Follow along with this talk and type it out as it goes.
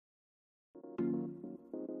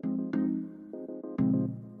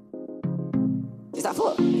They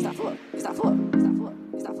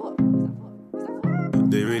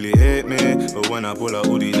really hate me, but when I pull out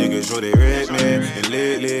all these niggas, sure they rate me. And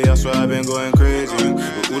lately, I swear I've been going crazy.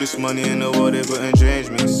 With all this money in the world, they couldn't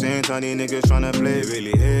change me. Same time these niggas tryna play,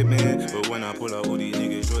 really hate me. But when I pull out all these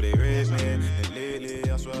niggas, sure they rate me. And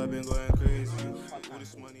lately, I swear I've been going crazy. With all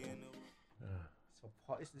this money in the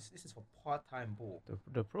world. This is for part-time ball.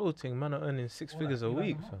 The pro thing, man, are earning six figures a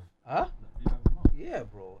week, fam. Huh? Yeah,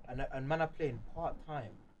 bro. And man are playing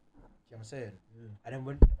part-time. You know what I'm saying? And then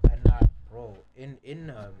bro, in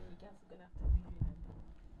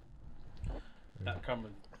that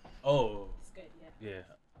camera. Oh. yeah.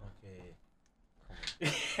 Okay.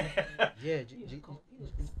 Yeah.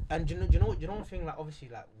 And you know one thing, like obviously,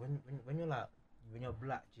 like when you're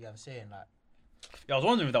black, you know what I'm saying, like. Yeah, I was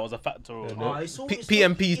wondering if that was a factor or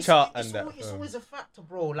PMP chart and that. It's always a factor,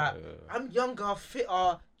 bro. Like I'm younger,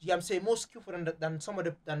 fitter. You know what I'm saying, more skillful than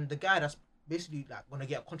the guy that's basically like gonna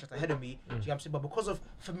get a contract ahead of me. You know what I'm saying? But because of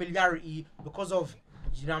familiarity, because of,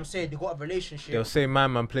 you know what I'm saying, they got a relationship. They'll say my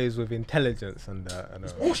man plays with intelligence and that.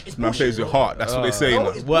 It's bullshit, Man plays with heart. That's what they say. No, No,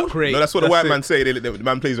 it's work rate. that's what the white man say. The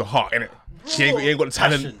man plays with heart, innit? He ain't got the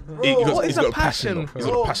talent. He's got passion. He's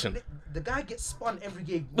got passion. The guy gets spun every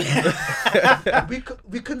game.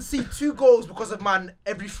 we can see 2 goals because of man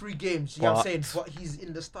every 3 games. You know what I'm saying? But he's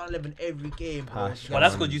in the start 11 every game. Bro. Well,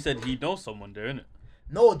 that's because you said he knows someone there, innit?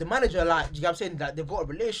 No, the manager, like, you know what I'm saying, like, they've got a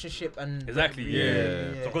relationship and... Exactly,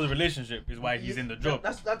 yeah. So because of relationship is why he's in the job.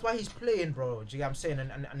 That's why he's playing, bro. Do you know what I'm saying?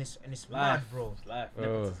 And it's mad, bro. It's life.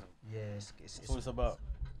 Yeah, it's what it's about.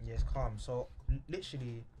 Yeah, it's calm. So,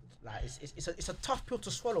 literally, like, it's a tough pill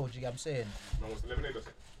to swallow, do you know what I'm saying? No one's lemonade, does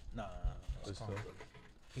it? Nah. It's calm.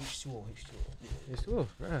 H2O. It's all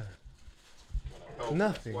right.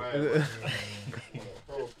 Nothing. Yeah,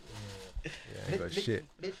 I got shit.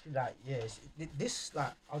 Literally, like, this,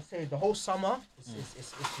 like, I'd say the whole summer,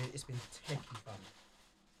 it's been techie, fam.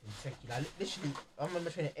 Like, literally, I remember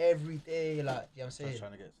training every day, like, you know what I'm saying?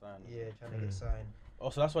 Trying to get signed. Yeah, trying to get signed. Oh,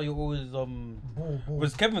 so that's why you always Ball.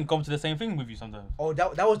 Was Kevin come to the same thing with you sometimes? Oh,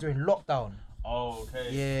 that was during lockdown. Oh,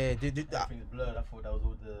 okay. Yeah, Everything's blurred. I thought that was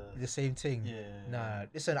all the same thing. Yeah. Nah,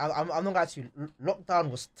 listen, I'm not gonna lie to you.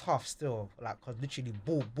 Lockdown was tough still, like, cause literally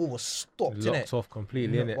ball was stopped, innit? Locked off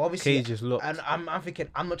completely, innit? Obviously, Cage is locked. And I'm thinking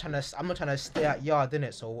I'm not trying to stay at yard,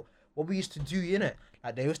 innit? So what we used to do, innit?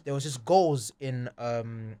 Like there was just goals in I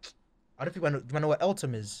don't think do you know what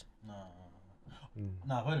Eltham is? No.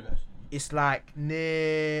 Nah, I've heard of it actually. It's like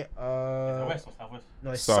near Is it west or southwest?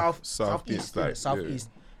 No, it's southeast, like,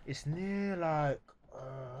 southeast. It's near like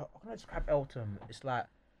how can I describe Eltham? It's like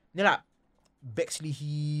near like Bexley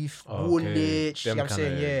Heath, Woolwich. You know what I'm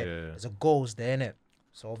saying? Yeah. There's a goals there, innit?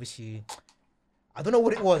 So obviously, I don't know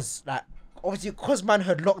what it was. Like obviously, because man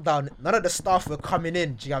had lockdown, none of the staff were coming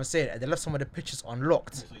in. Do you know what I'm saying? And they left some of the pitches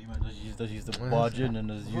unlocked. So you man does use the barge in and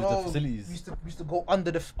use the facilities. We used to go under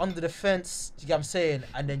the fence. Do you know what I'm saying?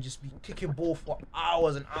 And then just be kicking ball for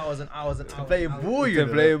hours and hours and hours and hours. Playing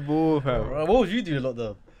ball, fam. What was you doing a lot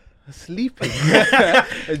though? Sleeping.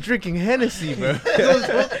 Drinking Hennessy, bro.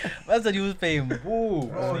 Man said he was playing ball.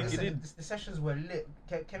 Bro, the sessions were lit.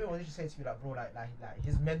 Kevin was just saying to me like, bro, like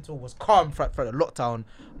his mental was calm for the lockdown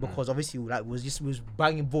because obviously like was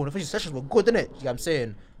banging ball. The sessions were good, innit? You know what I'm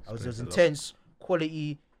saying? It was intense,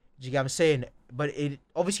 quality. Do you get what I'm saying? But it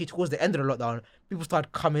obviously towards the end of the lockdown, people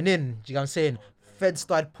started coming in. Do you get what I'm saying? Feds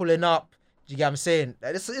started pulling up. Do you get what I'm saying?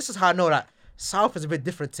 Like, this is how I know that South is a bit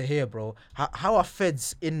different to here, bro. How are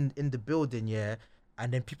feds in the building, yeah,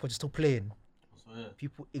 and then people are just still playing?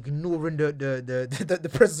 People ignoring the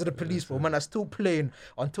presence of the police, bro. Man, are still playing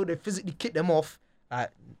until they physically kick them off.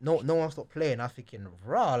 Like no one stopped playing. I'm thinking,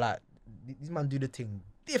 rah, like these man do the thing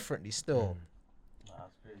differently still.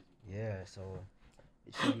 That's crazy. Yeah, so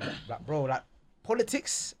it's really like, bro, like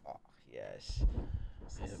politics. Oh, yes.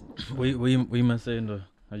 What you man saying though?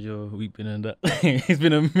 How's your week been and that? It's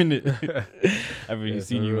been a minute. I've really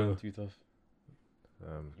seen you, man. Too tough.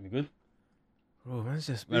 You good? Bro, man's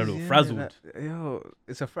just Man, a busy, little innit? frazzled. Like, yo,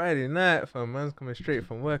 it's a Friday night, fam. Man's coming straight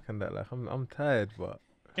from work and that. Like, I'm tired, but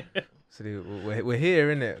so we're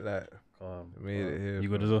here, innit? Like, made it here. You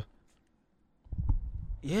good as well?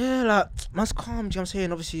 Yeah, like man's calm. Do you know what I'm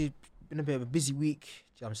saying? Obviously, been a bit of a busy week. Do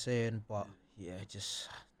you know what I'm saying? But yeah, just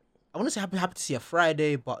I want to say happy to see a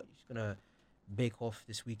Friday, but just gonna bake off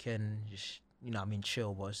this weekend. Just you know, what I mean,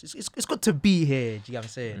 chill. But it's good to be here. Do you know what I'm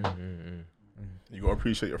saying? You gotta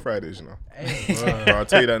appreciate your Fridays, you know. Hey. Bro, I'll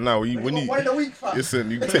tell you that now. When you One in a week, fam.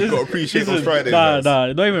 listen, you gotta appreciate those Fridays. Nah,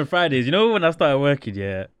 guys. not even Fridays. You know when I started working,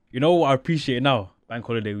 yeah. You know what I appreciate now? bank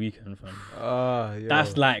holiday weekend, fam. Yeah.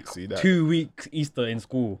 That's like See that? 2 weeks Easter in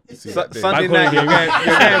school. Sunday Bank night, you're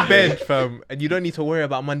holiday. getting bed, fam, and you don't need to worry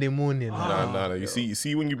about Monday morning. No. You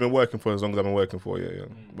see, when you've been working for as long as I've been working for, yeah.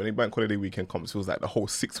 When a bank holiday weekend comes, it feels like the whole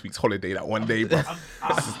 6 weeks holiday that one day, bro.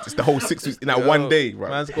 It's the whole 6 weeks in that one day, bro.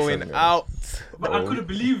 Man's going out But I couldn't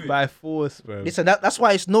believe it. by force, bro. Listen, that's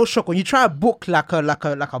why it's no shock when you try to book like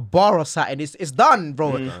a bar or something. It's done,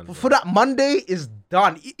 bro. For that Monday, it's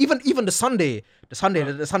done. Even the Sunday, the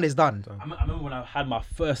Sunday's done. I remember when I had my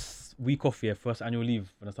first week off here, first annual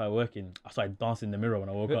leave when I started working. I started dancing in the mirror when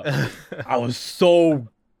I woke up. I was so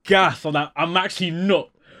gassed on that. I'm actually not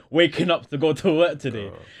waking up to go to work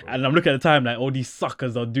today, and I'm looking at the time like all these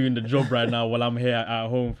suckers are doing the job right now while I'm here at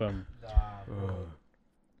home, fam.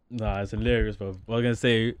 Nah, it's hilarious, bro. What was I gonna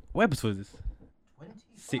say? What episode is this?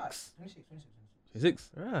 6.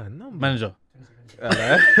 6? Number. Manager.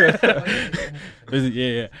 Yeah.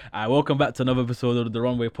 Alright, welcome back to another episode of the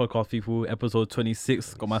Runway Podcast, people. Episode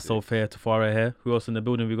 26. Got myself here, Tafara here. Who else in the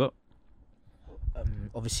building we got?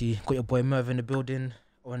 Obviously, got your boy Merv in the building.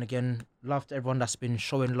 And again, love to everyone that's been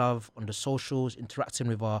showing love on the socials, interacting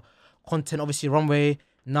with our content. Obviously, Runway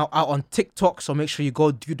now out on TikTok, so make sure you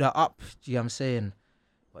go do that up. Do you know what I'm saying?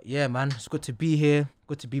 But yeah, man, it's good to be here.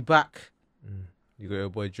 Good to be back. You got your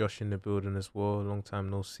boy Josh in the building as well. Long time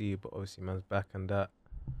no see, but obviously man's back and that.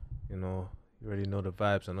 You know, you already know the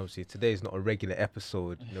vibes. And obviously today's not a regular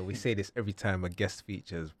episode. You know, we say this every time a guest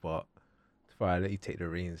features, but before I let you take the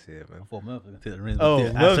reins here, man. I thought Merv was gonna take the reins. Oh,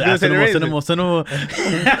 Merv's gonna take the reins. Cinema.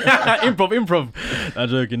 Improv. I'm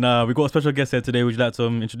joking. Nah, we got a special guest here today. Would you like to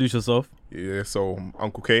introduce yourself? Yeah, so I'm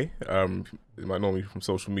Uncle K. You might know me from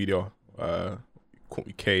social media. Call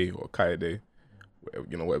me K or Kaede.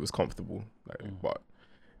 You know, whatever's comfortable. But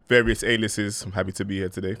various A-lists. I'm happy to be here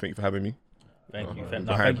today. Thank you for having me. Thank you.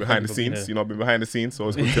 Behind the scenes, you know, I've been behind the scenes, so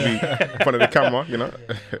it's good to be in front of the camera, you know.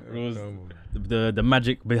 The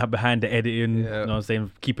magic behind the editing, you know what I'm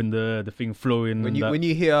saying, keeping the thing flowing. When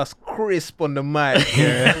you hear us crisp on the mic, you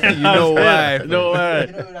know why. No way.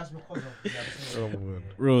 You know that's because of.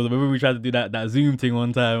 Bro, remember we tried to do that Zoom thing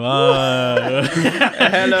one time.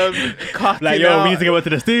 Hello, like, yo, we need to go to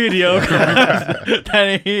the studio. That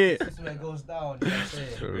ain't it. That's when it goes down. You know what I'm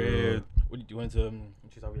saying? What do you want to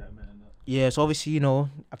choose how we met? Yeah, so obviously, you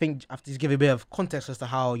know, I think I have to give a bit of context as to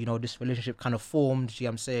how, you know, this relationship kind of formed, you know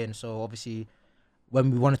what I'm saying? So obviously,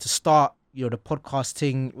 when we wanted to start, you know, the podcast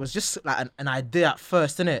thing, it was just like an idea at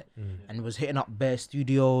first, innit? And it was hitting up Bear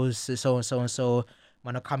Studios, so and so and so.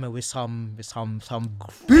 Man, I'm coming with some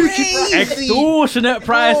crazy extortionate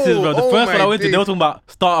prices, bro. The first one I went to, days. they were talking about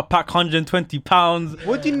starter pack £120.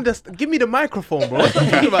 What do you need to give me the microphone, bro? What are you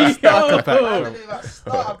talking about starter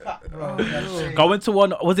pack, bro? I went to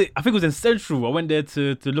one, I think it was in Central. I went there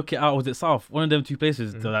to look it out. Was it South? One of them two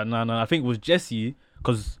places. They're like, no, I think it was Jesse,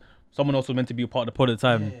 because someone else was meant to be a part of the pod at the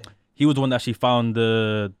time. Yeah. He was the one that actually found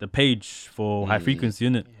the page for High Frequency,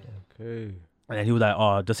 innit? Okay. And then he was like,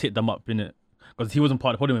 oh, just hit them up, innit? Because he wasn't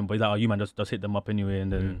part of the pod, but he's like, oh, you man, just hit them up anyway,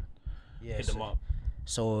 and then hit them up.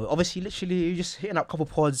 So obviously, literally, you just hitting up a couple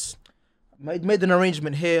pods. Made an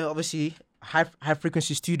arrangement here, obviously, high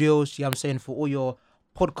frequency studios, you know what I'm saying, for all your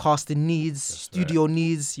podcasting needs, studio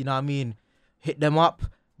needs, you know what I mean? Hit them up.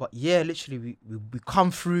 But yeah, literally, we come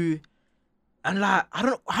through, and like, I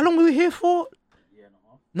don't know, how long were we here for?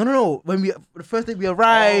 No. When the first day we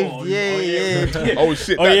arrived, yeah. Oh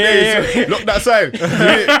shit! Day, look that side.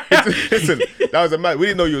 Listen, that was a man. We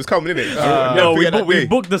didn't know you was coming, innit? We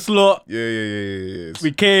booked the slot. Yeah.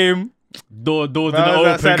 We came. Doors didn't open.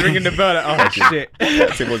 Outside ringing the bell. Like, oh shit!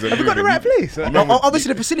 Have we got the right place?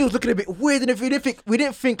 Obviously, the facility was looking a bit weird, and if we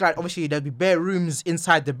didn't think like obviously there'd be bare rooms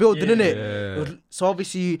inside the building, innit? Yeah. So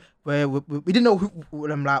obviously, we didn't know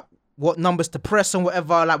like what numbers to press and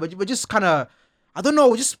whatever. Like we're just kind of. I don't know,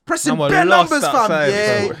 we're just pressing bare numbers, fam.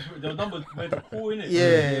 Yeah. The numbers were the call, innit?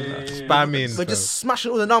 Yeah. Spamming. We're just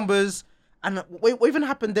smashing all the numbers. And what even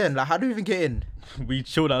happened then? Like, how do we even get in? We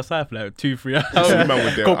chilled outside for like 2-3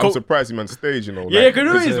 hours. I'm surprised you man stage, you know. Yeah,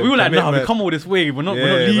 because we were like, nah, we come all this way. We're not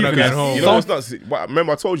leaving. We're not going home. You know what's nuts?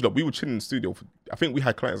 Remember I told you that we were chilling in the studio. I think we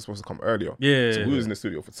had clients supposed to come earlier. Yeah. So we was in the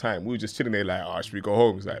studio for time. We were just chilling there like, oh, should we go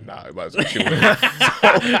home? It's like, nah, we might as well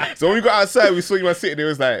chill. So when we got outside, we saw you man sitting there. It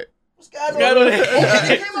was like, what's going on?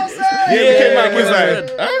 He came outside. Yeah, he came out. He was like,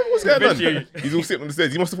 what's going on? He's all sitting on the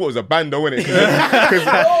stairs. He must have thought it was a bando, innit? Because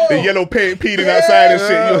the yellow paint peeling outside and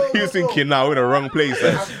shit. He was thinking, nah, we're in the wrong place.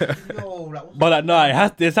 But like, nah,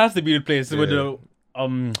 this has to be the place where the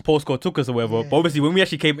postcode took us or whatever. But obviously, when we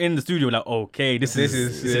actually came in the studio, like, okay, this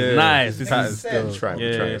is nice. This is still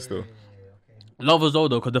trying still. Love us all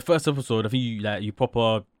though, because the first episode, I think you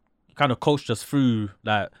proper kind of coached us through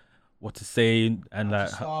like what to say and like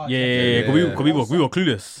start, yeah, 'cause we were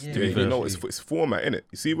clueless. Yeah. To Yeah, be fair. you know, it's format, innit?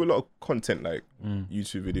 You see with a lot of content like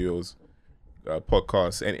YouTube videos,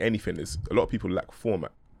 podcasts, and anything, there's a lot of people lack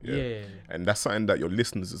format. Yeah. And that's something that your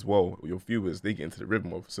listeners as well, or your viewers, they get into the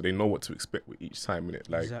rhythm of, so they know what to expect with each time in it.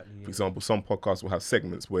 Like, Exactly, yeah. for example, some podcasts will have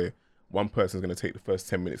segments where one person's going to take the first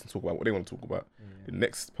 10 minutes and talk about what they want to talk about. The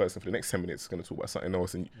next person for the next 10 minutes is going to talk about something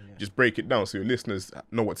else, and you just break it down so your listeners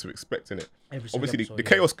know what to expect in it. Every single Obviously, episode, the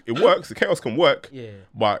chaos, it works. The chaos can work, Yeah.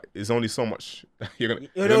 but it's only so much you're gonna.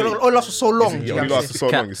 It only lasts for so long. It you only know what I'm lasts for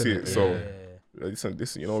saying? so long. You see it. So Yeah.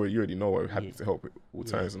 listen, you know, you already know. We're happy to help at all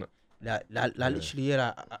times, innit? Like literally,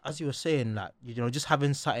 yeah. Like, as you were saying, like just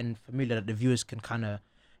having something familiar that the viewers can kind of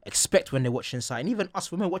expect when they're watching something. Even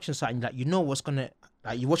us, when we're watching something, like what's gonna,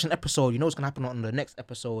 like you watch an episode, you know what's gonna happen on the next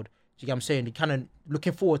episode. Do you get what I'm saying? You're kind of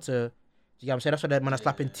looking forward to. Do you get what I'm saying? That's why they're man are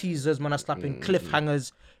slapping teasers, man are slapping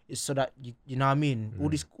cliffhangers. Is so that you know what I mean. All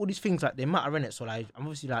these things like they matter in it. So like I'm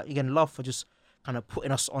obviously like again love for just kind of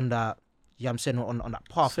putting us on that. You know what I'm saying, on that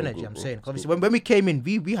path, innit? You know what I'm saying? 'Cause obviously when we came in,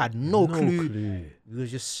 we had no clue. We was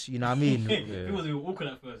just, you know what I mean? It was awkward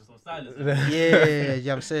at first, so silence. Yeah, you know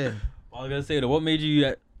what I'm saying? I was gonna say that. What made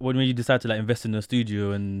you decide to like invest in the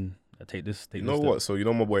studio and take this? You know what? So you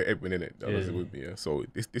know my boy Edwin in it. That was Yeah. with me. Yeah. So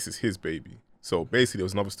this is his baby. So basically, there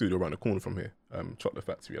was another studio around the corner from here, Chocolate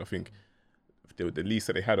Factory. I think the lease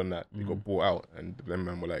that they had on that, they got bought out, and them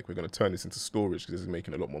man were like, we're gonna turn this into storage because this is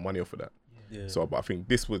making a lot more money off of that. Yeah. So, but I think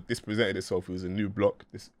this presented itself. It was a new block.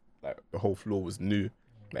 This like the whole floor was new.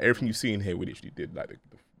 Like everything you see in here, we literally did. Like the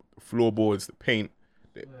floorboards, the paint,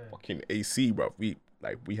 the fucking AC, bro. We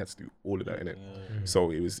had to do all of that in it.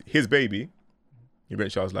 So it was his baby.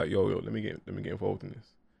 Eventually, I was like, yo, let me get involved in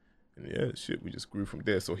this. And yeah, shit, we just grew from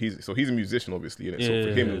there. So he's a musician, obviously, innit? So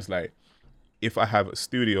for him, it was like, if I have a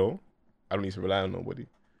studio, I don't need to rely on nobody.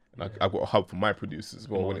 And I've got a hub for my producers as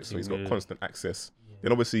well, innit? So he's got constant access.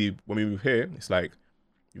 Then obviously, when we move here, it's like,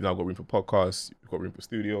 you've now got room for podcasts, you've got room for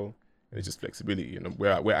studio, and it's just flexibility. And we're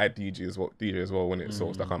at DJ as well, innit? So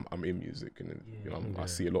it's like I'm in music, and then, you know, I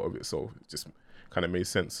see a lot of it. So it just kind of made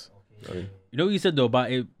sense. You know what I mean? You know what you said though about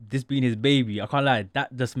this being his baby? I can't lie,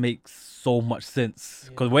 that just makes so much sense.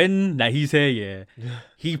 Because when like he's here,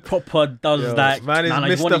 he proper does like man is nah,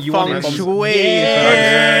 Mr. you want it Feng from- Shui.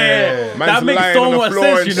 Yeah. Man's That makes lying so on the much floor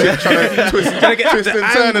sense, and you know. shit, trying to twist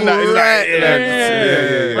and turn and that. It's like,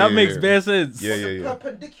 Yeah. That makes bare sense. Yeah.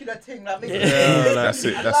 Perpendicular thing that makes That's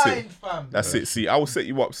it. fam. That's it. See, I will set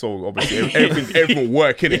you up so obviously everything will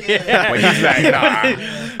work in it. But he's like,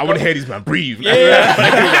 nah, I want to hear these man breathe. Breathe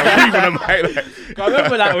on the mic. I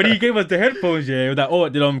remember like when he gave us the headphones, he was like, oh,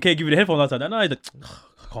 did K give you the headphones? I was like, no, he's like,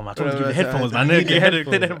 come on, I told you to give you the headphones, man. Take the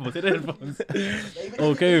headphones.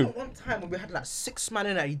 Okay. One time when we had like 6 man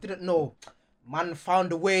in there, he didn't know. Man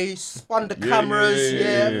found a way, spun the cameras.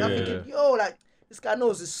 I'm thinking, yo, like this guy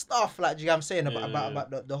knows his stuff. Like, do you know what I'm saying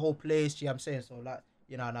about the whole place? Do you know what I'm saying? So like,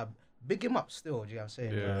 you know, and I big him up still. Do you know what I'm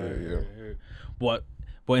saying? But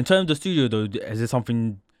in terms of the studio though, is there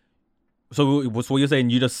something? So what's what you're saying?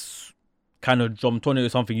 You just kind of jumped on it or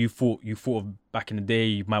something you thought of back in the day?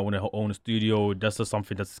 You might want to own a studio. That's just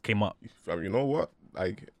something that just came up. You know what?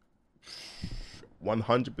 Like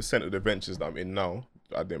 100% of the ventures that I'm in now,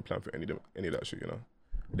 I didn't plan for any of that shit. You know,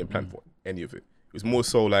 I didn't plan for any of it. It was more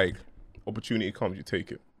so like opportunity comes, you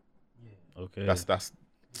take it. Okay. That's.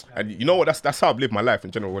 And you know what? That's how I've lived my life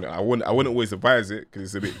in general. I wouldn't always advise it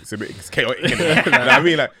because it's chaotic. You know what I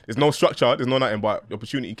mean? Like there's no structure, there's no nothing. But the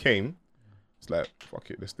opportunity came. It's like fuck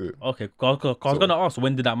it, let's do it. Okay. Cause I was gonna ask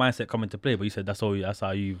when did that mindset come into play, but you said that's how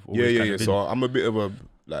you've always kind of been. So I'm a bit of a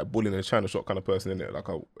like bull in a china shop kind of person, innit? Like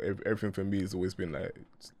everything for me has always been like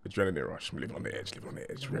adrenaline rush. I'm living on the edge,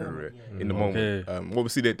 in the moment.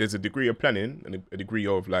 Obviously there's a degree of planning and a degree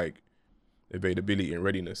of like availability and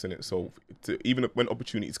readiness in it. So even when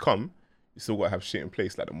opportunities come, you still gotta have shit in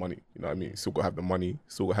place like the money. You know what I mean? You still gotta have the money,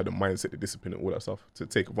 still gotta have the mindset, the discipline, and all that stuff to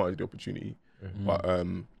take advantage of the opportunity. But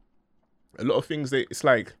a lot of things it's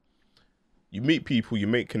like you meet people, you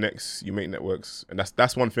make connects, you make networks, and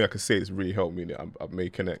that's one thing I could say that's really helped me. That I've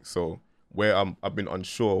made connects. So where I've been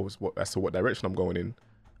unsure as to what direction I'm going in,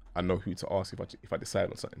 I know who to ask if I decide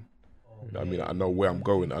on something. You know what I mean? I know where I'm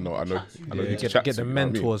going. I know who to chat Get to, the you know what I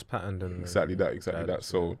mean? mentors patterned and Exactly that.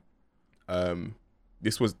 So,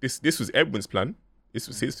 this was Edwin's plan. This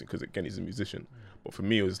was his because again he's a musician. But for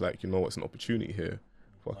me, it was like, you know what's an opportunity here.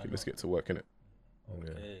 Fuck it, let's get to work in it.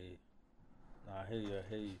 Okay. Nah, I hear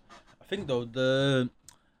you. I think though the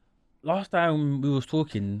last time we was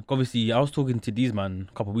talking, obviously I was talking to these man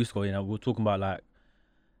a couple of weeks ago. You know, we were talking about like,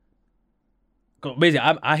 'cause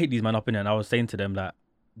basically I hit these man up in it, and I was saying to them like,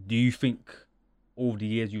 do you think over the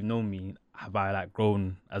years you've known me, have I like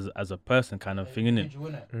grown as a person kind of thing, innit?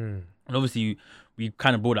 Mm. And obviously we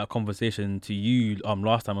kind of brought that conversation to you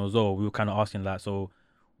last time as well. We were kind of asking like, so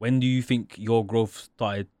when do you think your growth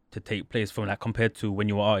started to take place from like compared to when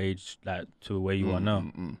you were our age, like to where you are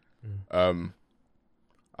now?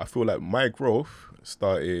 I feel like my growth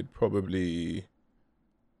started probably,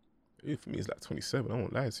 for me it's like 27. I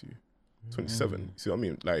won't lie to you, 27. You see what I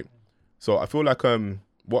mean? Like, so I feel like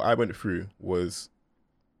what I went through was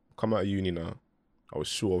come out of uni now. I was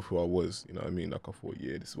sure of who I was. You know what I mean? Like I thought,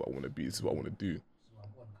 yeah, this is what I want to be. This is what I want to do.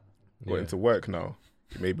 Got into work now.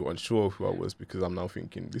 Maybe unsure of who I was because I'm now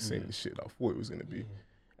thinking this ain't the shit that I thought it was gonna be.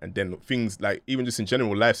 And then things like even just in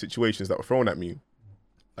general life situations that were thrown at me,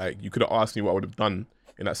 like you could have asked me what I would have done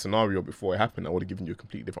in that scenario before it happened. I would have given you a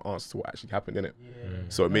completely different answer to what actually happened, innit?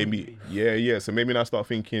 So it made me, So maybe now I start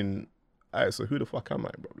thinking, alright, so who the fuck am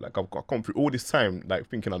I, bro? Like I've gone through all this time, like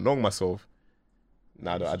thinking I know myself.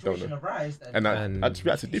 Now that I don't know, and I just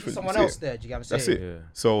reacted differently. Someone else there. Do you get what I'm saying? That's it. Yeah.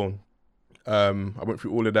 So, I went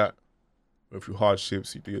through all of that. Went through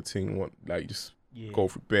hardships. You do your thing. You just go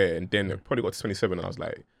through bare, and then it probably got to 27, and I was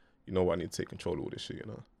like, you know what? I need to take control of all this shit. You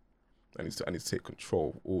know, I need to take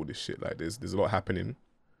control of all this shit. Like there's a lot happening.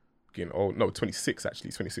 Again, 26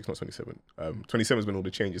 actually. 26, not 27. 27 is when all the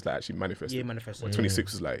changes like actually manifested. Yeah, manifested. Well,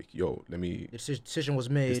 26 was like, yo, let me. The decision was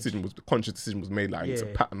made. The conscious decision was made. Like I need to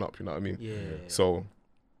pattern up. You know what I mean? Yeah. So,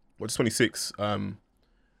 what's 26? The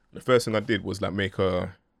first thing I did was like make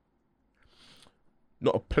not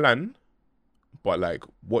a plan, but like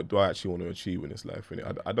what do I actually want to achieve in this life?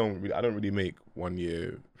 Innit? I don't really make 1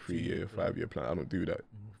 year, 3 year, 5 year plan. I don't do that.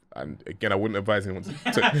 And again, I wouldn't advise anyone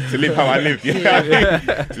to live how I live. To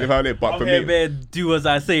live how I live. But for me, do as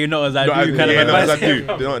I say, not as I do.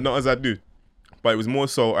 Not as I do. But it was more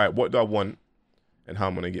so, all right, what do I want, and how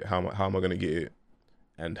am I gonna get it,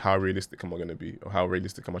 and how realistic am I gonna be, or how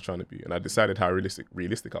realistic am I trying to be? And I decided how realistic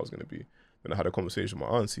I was gonna be. Then I had a conversation with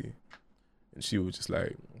my auntie, and she was just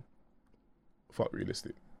like, "Fuck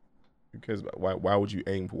realistic. Who cares about why would you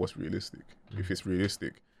aim for what's realistic? If it's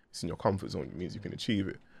realistic, it's in your comfort zone. It means you can achieve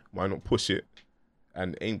it. Why not push it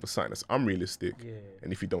and aim for something that's unrealistic?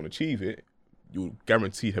 And if you don't achieve it, you'll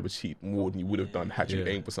guaranteed have achieved more than you would have done had you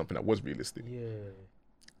aimed for something that was realistic."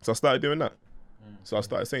 So I started doing that. So I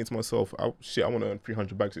started saying to myself, I want to earn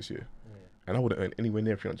 300 bags this year. And I wouldn't earn anywhere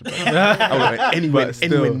near 300 bags. I wouldn't earn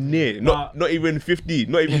anywhere near. Not even 50,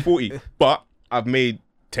 not even 40. But I've made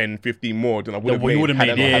 10, 15 more than I would have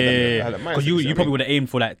made. Because you probably would have aimed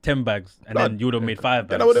for like 10 bags and then you would have made 5 bags.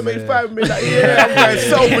 Then I would have made 5 and been like, I'm going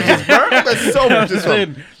Selfridges, bro. I'm going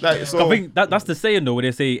Selfridges. Like, so, I think that's the saying though, where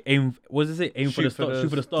they say aim. What does it say? Aim for the stars, shoot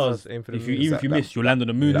for the stars. Aim for the If moon. you miss, you'll land on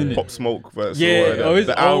the moon. that Innit? Pop Smoke verse.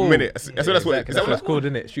 The hour minute. That's what That's what it's called,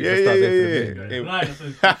 isn't it? Shoot Yeah, for stars, yeah, aim for the moon.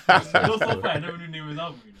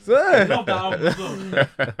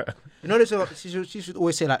 You know, she should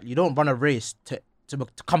always say like, you don't run a race to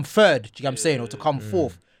come third. Do you get what I'm saying? Or to come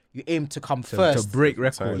fourth. You aim to come first. To break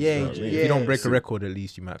records. Yeah, you know what I mean? If you don't break a record, at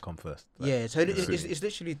least you might come first. Yeah, so it's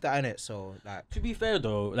literally that, innit? So like, To be fair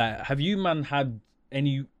though, like, have you man had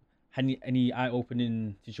any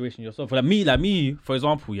eye-opening situation yourself? Like me, for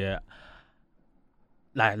example, yeah.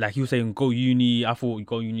 Like you were saying, go uni. I thought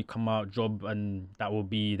go uni, come out, job, and that will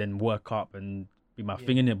be then work up and be my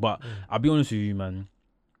thing in it. But I'll be honest with you, man.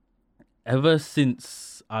 Ever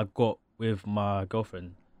since I got with my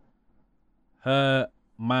girlfriend, her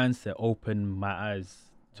mindset opened my eyes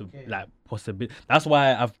to like possibility. That's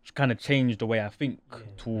why I've kind of changed the way I think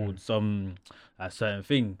towards a certain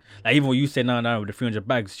thing. Like even what you say now with the 300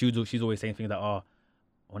 bags, she's always saying things like, "Oh,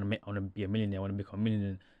 I want to be a millionaire. I want to become a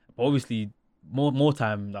millionaire." But obviously, more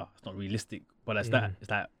time, no, it's not realistic. But it's that.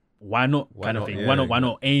 It's like why not kind of thing. Yeah, why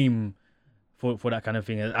not aim for that kind of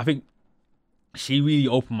thing? I think she really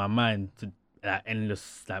opened my mind to like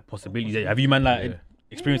endless like possibilities. Have you man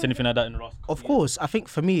experienced anything like that in the last couple of course, I think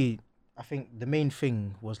for me, the main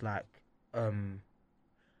thing was like,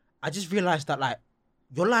 I just realized that like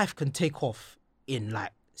your life can take off in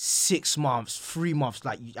like 6 months, 3 months.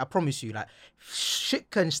 Like I promise you, like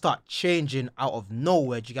shit can start changing out of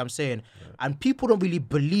nowhere. Do you get what I'm saying? And people don't really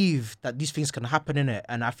believe that these things can happen in it.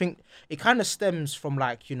 And I think it kind of stems from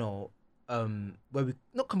like, you know, where we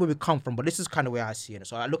come from, but this is kind of where I see it.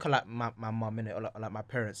 So I look at like my mum in it, or like my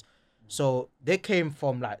parents. So they came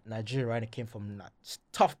from like Nigeria, and they came from like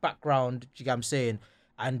tough background. You get what I'm saying?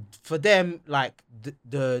 And for them, like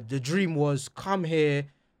the dream was come here,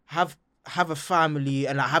 have a family,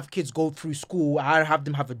 and like have kids go through school. I have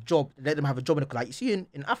them have a job, let them have a job. And like you see in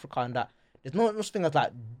Africa and that, there's no such thing as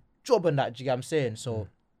like job and that. Do you get what I'm saying? So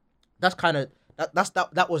that's kind of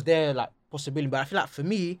that was their like possibility. But I feel like for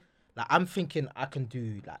me, like I'm thinking I can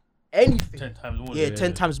do like anything. 10 times more. Yeah,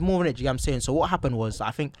 10 times more in it. Do you get what I'm saying? So what happened was,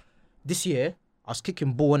 I think this year I was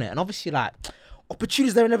kicking ball in it, and obviously like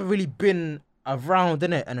opportunities that have never really been around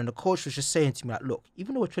in it. And then the coach was just saying to me like, look,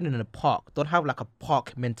 even though we're training in a park, don't have like a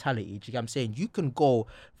park mentality. Do you get what I'm saying? You can go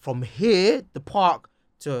from here, the park,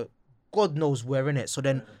 to God knows where in it. So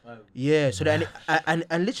then, yeah. So then,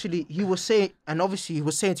 and literally, he was saying, and obviously, he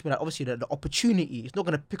was saying to me that obviously the opportunity is not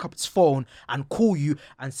gonna pick up its phone and call you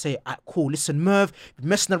and say, cool, listen, Merv, you've been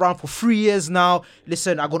messing around for 3 years now.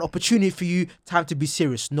 Listen, I got an opportunity for you. Time to be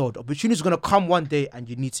serious. No, the opportunity is gonna come one day, and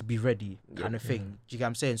you need to be ready, kind of thing. Do you get what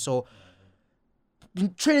I'm saying? So,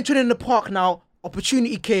 been training in the park now.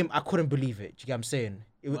 Opportunity came. I couldn't believe it. Do you get what I'm saying?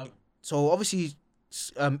 So obviously,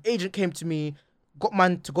 agent came to me. Got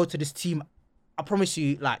man to go to this team. I promise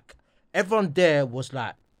you, like, everyone there was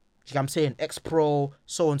like, you know what I'm saying, ex-pro,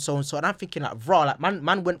 so and so and so. And I'm thinking like, raw, like,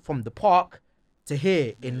 man went from the park to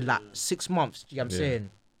here in like 6 months. Do you know what I'm saying?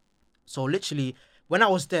 So literally, when I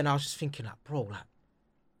was there, and I was just thinking like, bro, like,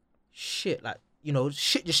 shit, like, you know,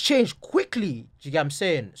 shit just changed quickly. Do you get what I'm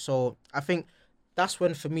saying? So I think that's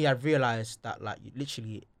when, for me, I realized that, like, you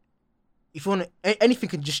literally, if you want to, anything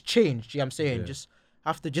can just change. Do you know what I'm saying? Just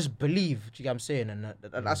have to just believe. Do you get what I'm saying? And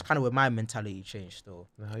that's kind of where my mentality changed, though.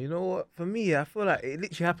 Now, you know what? For me, I feel like it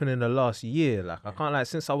literally happened in the last year. Like, I can't, like,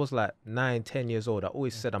 since I was like 9, 10 years old, I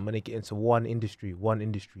always said I'm going to get into one industry.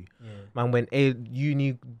 Man, when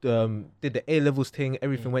uni, did the A-levels thing,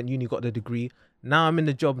 everything went uni, got the degree. Now I'm in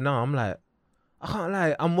the job now. I'm like, I can't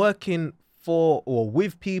lie. I'm working for or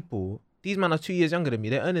with people. These men are 2 years younger than me.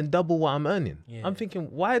 They're earning double what I'm earning. I'm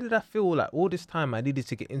thinking, why did I feel like all this time I needed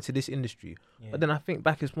to get into this industry? But then I think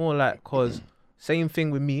back, it's more like, because same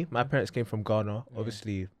thing with me. My parents came from Ghana.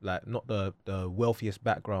 Obviously, like, not the wealthiest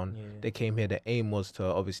background. They came here. The aim was to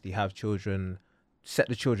obviously have children, set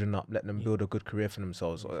the children up, let them build a good career for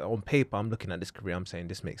themselves. On paper, I'm looking at this career, I'm saying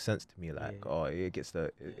this makes sense to me. Like,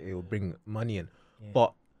 it will bring money in.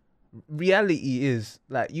 But reality is,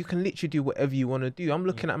 like, you can literally do whatever you want to do. I'm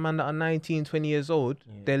looking at men that are 19, 20 years old.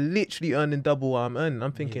 They're literally earning double what I'm earning.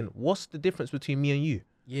 I'm thinking, what's the difference between me and you?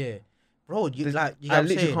 Yeah, bro. I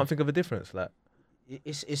literally can't think of a difference. Like,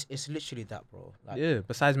 it's literally that, bro. Like,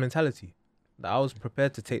 besides mentality, that I was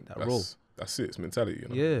prepared to take that role. That's it. It's mentality. You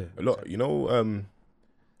know? Yeah, a lot. You know,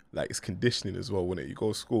 like, it's conditioning as well. When you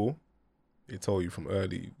go to school, they tell you from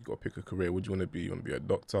early, you got to pick a career. What do you want to be? You want to be a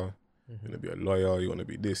doctor? You want to be a lawyer, you want to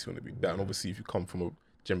be this, you want to be that. And obviously, if you come from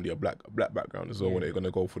generally a black background as well, when they're going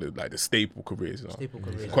to go for the staple careers, you know,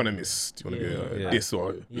 economist, you want to be this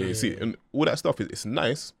or you see, and all that stuff it's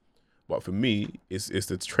nice, but for me, it's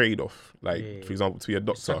the trade-off. Like, for example, to be a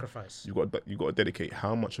doctor, you got to dedicate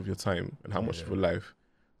how much of your time and how much of your life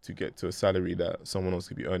to get to a salary that someone else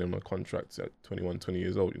could be earning on a contract at 21, 20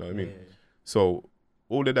 years old. You know what I mean? So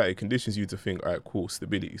all of that, it conditions you to think, all right, cool,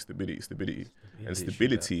 stability, and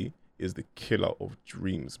stability is the killer of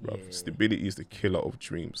dreams, bro. Stability is the killer of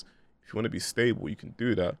dreams. If you want to be stable, you can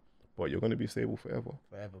do that, but you're going to be stable forever.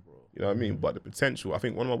 Forever, bro. You know what I mean? But the potential, I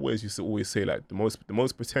think one of my boys used to always say, like, the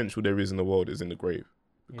most potential there is in the world is in the grave.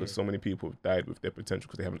 Because so many people have died with their potential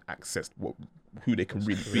because they haven't accessed who they can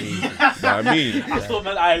really be. You know what I mean? I saw,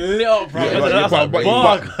 man, I lit up,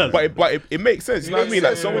 bro. But it makes sense. You know what I mean?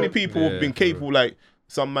 Like, so many people have been capable, like,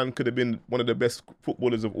 some man could have been one of the best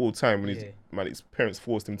footballers of all time when his parents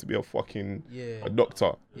forced him to be a fucking a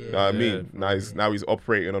doctor. You know what I mean? Now he's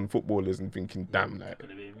operating on footballers and thinking, damn, like,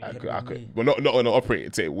 I could, well, not on an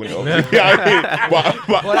operating table, you know. Yeah, I mean, but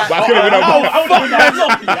I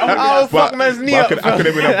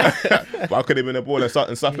could have been a baller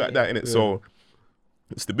and stuff like that, innit? So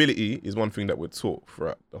stability is one thing that we're taught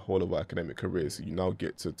throughout the whole of our academic careers. So you now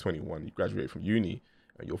get to 21, you graduate from uni,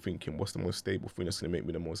 and you're thinking, what's the most stable thing that's going to make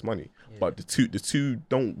me the most money? But the two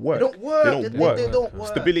don't work. They don't work.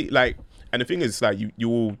 Stability, like, and the thing is, like, you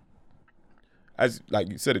will, as like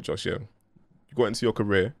you said it, Josh, you got into your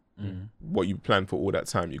career, what you planned for all that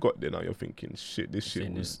time, you got there, now you're thinking, shit, this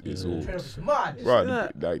shit is all,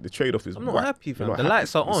 right, like, the trade-off is I'm not happy, fam. The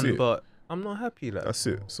lights are on, but I'm not happy. Like, that's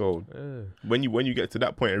it. So when you get to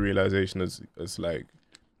that point of realization, as like,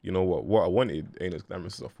 you know what I wanted ain't as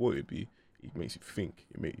glamorous as I thought it'd be. It makes you think.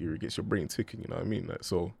 It gets your brain ticking. You know what I mean? Like,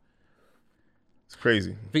 so it's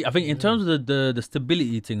crazy. I think in terms of the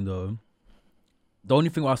stability thing, though, the only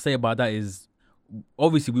thing I'll say about that is,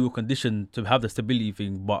 obviously we were conditioned to have the stability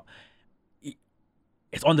thing, but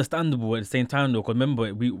it's understandable at the same time, though. Because remember,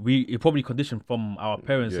 it probably conditioned from our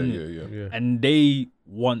parents, and they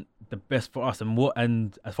want the best for us.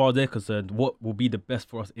 And as far as they're concerned, what will be the best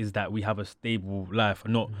for us is that we have a stable life,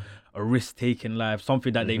 and not a risk-taking life,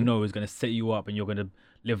 something that they know is going to set you up and you're going to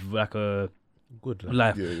live like a good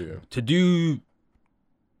life. To do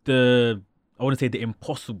I wouldn't say the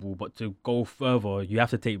impossible, but to go further, you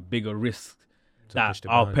have to take bigger risks To that push the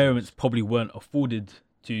our boundaries. parents probably weren't afforded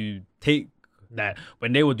to take. That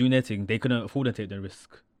when they were doing their thing, they couldn't afford to take the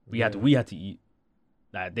risk. We had to eat.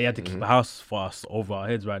 Like they had to keep a house for us over our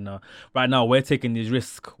heads right now. Right now, we're taking these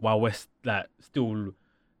risks while we're like still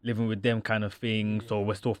living with them kind of thing. So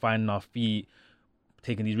we're still finding our feet,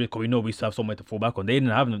 taking these risks. 'Cause we know we still have somewhere to fall back on. They didn't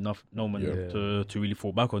have no money to really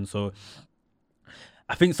fall back on. So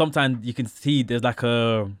I think sometimes you can see there's like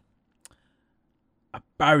a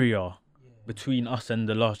barrier between us and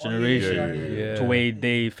the last generation Yeah. to where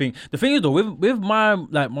they think. The thing is though, with my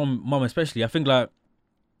like mom especially, I think like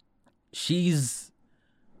she's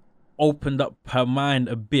opened up her mind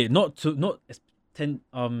a bit, maybe not to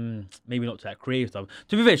like creative stuff.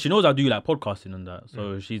 To be fair, she knows I do like podcasting and that,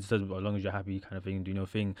 so she says as long as you're happy, kind of thing, do your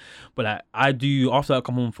thing. But like I do after I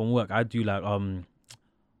come home from work, I do like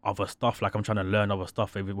other stuff. Like I'm trying to learn other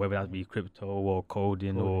stuff, whether that be crypto or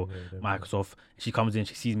coding or Microsoft. She comes in,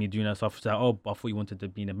 she sees me doing that stuff. She's like, "Oh, I thought you wanted to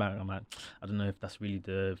be in the bank." I'm like, I don't know if that's really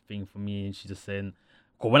the thing for me. And she's just saying,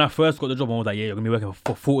 "Cause when I first got the job, I was like, yeah, you're gonna be working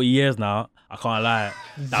for 40 years now." I can't lie,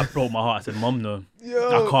 that broke my heart. I said, "Mom, no,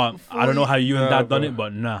 I can't. I don't know how you and Dad done it,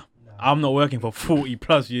 but nah, I'm not working for 40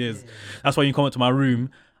 plus years." That's why you come into my room.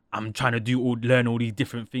 I'm trying to learn all these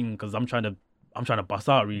different things because I'm trying to bust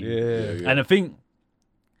out really. Yeah. And I think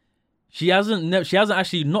she hasn't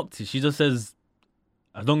actually knocked it. She just says,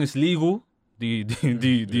 as long as it's legal, do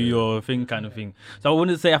your thing kind of thing. So I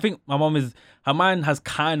wouldn't say, I think my mom her mind has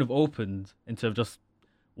kind of opened into just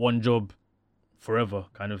one job forever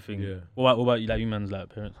kind of thing. Yeah. What about you, like you man's like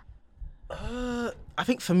parents? I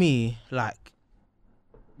think for me, like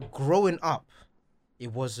growing up,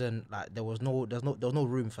 it wasn't like there was no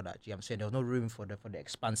room for that. You know what I'm saying? There was no room for the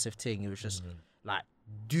expansive thing. It was just like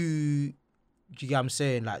do you get what I'm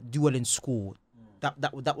saying? Like do well in school.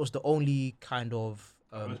 That was the only kind of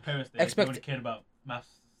parents cared about maths,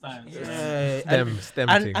 science. STEM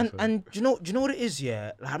things. And do you know what it is?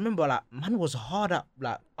 Yeah, like I remember like man was hard at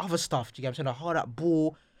like other stuff. Do you get what I'm saying? Hard at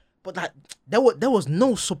ball, but like there was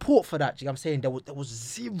no support for that. Do you get what I'm saying? There was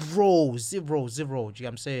zero. Do you get what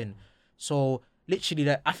I'm saying? So literally,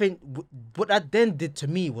 like, I think what that then did to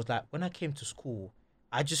me was like when I came to school,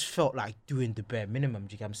 I just felt like doing the bare minimum.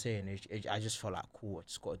 Do you get what I'm saying? I just felt like, cool, I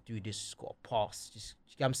just got to do this, just got to pass. Just,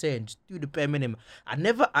 you get what I'm saying? Just do the bare minimum. I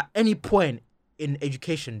never at any point in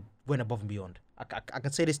education went above and beyond. I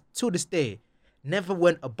can say this till this day. Never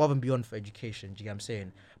went above and beyond for education. Do you get what I'm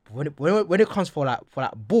saying? But when it comes for like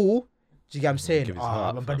ball, do you get what I'm saying? Give his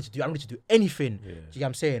heart, I'm ready to do anything. Yeah. Do you get what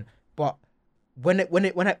I'm saying? But when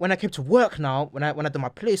I came to work now, when I did my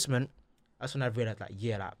placement, that's when I realized like,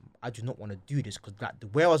 yeah, like I do not want to do this because like the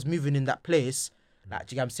way I was moving in that place, like,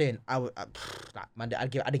 do you get what I'm saying? I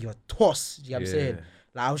didn't give a toss. Do you get what I'm saying?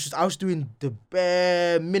 Like I was doing the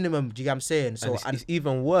bare minimum. Do you get what I'm saying? So And it's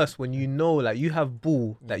even worse when you know, like you have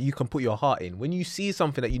ball that you can put your heart in. When you see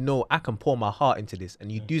something that you know, I can pour my heart into this,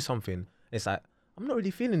 and you do something, it's like, I'm not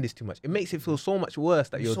really feeling this too much. It makes it feel so much worse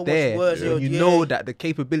that you're so much there. worse, And you know that the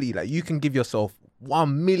capability, like you can give yourself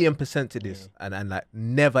 1,000,000% to this, and like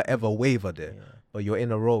never ever waver there. But you're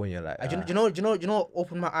in a row and you're like, do you know what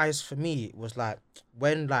opened my eyes for me was like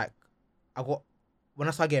when I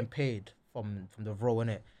started getting paid from the row,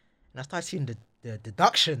 innit? And I started seeing the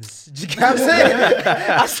deductions. Do you get what I'm saying?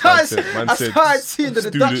 I started seeing the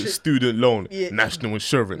deductions. Student loan, Yeah. national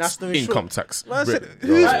insurance, income tax. Man said, Rent.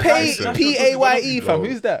 who's Right. paying Right. PAYE, fam? Bro.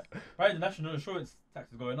 Who's that? Right, the national insurance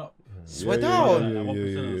tax is going up. Swear down. Yeah.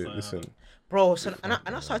 1% Listen, Bro, so, and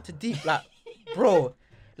I started to deep like, bro,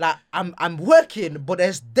 like I'm working, but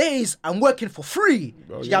there's days I'm working for free. Do you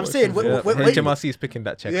know what I'm saying? HMRC is picking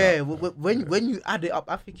that check Yeah, up. when you add it up,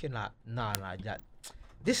 I'm thinking like, nah, that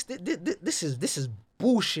this is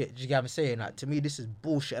bullshit. Do you get what I'm saying? Like to me, this is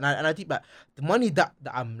bullshit. And I think like the money that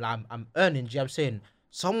I'm earning. Do you know what I'm saying?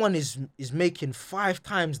 Someone is making 5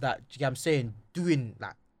 times that. Do you get what I'm saying? Doing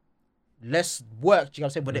like less work. Do you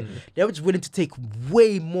get what I'm saying? But they're just willing to take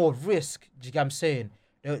way more risk. Do you get what I'm saying?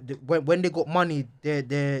 When they got money,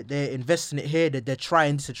 they're investing it here. They're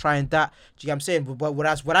trying this, trying that. Do you get what I'm saying? But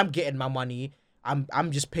whereas when I'm getting my money,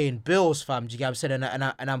 I'm just paying bills, fam. Do you get what I'm saying?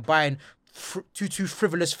 And I'm buying two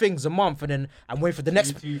frivolous things a month, and then I'm waiting for the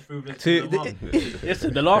next.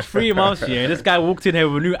 Listen, the last 3 months, yeah, this guy walked in here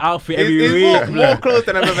with a new outfit every It's week. more clothes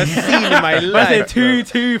than I've ever seen in my I said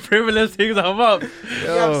life. two frivolous things a month. You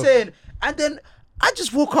know what I'm saying? And then I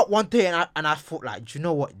just woke up one day and I thought like, do you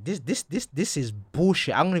know what? This is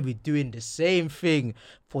bullshit. I'm gonna be doing the same thing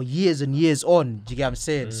for years and years on. Do you get what I'm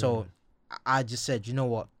saying? So I just said, you know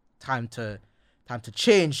what? Time to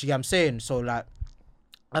change. You get what I'm saying? So like,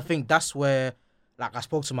 I think that's where like I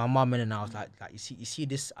spoke to my mum and I was like you see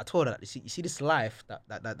this. I told her that you see this life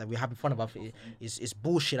that we have in front of us is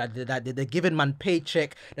bullshit. That they're giving man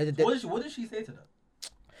paycheck. What did she say to that?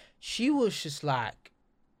 She was just like,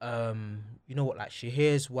 you know what? Like she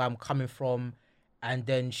hears where I'm coming from, and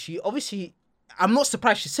then she obviously, I'm not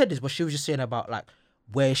surprised she said this, but she was just saying about like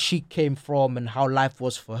where she came from and how life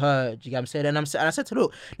was for her. Do you get what I'm saying? And I said to her,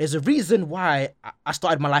 look, there's a reason why I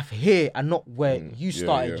started my life here and not where you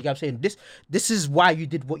started. Do you get what I'm saying? This is why you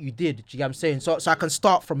did what you did. Do you get what I'm saying? So I can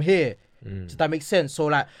start from here. Does that make sense? So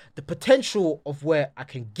like the potential of where I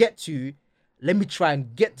can get to, let me try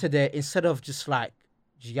and get to there instead of just like,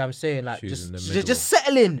 do you get what I'm saying? Like just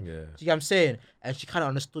settling. Yeah. Do you get what I'm saying? And she kind of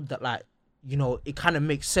understood that, like, you know, it kind of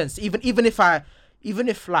makes sense. Even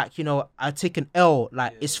if like, you know, I take an L,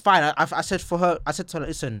 like it's fine. I said to her,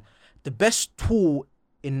 listen, the best tool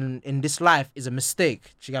in this life is a mistake.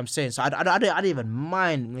 Do you get what I'm saying? So I don't even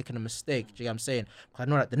mind making a mistake. Do you get what I'm saying? Because I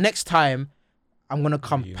know that the next time I'm gonna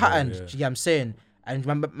come patterned. Do you get what I'm saying? And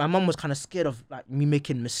my mum was kind of scared of like me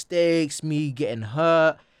making mistakes, me getting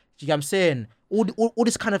hurt. Do you get what I'm saying? All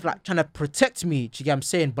this kind of like trying to protect me. Do you get what I'm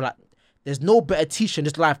saying? But like, there's no better teacher in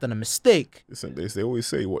this life than a mistake. Listen, they always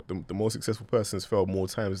say what the most successful person has failed more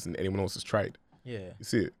times than anyone else has tried. Yeah. You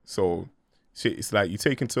see it? So shit, it's like you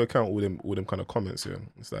take into account all them kind of comments here.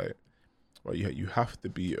 It's like, well, you have to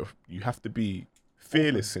be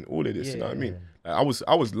fearless in all of this. You know what I mean? Like,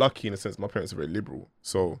 I was lucky in a sense. My parents are very liberal,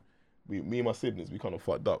 so me and my siblings, we kind of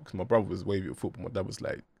fucked up because my brother was wavy at football. My dad was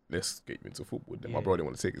like, let's get you into football. Then my brother didn't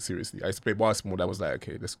want to take it seriously. I used to play basketball. That was like,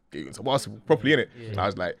 okay, let's get you into basketball properly, innit? And I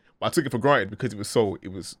was like, but I took it for granted because it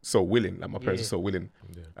was so willing. Like my parents were so willing.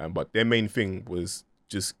 But their main thing was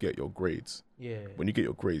just get your grades. Yeah. When you get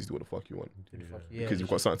your grades, do what the fuck you want. Because you've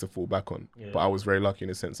got something to fall back on. But I was very lucky in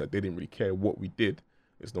the sense that they didn't really care what we did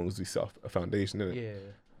as long as we set a foundation, innit?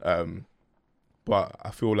 Yeah. But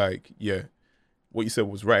I feel like, what you said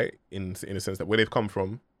was right in a sense that where they've come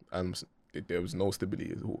from, there was no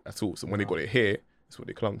stability at all. So when they got it here, that's what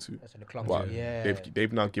they clung to. That's what they clung to. Yeah.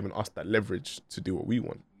 They've now given us that leverage to do what we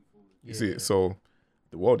want. You see it? So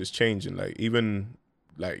the world is changing. Like even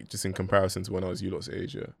like just in comparison to when I was you lot's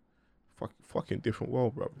age, fucking different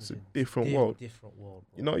world, bro. It's a different world. Different world.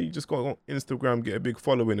 Bro. You know, you just go on Instagram, get a big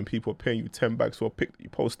following, and people are paying you $10 for a pic that you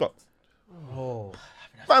post up. Oh.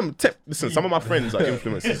 Fam, listen, some of my friends are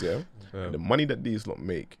influencers, the money that these lot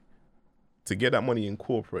make, to get that money in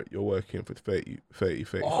corporate, you're working for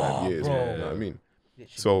 35 years. Bro. You know what I mean?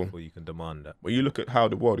 So before you can demand that. When you look at how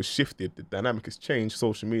the world has shifted, the dynamic has changed,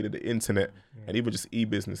 social media, the internet, and even just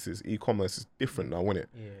e-businesses, e-commerce is different now, isn't it?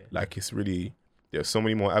 Yeah. Like it's really, there's so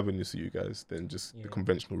many more avenues for you guys than just the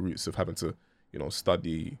conventional routes of having to, you know,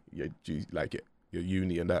 study your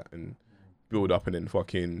uni and that and build up and then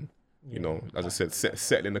fucking, you know, as I said,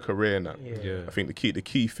 settling a career and that. Yeah. I think the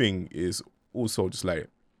key thing is also just like,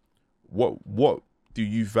 what do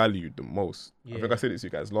you value the most? I think I said it to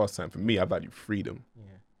you guys last time. For me, I value freedom.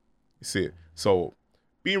 You see it? So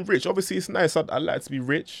being rich, obviously it's nice. I like to be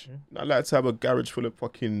rich. I like to have a garage full of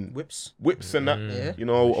fucking whips and that. You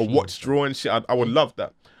know, a watch drawer and shit. I would love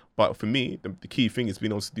that. But for me, the key thing is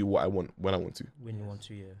being able to do what I want when I want to. When you want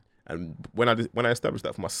to, yeah. And when I established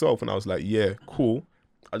that for myself and I was like, yeah, cool,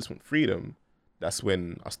 I just want freedom. That's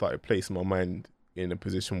when I started placing my mind in a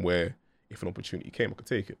position where if an opportunity came, I could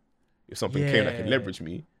take it. If something came that could leverage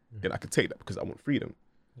me, then I could take that because I want freedom.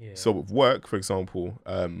 Yeah. So with work, for example,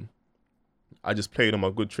 I just played on my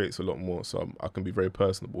good traits a lot more. So I can be very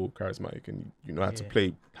personable, charismatic, and you know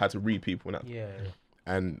how to read people and that. Yeah.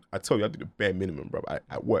 And I tell you, I do the bare minimum, bro.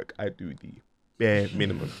 At work, I do the bare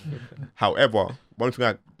minimum. However, one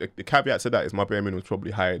thing the caveat to that is my bare minimum is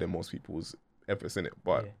probably higher than most people's ever seen it.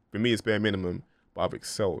 But for me, it's bare minimum. But I've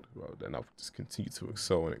excelled, bro. Then I've just continued to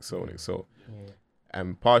excel and excel and excel. Yeah.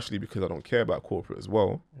 And partially because I don't care about corporate as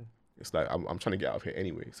well, it's like I'm trying to get out of here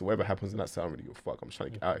anyway. So whatever happens in that side, I don't really give a fuck. I'm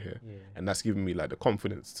trying to get out of here, and that's giving me like the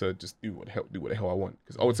confidence to just do what the hell I want.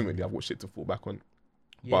 Because ultimately, I've got shit to fall back on.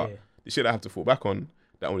 But the shit I have to fall back on,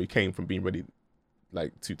 that only came from being ready,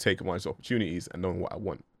 like to take advantage of opportunities and knowing what I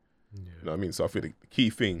want. You know what I mean? So I feel the key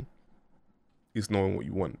thing is knowing what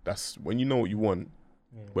you want. That's when you know what you want,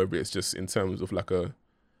 whether it's just in terms of like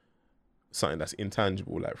something that's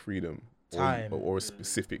intangible, like freedom. Or a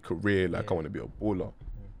specific career, like I want to be a baller,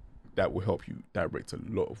 that will help you direct a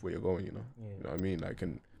lot of where you're going, you know? You know what I mean? Like,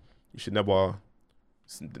 and you should never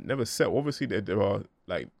set, obviously there are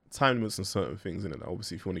like time limits on certain things, in it.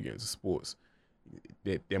 Obviously, if you want to get into sports,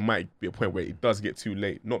 there might be a point where it does get too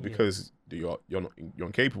late, not because you're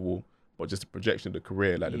incapable, but just the projection of the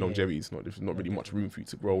career, like the longevity, there's not really much room for you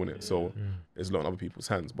to grow in it. So there's a lot in other people's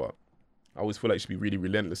hands, but I always feel like you should be really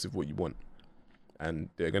relentless with what you want. and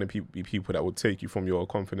there are gonna be people that will take you from your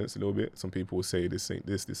confidence a little bit. Some people will say this ain't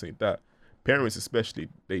this, this ain't that. Parents especially,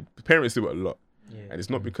 parents do it a lot, and it's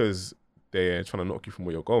not because they're trying to knock you from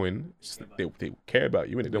where you're going. It's just that they care about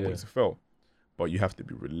you and they don't want you to fail. But you have to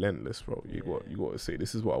be relentless, bro. You got to say,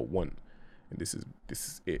 this is what I want, and this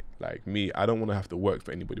is it. Like me, I don't want to have to work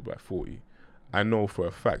for anybody by 40. I know for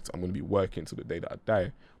a fact I'm going to be working till the day that I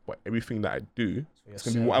die. But everything that I do, it's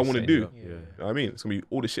going to be what I want to do. You know what I mean? It's going to be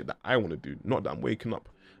all the shit that I want to do, not that I'm waking up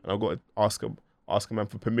and I've got to ask a man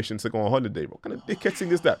for permission to go on holiday. What kind of dickhead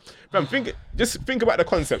thing is that? Fam, just think about the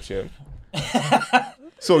concept here.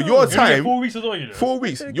 So your time, 4 weeks as well, you know. 4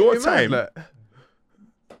 weeks, your time,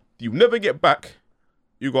 you never get back.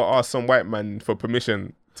 You got to ask some white man for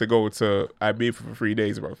permission to go to Ibiza for 3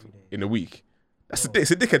 days, bro, in a week. It's a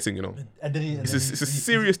dickhead thing, you know. It's a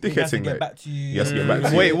serious dickhead thing. Like, he has to get back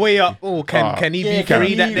to you. Wait up. Oh, can he be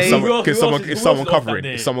free that day? Is someone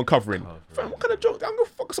covering? Fam, what kind of joke? I'm gonna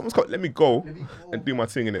fuck someone's cut. Let me go and do my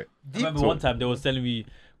thing in it. I remember one time they was telling me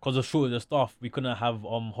because of short of the staff, we couldn't have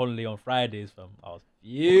holiday on Fridays, fam. I was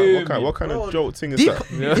what kind of joke thing is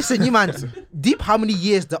that? Listen, you man, deep how many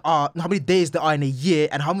days there are in a year,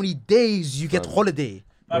 and how many days you get holiday.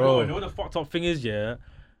 Bro, you know what the fucked up thing is, yeah?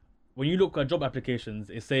 When you look at job applications,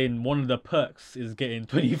 it's saying one of the perks is getting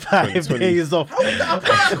 25 days off. Bro,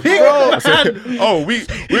 I said, we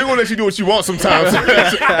ain't gonna let you do what you want sometimes.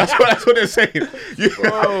 that's what they're saying.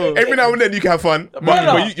 Every now and then you can have fun,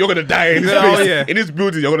 but you're gonna die in this place. In this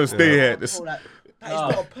building, you're gonna stay here. That is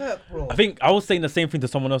not a perk, bro. I think I was saying the same thing to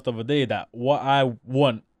someone else the other day, that what I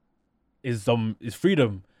want is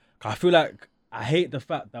freedom. I feel like I hate the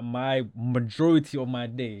fact that my majority of my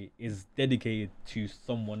day is dedicated to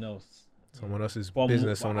someone else. Someone else's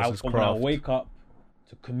business, someone else's craft. When I wake up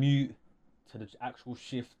to commute to the actual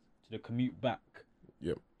shift, to the commute back,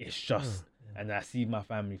 it's just, and I see my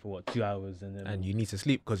family for 2 hours, and you need to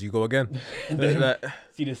sleep because you go again. And then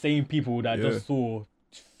see the same people that I just saw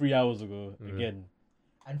 3 hours ago again.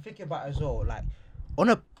 And think about it as well, like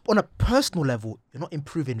on a personal level, you're not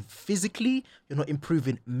improving physically, you're not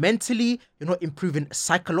improving mentally, you're not improving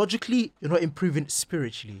psychologically, you're not improving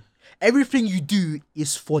spiritually. Everything you do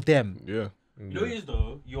is for them. Yeah. You know what it is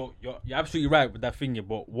though? You're absolutely right with that thing,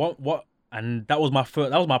 but what and that was my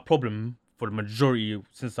problem for the majority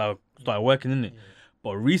since I started working in it.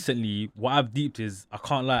 But recently, what I've deeped is I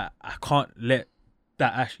can't let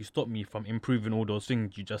that actually stop me from improving all those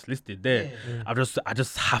things you just listed there. I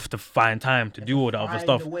just have to find time to do all that other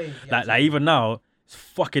stuff. Like even now, it's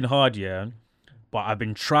fucking hard, yeah. But I've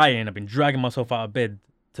been dragging myself out of bed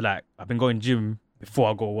to I've been going gym before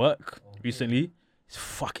I go to work recently. It's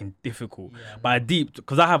fucking difficult. But I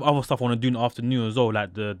because I have other stuff I want to do in the afternoon as well,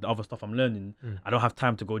 like the other stuff I'm learning. I don't have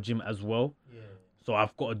time to go gym as well. So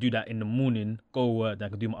I've got to do that in the morning, go work, then I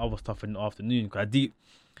can do my other stuff in the afternoon. Because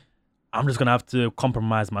I'm just gonna have to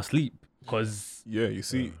compromise my sleep because you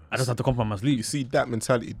see, I just have to compromise my sleep. You see that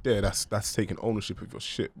mentality there. That's taking ownership of your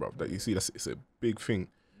shit, bro. That you see, it's a big thing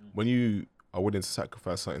when you are willing to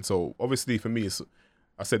sacrifice something. So obviously for me,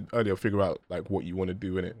 I said earlier, figure out like what you want to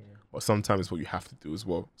do in it. But sometimes it's what you have to do as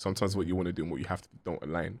well. Sometimes what you want to do and what you have to do don't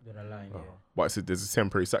align. But there's a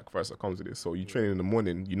temporary sacrifice that comes with it. So you train in the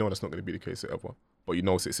morning, you know that's not going to be the case forever. But you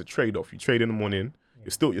know it's a trade-off. You trade in the morning. You're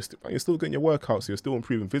still getting your workouts, so you're still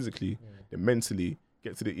improving physically, then mentally,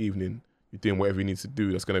 get to the evening, you're doing whatever you need to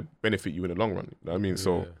do that's gonna benefit you in the long run. You know what I mean?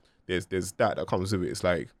 So there's that comes with it. It's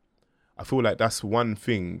like I feel like that's one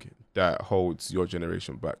thing that holds your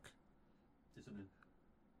generation back. Discipline.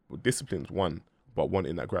 Well, discipline's one, but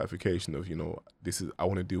wanting that gratification of, I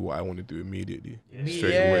want to do what I want to do immediately.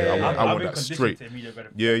 Straight away. I want that straight.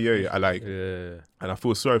 Yeah. And I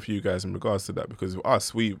feel sorry for you guys in regards to that, because with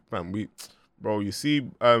us, bro, you see,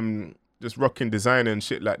 just rocking designer and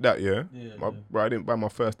shit like that, Bro, I didn't buy my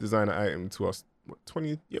first designer item till I was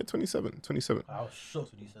 27. I was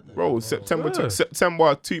shocked when you said that. Bro, September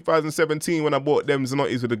 2017 when I bought them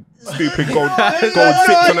Zanottis with the stupid gold tips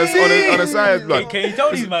on the side, blood. Can you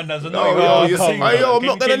tell these man that's I'm not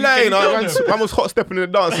gonna lie, I was hot stepping in the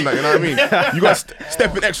dance and that, you know what I mean? You got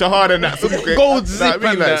stepping extra hard than that. Gold zip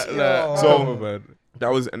and that. So that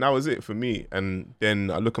was it for me. And then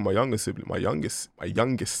I look at my youngest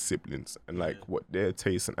siblings, and like what their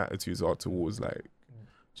tastes and attitudes are towards like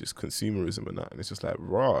just consumerism and that, and it's just like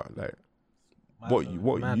raw, like what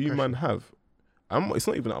you man have. It's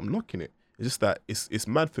not even that I'm knocking it. It's just that it's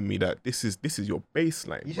mad for me that this is your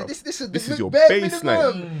baseline. This is your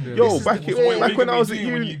baseline. Yo, back when I was at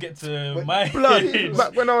uni,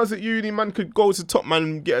 back when I was at uni, man could go to Top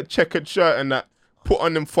Man, get a checkered shirt and that, put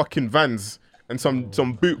on them fucking Vans and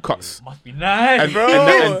some boot cuts. Must be nice, And, bro.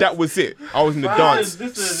 and that was it. I was in the dance,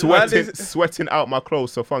 listen. sweating out my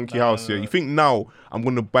clothes to Funky House. Yeah, you think now I'm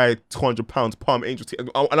gonna buy £200 Palm Angel tea, and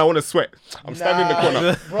I want to sweat? I'm standing in the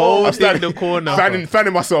corner. Bro, I'm standing in the corner,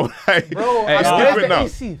 fanning myself. bro, it's I'm different now.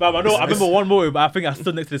 Fam, I remember one moment, but I think I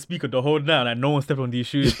stood next to the speaker the whole night, and like, no one stepped on these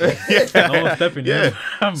shoes. No one stepping. Yeah.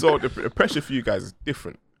 Yeah. So the pressure for you guys is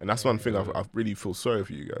different, and that's one thing I really feel sorry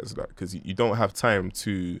for you guys, like, because you don't have time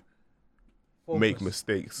to make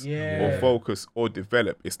mistakes or focus or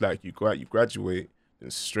develop. It's like you graduate,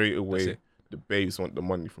 and straight away the babes want the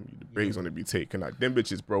money from you. The babes want to be taken. Like, them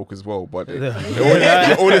bitches broke as well, but you're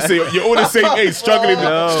all the same age,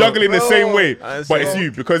 struggling the same way. But it's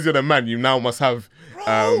you, because you're the man. You now must have,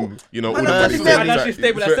 all the money. And she's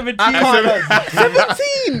stable at 17.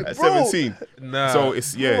 17, At bro. 17. Nah. So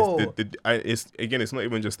it's Bro. it's not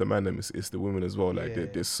even just the man, it's the women as well.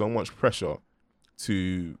 Like there's so much pressure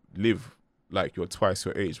to live like you're twice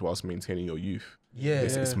your age whilst maintaining your youth.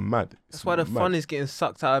 It's mad. That's why the fun is getting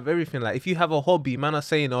sucked out of everything. Like, if you have a hobby, man are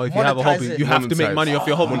saying, if you have a Monetize hobby, it. you have to make Monetize. money off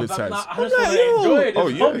your hobby. Monetize. I just want to enjoy it. Oh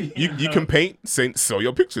It's yeah, hobby. you can paint, sell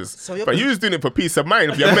your pictures. your But you was doing it for peace of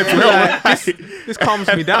mind. If you're mental health, This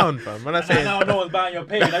calms me down, fam. Man, I say, Now no one's buying your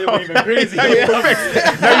paint. Now you're going even crazy. now you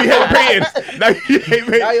hate painting. Now you hate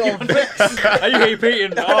painting. Now you're vexed. Now you hate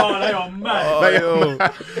painting. Oh, now you're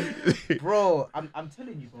mad. Bro, I'm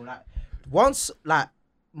telling you, bro. Like, once like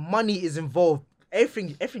money is involved,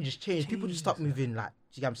 everything just changed. People just start moving. Like, do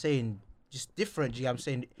you get what I'm saying? Just different. Do you get what I'm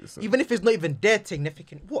saying? Even if it's not even their thing, they're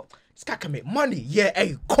thinking, what? This guy can make money. Yeah,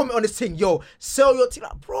 hey, comment on this thing, yo, sell your thing.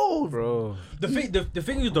 Like, bro. The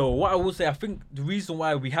thing is though, what I will say, I think the reason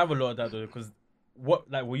why we have a lot of that though, because what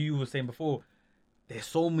you were saying before, there's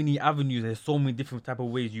so many avenues, there's so many different type of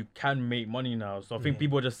ways you can make money now. So I think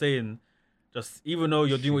people are just saying, even though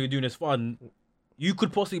you're doing what you're doing is fun, you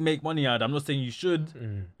could possibly make money out of it. I'm not saying you should,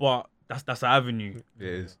 but that's an avenue. it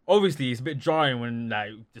is. Obviously, it's a bit drying when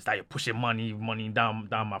you're pushing money down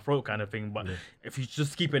my throat kind of thing. But if you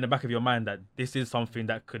just keep it in the back of your mind that this is something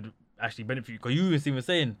that could actually benefit you, because you were even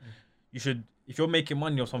saying you should, if you're making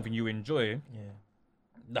money or something you enjoy,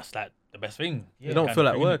 that's like the best thing. It don't feel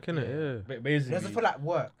like work, innit? Yeah. Basically, It doesn't feel like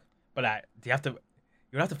work. but like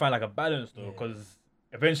you'll have to find like a balance though, because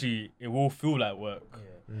eventually it will feel like work.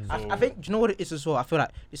 I think, do you know what it is as well? I feel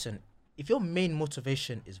like, listen, if your main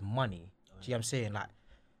motivation is money, do you know what I'm saying? Like,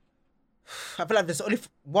 I feel like there's only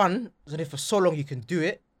for so long you can do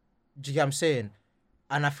it. Do you get what I'm saying?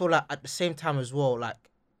 And I feel like at the same time as well, like,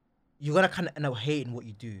 you're gonna kind of end up hating what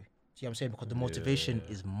you do. Do you know what I'm saying? Because the motivation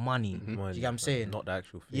is money. Do you get what I'm saying? Not the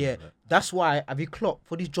actual thing. Yeah, that's why have you clocked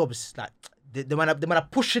for these jobs? Like, they might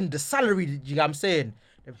have pushing the salary. Do you get what I'm saying?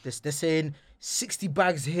 They're saying 60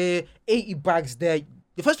 bags here, 80 bags there.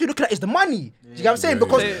 The first thing you're looking at is the money. Do you get what I'm saying?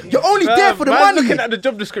 Because you're only there for the money. Looking at the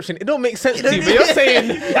job description, it don't make sense to you. But you're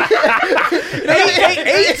saying 80.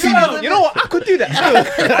 You know what? I could do that. I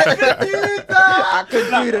could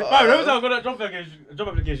do that. Right, remember time I got that job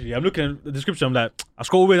application? Yeah, I'm looking at the description. I'm like, I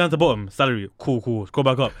scroll all the way down to the bottom. Salary, cool. Scroll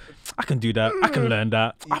back up. I can do that. I can learn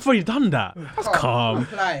that. I've already done that. That's calm.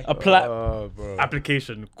 Apply.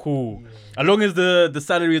 Application, cool. As long as the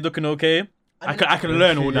salary is looking okay, I can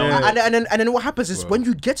learn all that. And then what happens is when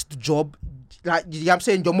you get the job, like, you know what I'm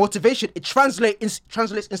saying, your motivation, it translates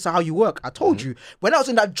into how you work. I told you, when I was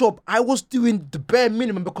in that job, I was doing the bare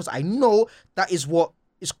minimum because I know that is what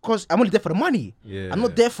it's because I'm only there for the money. I'm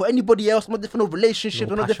not there for anybody else. I'm not there for no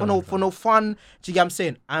relationship. I'm not there for no fun. Do you get what I'm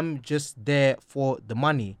saying? I'm just there for the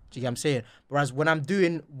money. Do you get what I'm saying? Whereas when I'm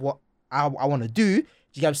doing what I want to do, do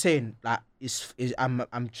you get what I'm saying? Like,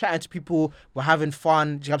 I'm chatting to people, we're having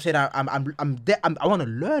fun. Do you get what I'm saying? I'm there. I want to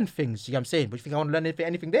learn things. Do you get what I'm saying? But you think I want to learn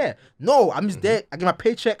anything there? No, I'm just there. I get my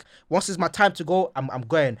paycheck. Once it's my time to go, I'm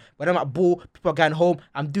going. When I'm at ball, people are going home.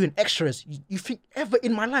 I'm doing extras. You think ever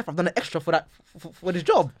in my life I've done an extra for that for this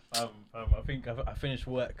job? I think I finished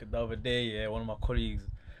work the other day. Yeah, one of my colleagues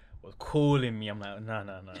was calling me. I'm like, nah.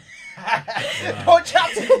 Don't chat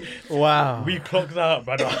to me. Wow. We clocked out,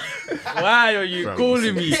 brother. Why are you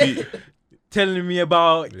calling me? Telling me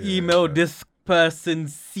about email this person,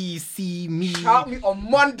 CC me. Shout me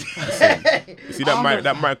on Monday. You see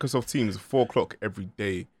that Microsoft Teams 4 o'clock every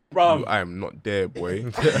day. Bro, I am not there, boy.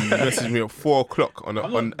 You message me at 4 o'clock on the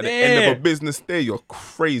end of a business day. You're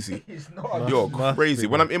crazy. You're crazy.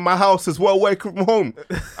 When I'm in my house as well, working from home,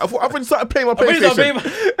 I've already started playing my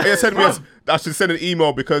PlayStation. They sent me I should send an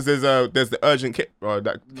email because there's the urgent case.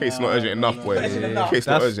 That case not urgent enough, boy. Case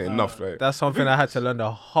not urgent enough, right? That's something I had to learn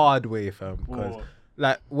the hard way, fam. Because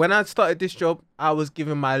Like when I started this job, I was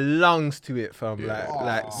giving my lungs to it, fam. Yeah.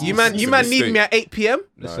 Like Oh. you man It's a need mistake. me at 8 p.m.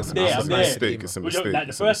 Nah, Listen, it's a there, I'm there. mistake. It's a But you're- mistake. like the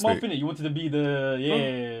It's a first month, mistake. innit? You wanted to be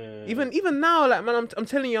the even now, like man, I'm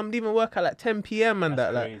telling you, I'm leaving work at like 10 p.m. and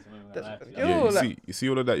that, like. That's- yo, Yeah, like- you see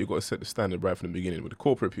all of that. You got to set the standard right from the beginning with the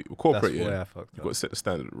corporate people. That's Corporate, where yeah, I fucked you up. got to set the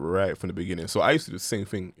standard right from the beginning. So I used to do the same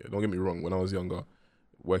thing. Don't get me wrong. When I was younger,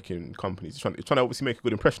 working in companies, trying to obviously make a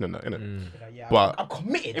good impression on that, innit? Yeah, But- I'm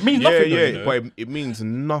committed. It means Yeah, nothing. though, yeah, you know? but it means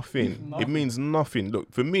nothing. It means nothing. Look,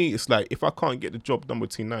 for me, it's like if I can't get the job done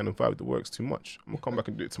between 9 and 5, the work's too much. I'm gonna come back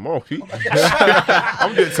and do it tomorrow, Pete.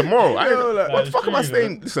 I'm doing it tomorrow. What the fuck am I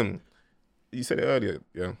staying? Listen, you said it earlier,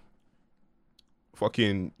 yeah.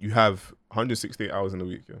 Fucking, you have 168 hours in a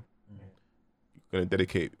week, yeah. You're gonna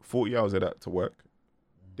dedicate 40 hours of that to work,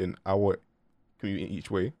 then hour commuting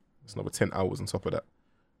each way. It's another 10 hours on top of that.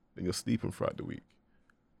 Then you're sleeping throughout the week.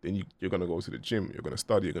 Then you're going to go to the gym, you're going to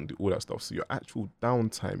study, you're going to do all that stuff. So your actual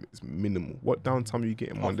downtime is minimal. What downtime are you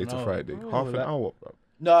getting Monday to hour. Friday? Oh, half an like- hour, bro.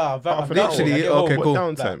 Nah, Half an literally, hour. yeah, okay, What cool.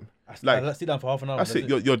 downtime? Like, Like, let's sit down for half an hour. that's it.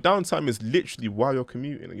 Your downtime is literally while you're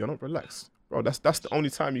commuting and you're not relaxed. Bro, that's the only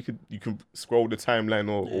time you can scroll the timeline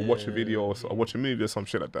or watch a video or watch a movie or some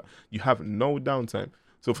shit like that. You have no downtime.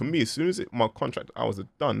 So for me, as soon as my contract hours are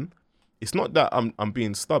done, it's not that I'm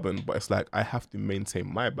being stubborn, but it's like I have to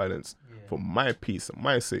maintain my balance for my peace and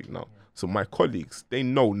my sake now. So my colleagues, they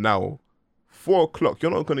know now, 4 o'clock,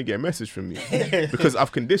 you're not going to get a message from me because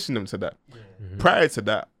I've conditioned them to that. Prior to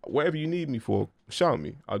that, whatever you need me for, shout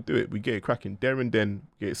me. I'll do it. We get it cracking there and then,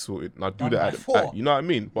 get it sorted. And I'll do Done by that 4. you know what I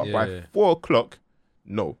mean? But Yeah. by 4 o'clock,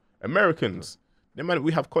 no. Americans, they man,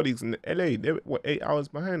 we have colleagues in LA, they're 8 hours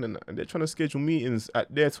behind and they're trying to schedule meetings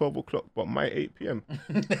at their 12 o'clock, but my 8 p.m.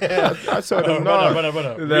 I told them, no.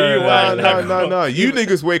 No. You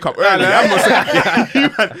niggas wake up early. I'm not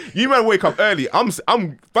saying, you man wake up early. I'm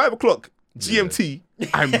 5 o'clock GMT.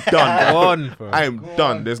 I'm done. On, bro. I am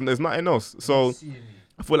done. There's nothing else. So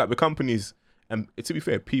I feel like the companies, and to be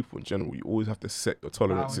fair, people in general, you always have to set your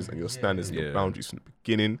tolerances and your Boundaries, standards and yeah. your boundaries from the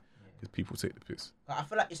beginning, because people take the piss. I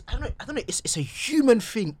feel like I don't know. It's a human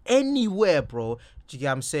thing anywhere, bro. Do you get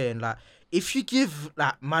what I'm saying? Like, if you give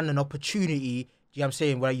like man an opportunity, do you get what I'm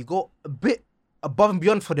saying, where you go a bit above and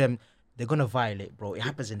beyond for them, they're gonna violate, bro. It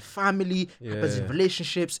happens in family, it happens in Yeah.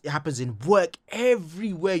 relationships, it happens in work.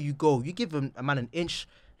 Everywhere you go, you give a man an inch,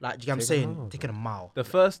 like, do you get what I'm Take a saying? mile, Taking a mile. The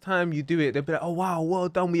first time you do it, they'll be like, "Oh wow, well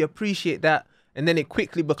done, we appreciate that," and then it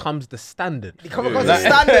quickly becomes the standard. It comes Yeah. across the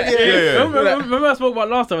standard, yeah. Remember I spoke about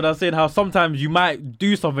last time when I was saying how sometimes you might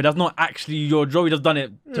do something that's not actually your job, you just done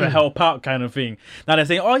it to help out kind of thing. Now they're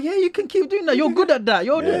saying, oh yeah, you can keep doing that, you're good at that.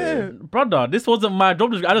 Brother, this wasn't my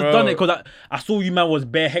job. I just done it because I saw you man was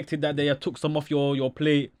bare hectic that day. I took some off your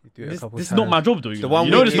plate. do it a This couple is not my times. job though. You The know, one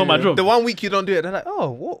you know week this is not my job. The 1 week you don't do it, they're like,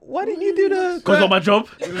 "Oh, why didn't you do the?" Because it's not my job.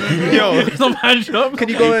 Yo, It's not my job. can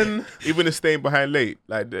you go and? Even the staying behind late,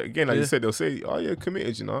 like again, like Yeah. you said, they'll say, "Oh, you're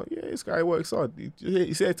committed," you know. Yeah, this guy works hard.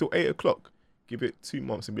 He's here till 8 o'clock. Give it 2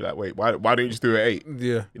 months and be like, "Wait, why don't you just do it at 8?" Yeah.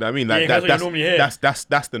 You know what I mean? Like Yeah, that's what you normally hear.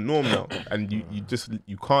 that's the norm now, and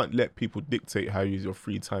you can't let people dictate how you use your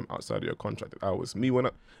free time outside of your contracted hours. Me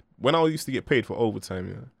when I used to get paid for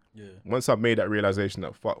overtime, Yeah. once I made that realization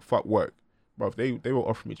that fuck work, bro, they were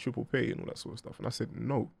offering me triple pay and all that sort of stuff, and I said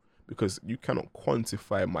no, because you cannot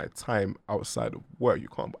quantify my time outside of work. You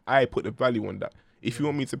can't. But I put the value on that. If you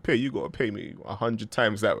want me to pay, you gotta pay me 100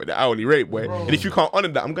 times that with the hourly rate, boy. And if you can't honor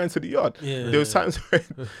that, I'm going to the yard. Yeah. There was times when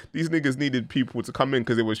these niggas needed people to come in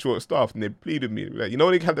because they were short staffed, and they pleaded me, like, you know,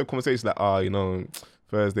 when they have that conversation like,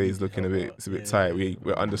 Thursday is looking it's a bit tight. We're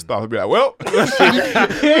understaffed. I'd be like, well, Let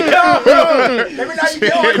me know you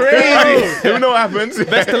get on. crazy. Let me know what happens.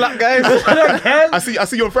 Best of luck, guys. I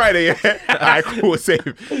see you on Friday. Yeah? Alright, cool, safe.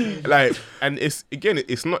 Like, and it's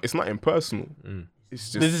not impersonal.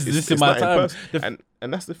 It's just This is it's my not time. impersonal.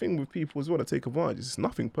 And that's the thing with people as well that take advantage. It's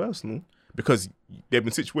nothing personal, because there've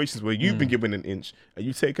been situations where you've been given an inch and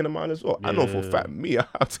you've taken a mile as well. I know for a fact me,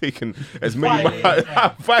 I've taken as many miles.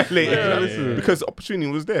 I've violated because the opportunity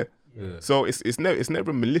was there. Yeah. So it's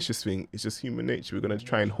never a malicious thing. It's just human nature. We're gonna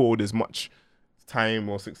try and hoard as much time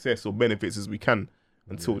or success or benefits as we can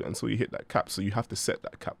until you hit that cap. So you have to set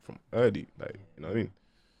that cap from early. Like, you know what I mean?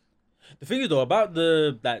 The thing is though about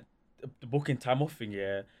the booking time off thing,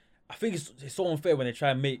 yeah, I think it's so unfair when they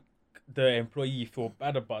try and make the employee feel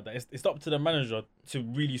bad about that. It's up to the manager to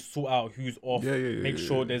really sort out who's off, make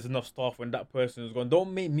sure there's enough staff when that person is gone.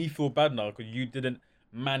 Don't make me feel bad now because you didn't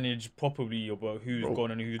manage properly about who's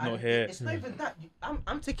gone and who's And not here. It's not even that.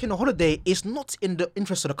 I'm taking a holiday. It's not in the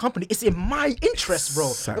interest of the company. It's in my interest, bro.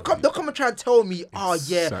 Exactly. They'll come and try and tell me, oh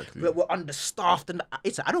yeah, Exactly. we're understaffed, and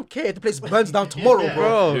it's. I don't care if the place burns down tomorrow,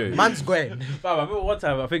 bro. Yeah. Man's going. Fam, I remember one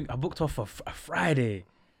time, I think I booked off for a Friday,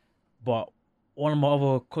 but one of my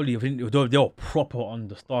other colleagues, I think they were proper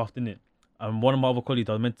understaffed, innit? And one of my other colleagues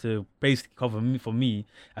that was meant to basically cover me for me,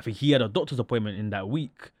 I think he had a doctor's appointment in that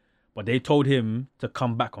week, but they told him to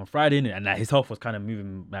come back on Friday, innit? And like, his health was kind of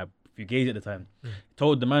moving like, a few gauge at the time. He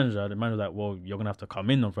told the manager was like, well, you're going to have to come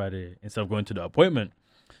in on Friday instead of going to the appointment.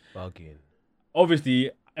 Bugging. Obviously,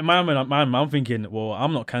 in my mind, I'm thinking, well,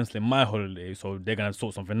 I'm not cancelling my holiday, so they're going to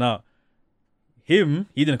sort something out. He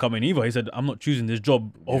didn't come in either. He said, I'm not choosing this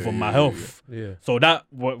job over my health. Yeah. So that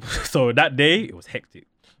day, it was hectic.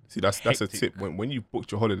 See, that's a Hectic. tip. When you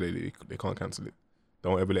booked your holiday, they can't cancel it.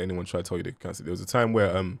 Don't ever let anyone try to tell you they can cancel it. There was a time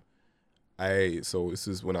where so this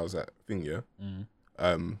is when I was at thing, yeah.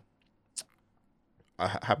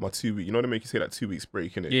 I had my 2 week. You know they make you say that 2 weeks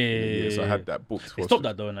break, innit? Yeah. So I had that booked. They stopped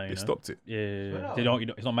that though now. They stopped it. Yeah. They don't.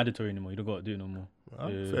 It's not mandatory anymore. You don't got to do it no more.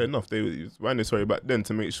 Fair enough. They was mandatory back then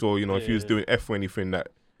to make sure if you was doing F or anything that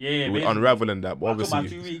Yeah. it would basically. unravel and that. But I took my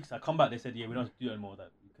obviously, 2 weeks. I come back. They said, yeah, we don't have to do it anymore. That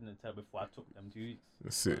you couldn't tell before I took them 2 weeks.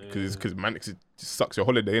 that's it. Because man, it just sucks your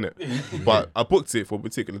holiday, innit? But I booked it for a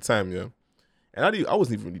particular time, yeah. And I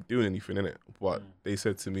wasn't even really doing anything in it. But they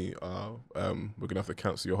said to me, we're gonna have to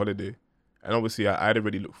cancel your holiday. And obviously, I had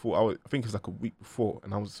already looked forward. I think it was like a week before,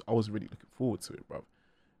 and I was really looking forward to it, bro.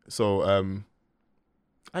 So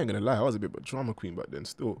I ain't gonna lie, I was a bit of a drama queen back then.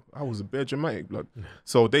 Still, I was a bit dramatic, blood.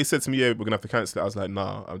 So they said to me, "Yeah, we're gonna have to cancel it." I was like,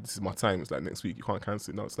 "Nah, this is my time." It's like next week, you can't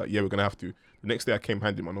cancel it. No, it's like, "Yeah, we're gonna have to." The next day, I came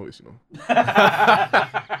handing my notice, put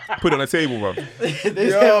it on the table, bro. And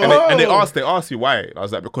they asked you why. And I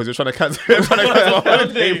was like, because you're trying to cancel my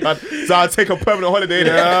holiday, man. So I'll take a permanent holiday.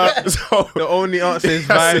 Yeah. So The only answer is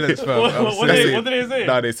violence, fam. What did they say?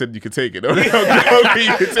 Nah, they said you could take it. You can take it. Oh,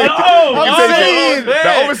 You can take oh, it. man.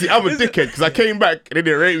 Now, obviously, I'm a dickhead because I came back and they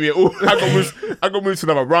didn't rate me at all. I got moved to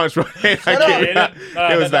another branch, right? That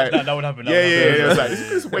It was like, would happen. yeah. It was like,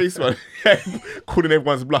 this is waste, man. Calling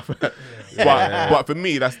everyone's bluff. But for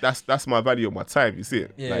me, that's my value of my time. You see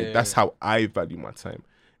it? That's how I value my time.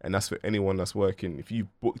 And that's for anyone that's working. If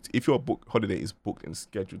your book holiday is booked and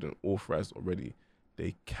scheduled and authorized already,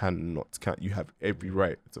 they you have every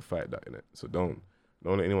right to fight that in it. So don't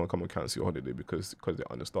let anyone come and cancel your holiday because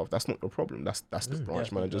they're understaffed. That's not your problem. That's the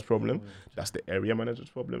branch manager's problem. That's the area manager's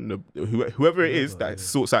problem. Whoever it is that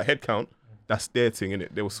sorts out headcount, that's their thing,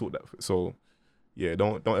 innit? They will sort that. So yeah,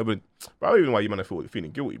 don't ever. Bro, I don't even know why you man are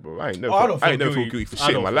feeling guilty, bro. I ain't never feel guilty for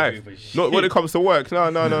shit in my life. Not when it comes to work.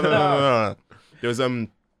 No. There was one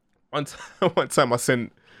time I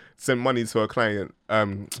sent money to a client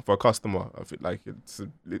for a customer. I feel like it's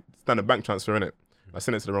done a bank transfer in it. I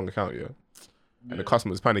sent it to the wrong account, yeah. And the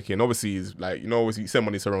customer's panicking. Obviously, he's like, obviously you send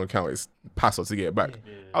money to the wrong account, it's pass to get it back.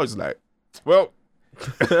 I was just like, well,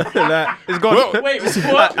 Like, it's gone. Well, Wait,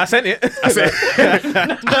 what? I sent it. I said,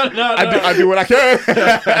 No. I do what I can.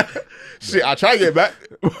 Shit, I try to get it back.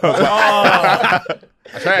 I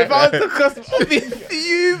try. If I was the customer, I'd be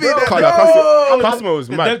fuming. Customer was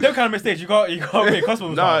mad. Them kind of mistakes you got make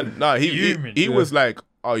customers. Nah, Fuming. he was like,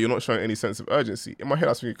 oh, you're not showing any sense of urgency. In my head,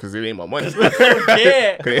 I was thinking, because it ain't my money.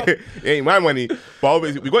 Yeah. it ain't my money. But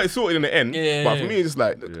obviously, we got it sorted in the end. Yeah. But for me, it's just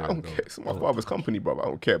like, look, I don't care. It's my father's company, bro. I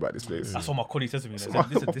don't care about this place. That's what my colleague said to me. They my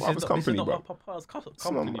said, this father's is company, not bro. my papa's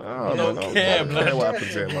company. I I don't care, blood. blood. What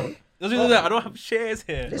happens here, man? I don't have shares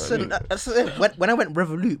here. Listen, that's it. When I went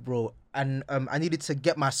Revolut, bro, and I needed to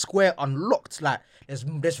get my Square unlocked, like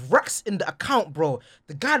there's racks in the account, bro.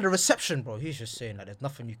 The guy at the reception, bro, he's just saying that there's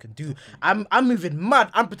nothing you can do. I'm moving mad.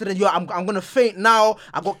 I'm pretending, I'm gonna faint now.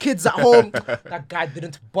 I got kids at home. That guy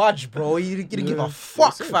didn't budge, bro. He didn't give a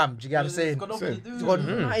fuck, fam. Do you get what I'm saying? Got nothing to do. He's got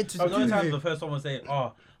nothing to The only time do. the first someone say,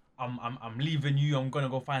 "Oh, I'm leaving you. I'm gonna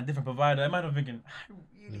go find a different provider." I'm thinking, I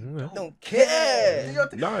really Don't care.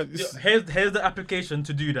 Nah, it's- Here's the application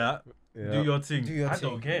to do that. Yeah. Do your thing. Do your I thing.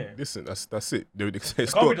 don't care. listen, that's it. They The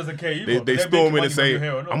company doesn't care either. they They're storm making in and money say, whether you're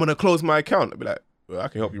here or not. I'm gonna close my account. I'll be like, well, I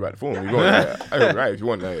can help you write the form. You want it? I can write if you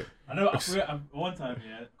want that. I know. One time,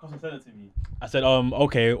 customer said it to me. I said,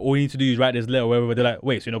 okay, all you need to do is write this letter, whatever. They're like,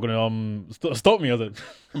 wait, so you're not gonna stop me? I was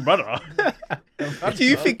like, brother. Do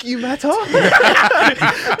you think you matter?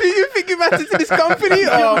 Do you think you matter to this company?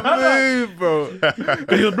 Oh, move, bro.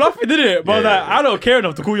 Because he was bluffing, didn't it? But I was like, I don't care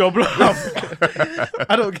enough to call your bluff.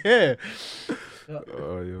 I don't care.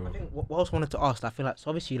 Oh, yo. I think what else I wanted to ask, I feel like, so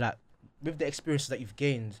obviously, like, with the experiences that you've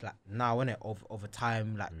gained, like, now, innit, over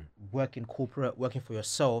time, like, working corporate, working for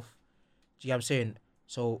yourself, do you get what I'm saying?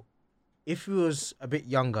 So, if you was a bit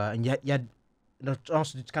younger and you had the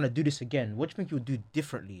chance to kind of do this again, what do you think you would do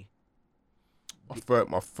differently?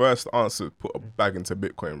 My first answer, put a bag into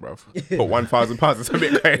Bitcoin, bruv. Put £1,000 into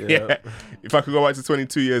Bitcoin. Yeah. If I could go back to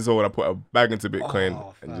 22 years old, I put a bag into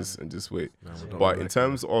Bitcoin and just wait. But in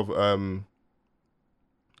terms of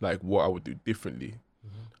like what I would do differently,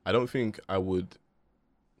 I don't think I would.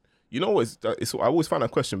 You know what? It's I always find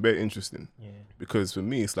that question very interesting. Yeah. Because for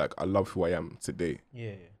me, it's like I love who I am today,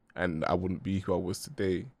 Yeah. and I wouldn't be who I was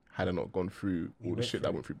today had I not gone through all the went shit through that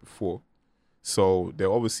I went through before. So there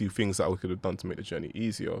are obviously things that I could have done to make the journey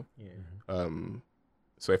easier. Yeah.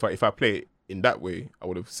 So if I play it in that way, I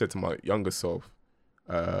would have said to my younger self,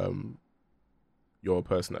 "You're a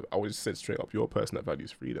person that," I would have said straight up, "You're a person that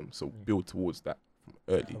values freedom. So build towards that from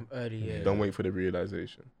early. From early, yeah. Don't wait for the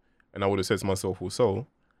realization." And I would have said to myself also,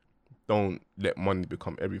 "Don't let money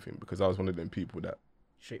become everything," because I was one of them people that,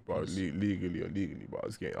 Straight bro, piece. legally, but I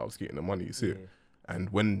was getting the money. You see Yeah. it.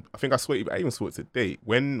 And when I think I even saw it today.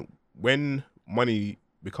 When money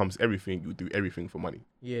becomes everything, you do everything for money.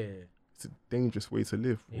 Yeah. It's a dangerous way to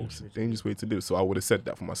live, bro. It's a Dangerous way. dangerous way to live. So I would have said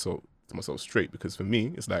that to myself straight, because for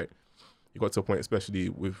me, it's like you got to a point, especially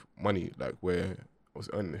with money, like where I was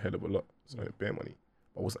earning a hell of a lot, so I had bare money.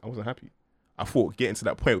 I wasn't happy. I thought getting to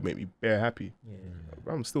that point would make me bare happy. Yeah.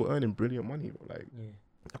 Bro, I'm still earning brilliant money, bro. Like Yeah.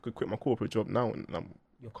 I could quit my corporate job now and I'm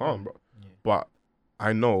You're calm, bro. Yeah. But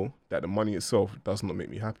I know that the money itself does not make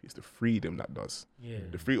me happy. It's the freedom that does. Yeah.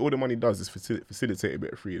 All the money does is facilitate a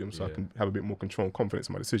bit of freedom, so I Yeah. can have a bit more control and confidence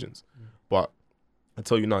in my decisions. But I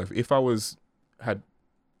tell you now, if I was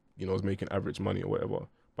making average money or whatever,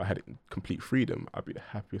 but I had complete freedom, I'd be the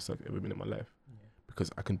happiest I've ever been in my life, because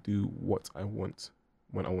I can do what I want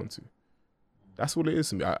when I want to. That's all it is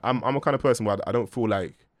to me. I'm a kind of person where I don't feel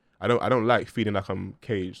like I don't like feeling like I'm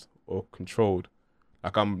caged or controlled.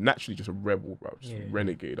 Like I'm naturally just a rebel, bro. Just a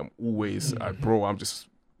renegade. I'm always, I'm just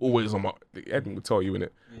always on my. Edmund will tell you, innit?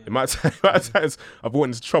 The amount of times I've gotten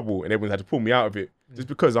into trouble and everyone's had to pull me out of it just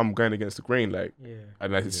because I'm going against the grain, like,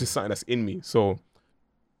 and like, it's just something that's in me. So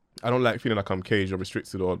I don't like feeling like I'm caged or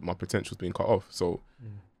restricted or my potential's being cut off. So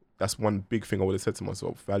that's one big thing I would have said to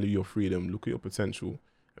myself: value your freedom, look at your potential,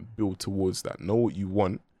 and build towards that. Know what you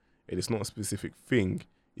want, and it's not a specific thing.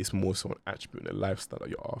 It's more so an attribute and a lifestyle that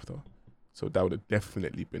you're after. So that would have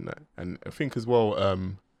definitely been that. And I think as well,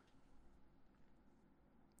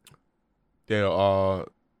 there are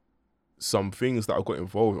some things that I got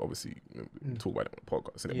involved with. Obviously, we talk about it on the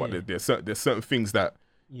podcast, innit? But there's certain things that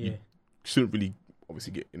you shouldn't really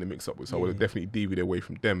obviously get in the mix up with. So I would have definitely deviated away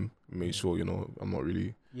from them and made sure, I'm not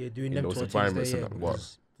really doing in them those sort of environments things and there, that. What?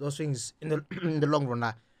 because those things in the in the long run,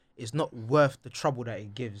 like, it's not worth the trouble that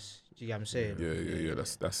it gives. Do you get what I'm saying? Yeah.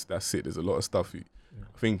 That's it. There's a lot of stuff. I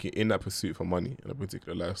think in that pursuit for money and a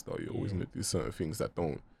particular lifestyle, you're always gonna do certain things that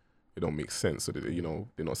don't make sense, so that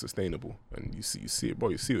they're not sustainable. And you see it, bro.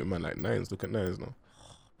 You see it with man like Nines. Look at Nines now,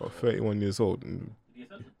 about 31 years old, and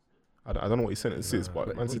I don't know what his sentence is,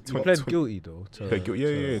 but man said He pled guilty though.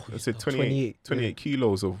 Yeah. I said 28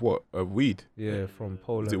 kilos of what? Of weed. Yeah, from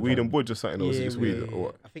Poland. Is it weed and bud or something? Or is it just weed or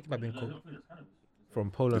what? I think it might have been From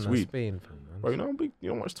Poland It's and weed. Spain, fam, man. Bro, you know how big? You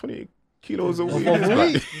know how much 28 kilos of weed Of is? weed?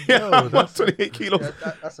 Like, yeah, man, 28 kilos.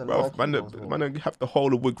 That's a Bro, lot. man, don't have the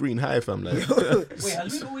whole of Wood Green High, fam. Like, Wait,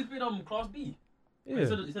 has weed always been Class B? Yeah. It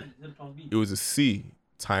said Class B. it was a C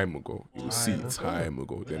time ago. It was C time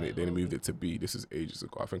ago. Then they moved it to B. This is ages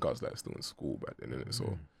ago. I think I was like still in school back then, innit?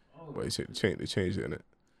 So, but they changed it, innit?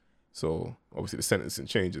 So obviously the sentencing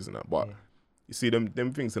changes and that. But you see them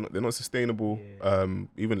things, they're not sustainable.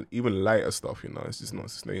 Even lighter stuff, it's just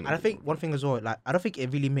not sustainable. And I think one thing as well, like, I don't think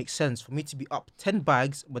it really makes sense for me to be up 10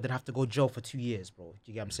 bags, but then have to go jail for 2 years, bro. Do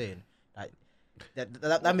you get what I'm saying? Like,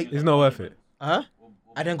 that makes. It's not worth it. Huh?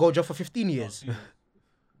 I then go jail for 15 years.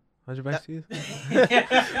 100 bags to you? You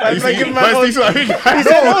see, man, hold on. It's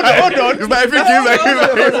like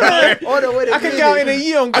I can go in a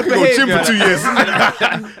year on I good could go gym behaviour. for 2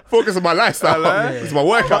 years. Focus on my lifestyle. It's my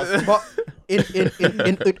workouts. But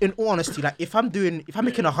in all honesty, like, if I'm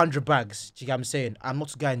making 100 bags, do you get what I'm saying? I'm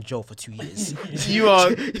not going in jail for 2 years. You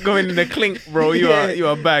are going in the clink, bro. You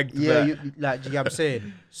are bagged. Yeah, back. like, do you get what I'm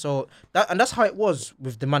saying? So that's how it was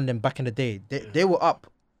with the man them back in the day. They were up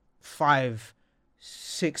 5-6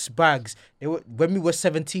 bags. They were, when we were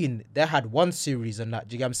 17, they had one series and that.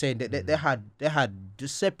 Do you get what I'm saying? They had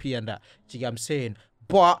Giuseppe and that. Do you get what I'm saying?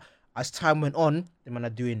 But as time went on, the man are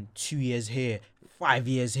doing 2 years here, 5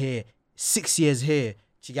 years here, 6 years here. Do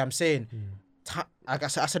you get what I'm saying? Like I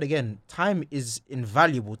said again, time is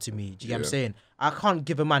invaluable to me. Do you get what I'm saying? I can't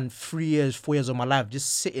give a man 3 years, 4 years of my life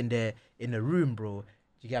just sitting there in a room, bro. Do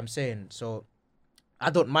you get what I'm saying? So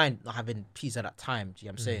I don't mind not having peace at that time. Do you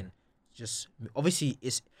get what I'm saying? just obviously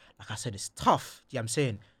it's like I said, it's tough. Do you know what I'm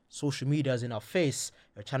saying? Social media is in our face.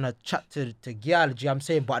 We're trying to chat to Gyal, do you know what I'm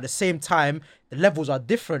saying? But at the same time, the levels are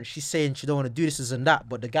different. She's saying she don't want to do this and that,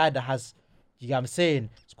 but the guy that has, you know what I'm saying,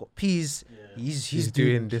 he's got peas, he's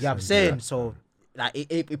doing this, you know what I'm saying? So like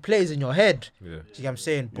it plays in your head. Yeah. Do you know what I'm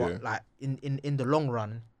saying? But like in the long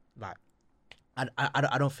run, like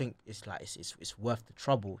I don't think it's like it's worth the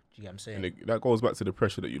trouble. Do you know what I'm saying? And that goes back to the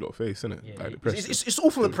pressure that you lot face, innit? Yeah, Like the pressure. it's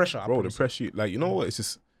all from the pressure, bro. The pressure, like you know what? It's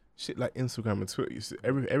just shit like Instagram and Twitter.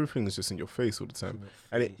 Everything is just in your face all the time,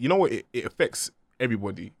 and you know what? It affects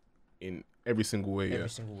everybody in every single way. Every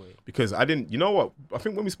single way. Because I didn't, you know what? I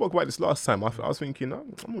think when we spoke about this last time, I was thinking,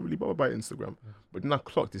 I'm not really bothered by Instagram, but then I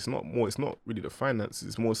clocked. It's not really the finances.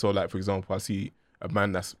 It's more so like, for example, I see a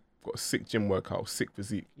man that's got a sick gym workout, sick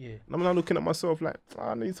physique. Yeah. And I'm now looking at myself like,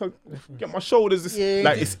 I need to get my shoulders.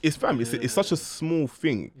 It's such a small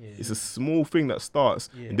thing. Yeah. It's a small thing that starts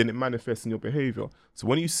and then it manifests in your behavior. So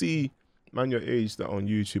when you see man your age that on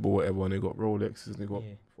YouTube or whatever and they got Rolexes and they got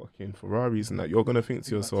fucking Ferraris and that, you're gonna think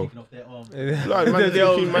to yourself, taking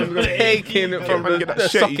it from get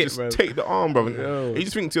that shit, you just take the arm, bro. You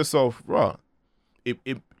just think to yourself, right,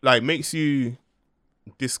 it like makes you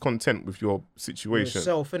discontent with your situation,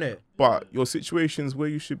 yourself, innit? But your situation's where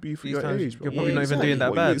you should be for your age, bro. You're probably not even doing that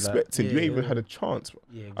what bad. You're expecting, you ain't even had a chance, bro.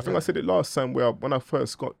 I think I said it last time when I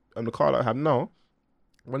first got the car that I have now.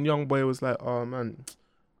 One young boy was like, "Oh man,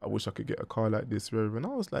 I wish I could get a car like this." And I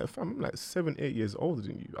was like, "Fam, I'm like 7, 8 years older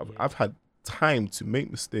than you. I've had time to make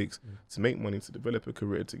mistakes, to make money, to develop a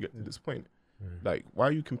career, to get to this point. Like, why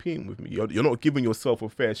are you competing with me? You're not giving yourself a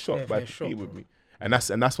fair shot by competing with me." And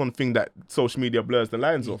that's one thing that social media blurs the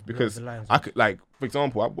lines off, because I could, like, for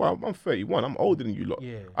example, I'm 31, I'm older than you lot.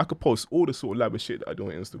 Yeah. I could post all the sort of lavish shit that I do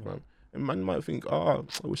on Instagram. And man might think, I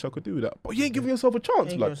wish I could do that. But you ain't giving yourself a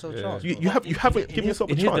chance. You haven't given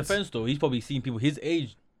yourself a chance. In his defense though, he's probably seen people his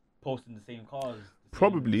age posting the same cars.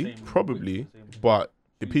 Probably. But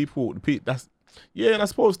the people, that's, yeah, and I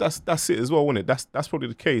suppose that's it as well, isn't it? That's probably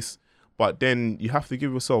the case. But then you have to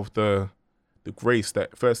give yourself the grace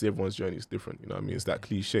that firstly everyone's journey is different. You know what I mean? It's that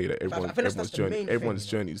cliche that everyone's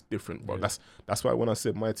journey is different. But that's why when I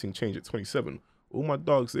said my thing changed at 27, all my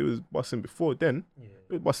dogs, they was busting before then.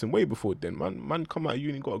 They was busting way before then. Man come out of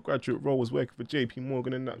uni, got a graduate role, was working for JP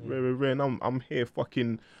Morgan and that rare, and I'm here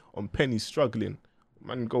fucking on pennies struggling.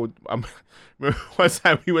 Man go remember one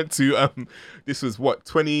time we went to this was what,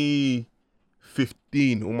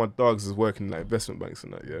 2015, all my dogs was working in like investment banks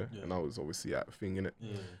and that, and I was obviously at a thing in it.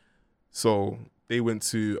 So they went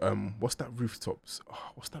to what's that rooftop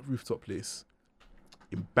place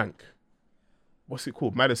in Bank? What's it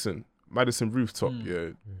called? Madison rooftop.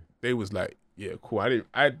 They was like, yeah, cool. I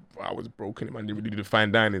was broken. Man, they really did a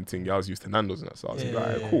fine dining thing. I was used to Nando's and that, so I was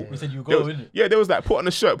like, cool. We said you go, innit? Yeah, they was like, put on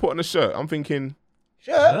a shirt. I'm thinking,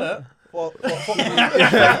 shirt. For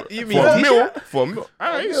you mean for a meal? For a meal.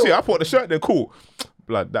 I put on the shirt. They're cool.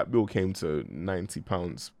 Blood. That bill came to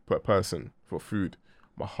 £90 per person for food.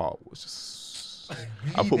 My heart was just.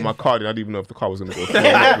 I put my card in. I didn't even know if the car was gonna go through.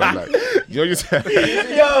 Like, you know, you're sitting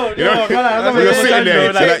there.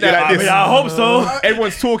 You're like this. I hope so.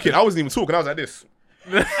 Everyone's talking. I wasn't even talking. I was like this.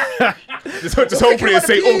 just hopefully it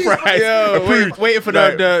say authorized, approved. Waiting for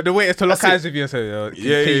the waiters to lock eyes with you and say, try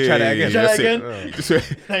that again. Try that again. Just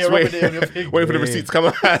waiting for the receipt to come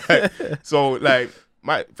out. So like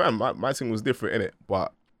my thing was different, innit?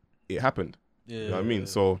 But it happened. You know what I mean?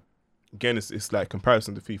 So again, it's like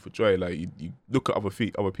comparison to FIFA joy. Like you look at other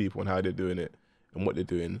people and how they're doing it and what they're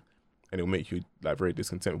doing, and it'll make you like very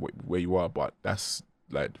discontent with where you are. But that's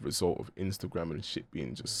like the result of Instagram and shit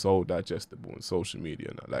being just so digestible and social media.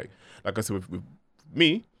 And like I said with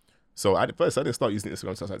me, so I didn't start using Instagram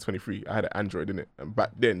until I was like 23. I had an Android, innit? And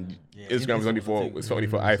back then Instagram was only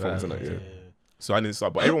for iPhones and that. So I didn't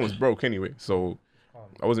start, but everyone was broke anyway. So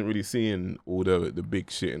I wasn't really seeing all the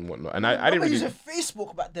big shit and whatnot. And I didn't really use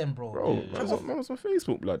Facebook back then, bro. Man was on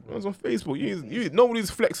Facebook, blood. Man was on Facebook.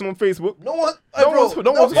 Nobody's flexing on Facebook. No one's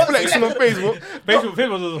flexing on Facebook.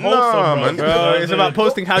 Facebook was wholesome, man. Bro, it's about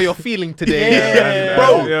posting how you're feeling today.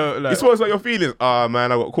 Bro. You supposed like your feelings.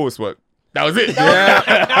 Man, I got coursework. That was it.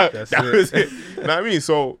 That was it. You know what I mean?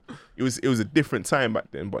 So it was a different time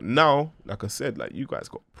back then. But now, like I said, like you guys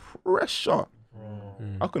got pressure.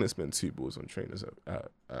 I couldn't spend £2 on trainers at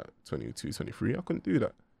 22, 23. I couldn't do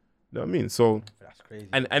that. You know what I mean? So that's crazy.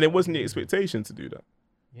 And it wasn't the expectation to do that.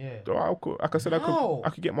 Yeah. So I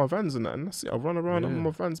could get my Vans and that, and that's it. I run around on my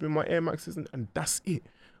Vans with my Air Maxes, and that's it.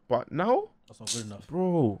 But now that's not good enough,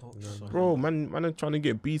 bro. Man are trying to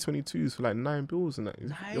get B22s for like £9 and that.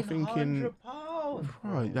 You're thinking, bro,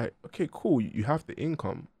 like, okay, cool. You have the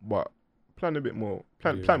income, but plan a bit more.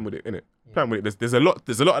 Plan with it, innit? Plan with it. There's a lot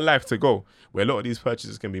of life to go where a lot of these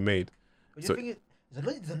purchases can be made. But So- the thing is,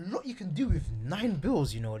 there's a lot you can do with 9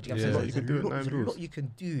 bills, you know. Do you get what I'm Yeah. saying? You can do it with 9 There's a bills. lot you can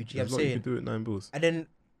do. Do you get There's a what lot I'm you can saying? do at 9 bills. And then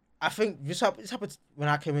I think this happened when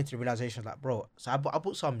I came into the realization, like, bro. So I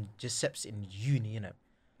bought some Giuseppe's in uni, you know.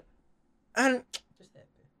 And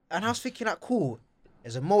I was thinking, like, cool.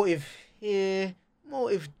 There's a motive here,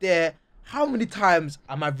 motive there. How many times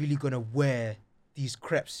am I really gonna wear these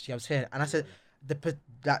crepes? You know what I'm saying? And I said,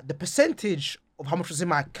 the percentage of how much was in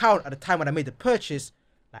my account at the time when I made the purchase,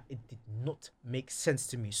 like, it did not make sense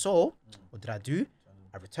to me. So what did I do?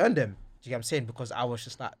 I returned them. Do you get what I'm saying? Because I was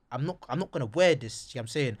just like, I'm not gonna wear this. Do you get what I'm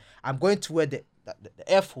saying? I'm going to wear the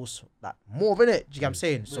Air Force, like, more of it. Do you get what I'm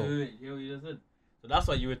saying? So Wait, you just said. So that's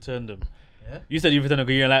why you returned them. Yeah. You said you returned them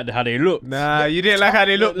because you didn't like how they look. Nah, you didn't like how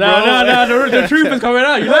they look, bro. No, the truth is coming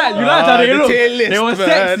out. You liked how they the look. tier list, They were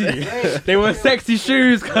man. sexy. They were sexy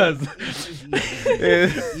shoes, cuz.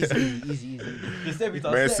 easy. Just every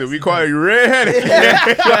time. Man, sex. so we call you red-headed.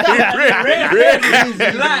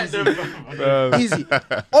 Easy.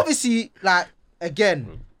 Obviously, like,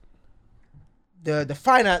 again, the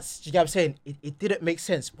finance, you get what I'm saying, it didn't make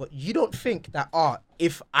sense. But you don't think that,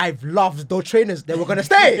 if I've loved those trainers, they were gonna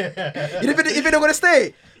stay. If they're gonna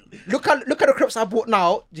stay. Look at the crepes I bought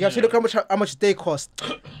now. Do you get what I'm saying? Look how much they cost.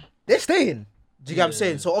 They're staying. Do you get what I'm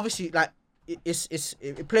saying? So obviously, like,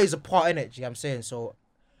 it plays a part in it. Do you get what I'm saying? So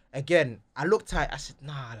again, I looked at it, I said,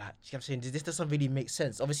 nah, like, do you get what I'm saying? This doesn't really make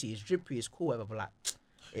sense. Obviously, it's drippy, it's cool, whatever, but like,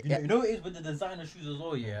 You know what it is with the designer shoes as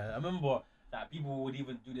well, yeah. I remember that people would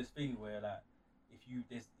even do this thing where, like, if you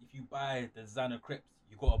buy the designer crepes,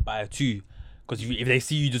 you gotta buy 2, because if they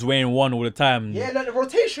see you just wearing one all the time, yeah, like the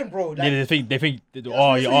rotation, bro. Like, they think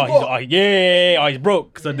what you got. he's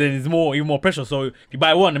broke. So then it's even more pressure. So if you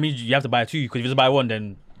buy one, that means you have to buy 2. Because if you just buy one,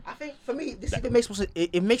 then I think for me, this even makes more sense.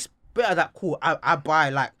 It makes better that cool. I buy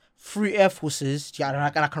like 3 Air Forces, yeah,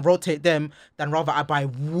 and I can rotate them, than rather I buy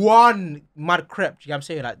one mad crepe. You know what I'm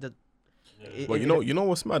saying? Like But you know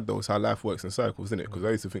what's mad though? It's how life works in cycles, isn't it? Because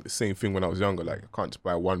I used to think the same thing when I was younger. Like, I can't just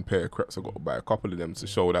buy one pair of crepes. I got to buy a couple of them to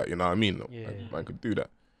show that, you know what I mean? Like, man could do that.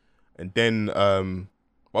 And then,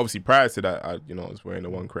 obviously prior to that, I was wearing the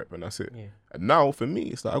one crepe and that's it. Yeah. And now for me,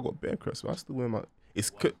 it's like I got bare crepes, but I still wear my.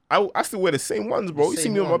 I still wear the same ones, bro. You see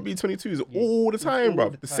same me on my one. B22s all the time, bro.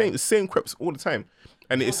 The same crepes all the time,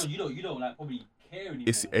 and it's you don't like probably care anymore.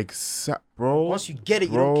 it's exact, bro. Once you get it,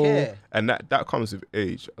 you bro. don't care. And that comes with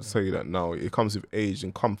age. I'll tell you that now. It comes with age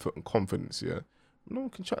and comfort and confidence. Yeah, no one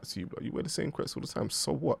can chat to you, bro. You wear the same crepes all the time.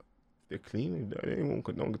 So what? They're clean. No one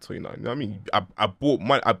can tell you nothing. You know what I mean?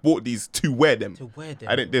 I bought these to wear them. To wear them.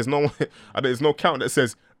 I didn't. There's no count that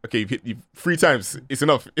says, okay, you've hit 3 times. It's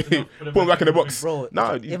enough. Put them back in the box. Bro,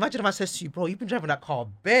 Nah, imagine if I says to you, bro, you've been driving that car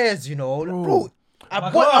bears, you know, bro.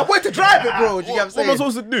 I want to drive it, bro. Do you get what I'm what am I saying?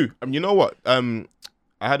 supposed to do? You know what? I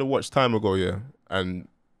had a watch time ago, yeah, and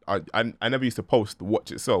I never used to post the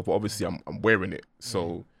watch itself, but obviously I'm wearing it,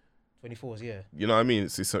 so 24s, yeah. you know what I mean.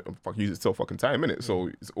 It's use it till fucking time, innit? So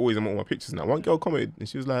it's always in all my pictures now. One girl commented and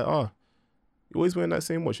she was like, you always wearing that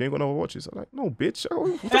same watch. You ain't got no other watches. I'm like, no, bitch.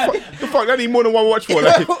 What the fuck? I need more than one watch for.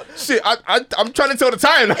 Like, shit. I'm trying to tell the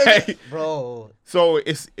time, like. Bro. So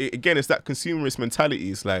it's that consumerist mentality.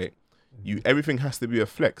 It's like everything has to be a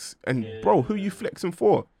flex. And bro, who you flexing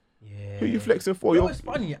for? Yeah. Who you flexing for? You know, it's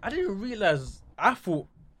funny. I didn't realize. I thought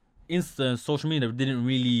Insta and social media didn't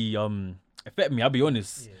really affect me. I'll be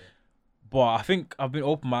honest. Yeah. But I think I've been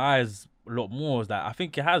opening my eyes a lot more. That I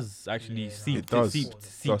think it has actually seeped does.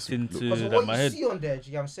 into Because of like, what my you head. see on there, do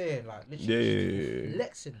you get what I'm saying? Like, literally, Yeah.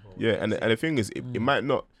 flexing, bro. Yeah, and the thing is, it might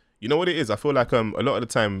not. You know what it is? I feel like a lot of the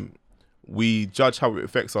time we judge how it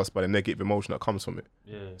affects us by the negative emotion that comes from it.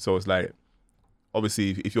 Yeah. So it's like,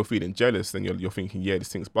 obviously, if you're feeling jealous, then you're thinking, yeah, this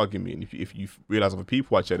thing's bugging me. And if you realize other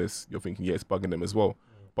people are jealous, you're thinking, yeah, it's bugging them as well.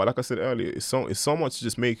 But like I said earlier, it's so much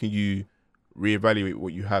just making you reevaluate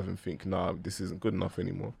what you have and think, nah, this isn't good enough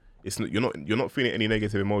anymore. It's not, you're not feeling any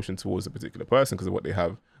negative emotion towards a particular person because of what they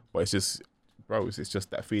have, but it's just, bro, it's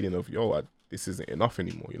just that feeling of, this isn't enough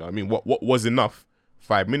anymore. You know what I mean? What was enough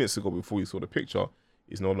 5 minutes ago before you saw the picture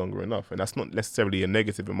is no longer enough, and that's not necessarily a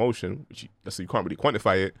negative emotion, which you can't really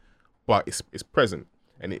quantify it, but it's present,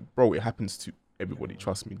 and it happens to everybody.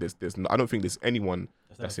 Trust me. I don't think there's anyone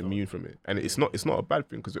that's immune from it, and it's not a bad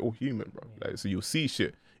thing because we're all human, bro. Like, so you'll see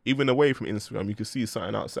shit even away from Instagram. You can see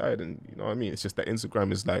something outside, and you know what I mean. It's just that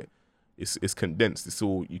Instagram is like it's condensed. It's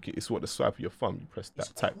all it's what the swipe of your thumb. You press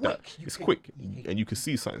that, type that. It's quick, and you can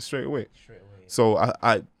see something straight away. So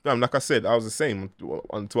I like I said, I was the same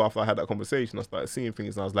until after I had that conversation. I started seeing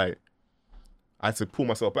things, and I was like, I had to pull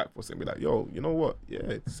myself back for a second, be like, yo, you know what? Yeah,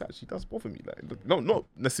 this actually does bother me. Like, not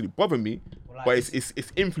necessarily bother me, Like, but it's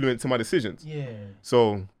influencing my decisions. Yeah.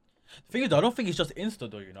 So The thing is, though, I don't think it's just Insta,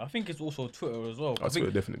 though. I think it's also Twitter as well. I Twitter,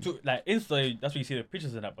 think definitely. Like Insta, that's where you see the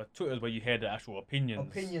pictures and that, but Twitter is where you hear the actual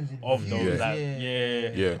opinions in of views, those. Yeah.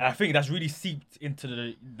 Like, yeah. And I think that's really seeped into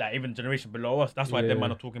the like even generation below us. That's why them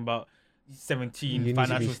man are talking about 17 You need to be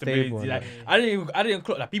financial stable stability. and Like, I didn't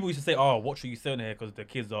clock. Like people used to say, "Oh, what should you say on here?" Because the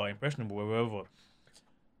kids are impressionable or whatever.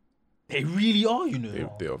 They really are, they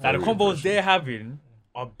are Like very the convos they're impressionable. having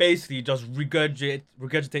are basically just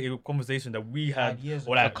regurgitated conversation that we had, years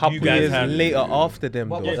or ago. like A couple you guys years had. later after them,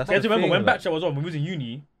 But- though. Yeah, That's You have the to remember thing, when like- Backchat was on, when we was in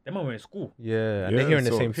uni, them man were in school. Yeah, and they're hearing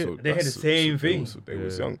the same shit. They hear the same thing. They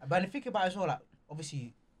was young. But think about it as well, like,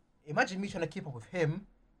 obviously, imagine me trying to keep up with him. Do you know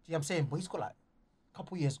what I'm saying? But he's got like a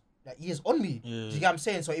couple years on me. Do you get what I'm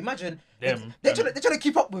saying? So imagine Them. they're trying to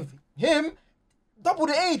keep up with him, double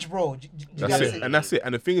the age, bro. Do you get what I'm That's it, saying? and that's it.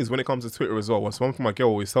 And the thing is, when it comes to Twitter as well, what's one thing my girl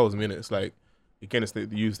always tells me, and it's like, again, it's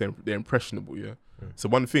they're impressionable, yeah. So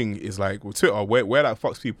one thing is like with Twitter, where that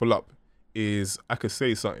fucks people up is I could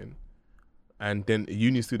say something, and then a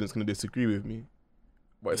uni student's gonna disagree with me,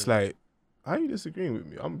 but it's like, how are you disagreeing with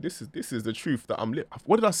me? This is the truth that I'm.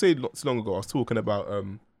 What did I say not too long ago? I was talking about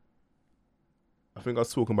I think I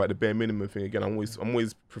was talking about the bare minimum thing again. I'm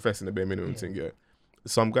always professing the bare minimum thing. Yeah,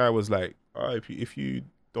 some guy was like, "Oh, if you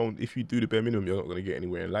do the bare minimum, you're not gonna get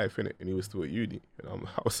anywhere in life, innit?" And he was still at uni, and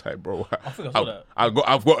I was like, "Bro, I think I saw that.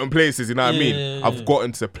 I've gotten places, you know what I mean? Yeah. I've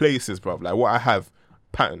gotten to places, bro. Like what I have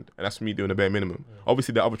patterned, and that's me doing the bare minimum.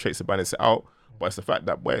 Obviously, the other traits to balance it out, but it's the fact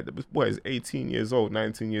that this boy is 18 years old,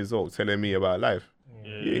 19 years old, telling me about life.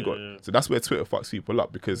 You ain't got. So that's where Twitter fucks people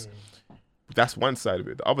up because that's one side of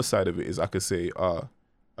it. The other side of it is I could say,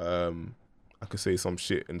 I could say some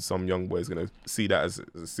shit, and some young boy is gonna see that as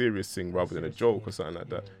a serious thing rather than a joke or something like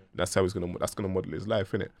that. That's how that's gonna model his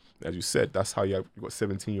life, innit? As you said, that's how you got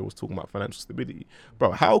 17-year-olds talking about financial stability,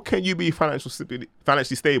 bro. How can you be financially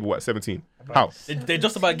stable at 17? How? They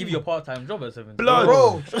just about give you a part-time job at 17. Blood.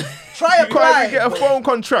 Bro, try You and can't apply. even get a phone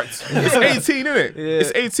contract. It's 18, innit? Yeah.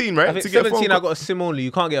 It's 18, right? I think to get a 17, phone I got a SIM only.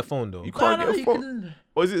 You can't get a phone, though. You can't No, get a you phone. can-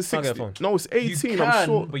 Or is it Can't get a 16? phone. No, it's 18. You can, I'm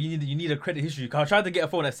sure. but you need a credit history. 'Cause I tried to get a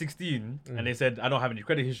phone at 16, and they said I don't have any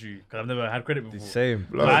credit history because I've never had credit before. Same.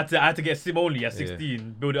 So I had to get SIM only at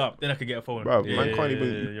 16, build it up, then I could get a phone. Bro, Yeah, man can't yeah, even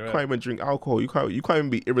yeah, you you're can't right. even drink alcohol. You can't even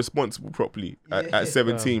be irresponsible properly Yeah. at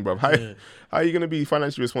 17, bro. How are you gonna be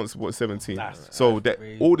financially responsible at 17? So That's that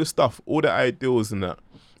crazy. all the stuff, all the ideals and that,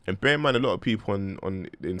 and bear in mind a lot of people on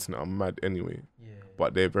the internet are mad anyway.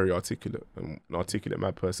 But they're very articulate, and an articulate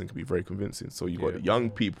mad person can be very convincing. So you got the young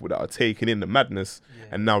people that are taking in the madness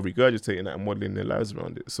and now regurgitating that and modeling their lives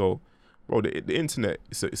around it. So, bro, the internet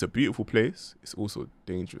it's a beautiful place. It's also a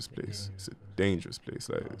dangerous place. It's a dangerous place.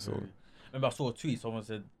 Like so. Remember, I saw a tweet. Someone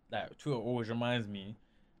said that Twitter always reminds me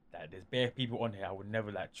that there's bare people on here I would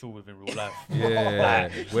never like chill with in real life. Yeah,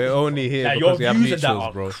 we're only here Like, because we your have views and that mutuals,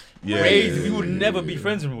 are bro. Crazy. We would never be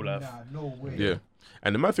friends in real life. Nah, no way. Yeah.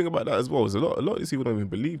 And the mad thing about that as well is a lot of these people don't even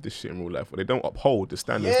believe this shit in real life, or they don't uphold the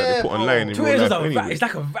standards that Yeah, they put bro. online in Twitter's real just life. Anyway. it's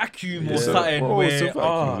like a vacuum or It's a- something bro, it's a where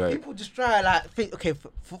vacuum, like- People just try like think, okay,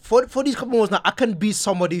 for these couple months now, I can be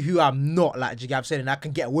somebody who I'm not, like, do you get what I'm saying, and I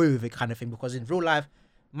can get away with it kind of thing, because in real life,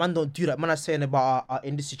 man don't do that. Man are saying about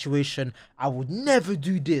in this situation, I would never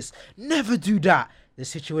do this, never do that. The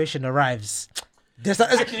situation arrives.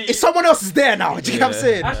 If someone else is there now, do you get what I'm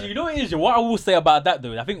saying? Actually, you know what it is? What I will say about that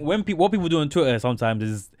though, I think what people do on Twitter sometimes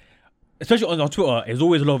is, especially on Twitter, is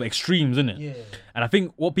always a lot of extremes, isn't it? Yeah. And I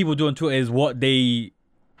think what people do on Twitter is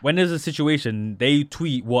when there's a situation, they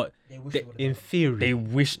tweet what They wish they, they would've In theory. they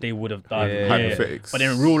wish they would have done. Yeah. Hypothetics. But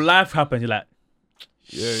then real life happens, you're like,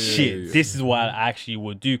 Yeah, shit, this is what I actually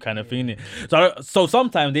would do, kind of thing. So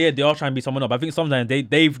sometimes they are trying to be someone up. I think sometimes they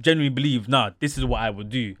genuinely believe, nah, this is what I would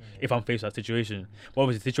do if I'm faced with that situation. But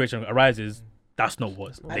obviously, the situation arises, that's not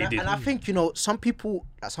what they did. And I think, some people,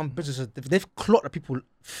 like some businesses, they've clocked that people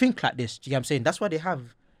think like this. Do you get what I'm saying? That's why they have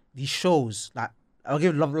these shows. Like, I'll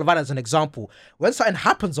give Love Island as an example. When something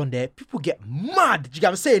happens on there, people get mad. Do you get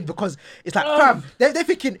what I'm saying? Because it's like, fam, they're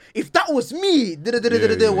thinking, if that was me,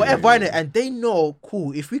 whatever, innit? And they know,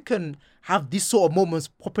 cool, if we can have these sort of moments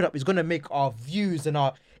popping up, it's going to make our views and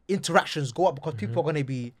our interactions go up, because people are going to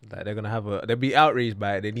be Like they're gonna they'll be outraged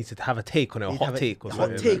by it. They need to have a take on it, a hot take or hot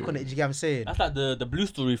something. take on it. Do you get what I'm saying? That's like the Blue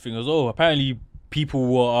Story thing as well. Apparently, people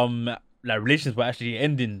were like relations were actually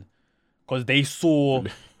ending because they saw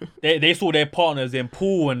they saw their partners in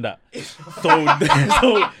pool and that. So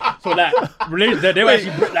like they were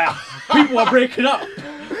actually like people are breaking up.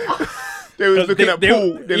 They was looking at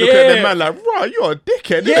Paul. They looking at the man like, "Right, you're a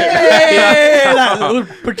dickhead." Yeah, like, it was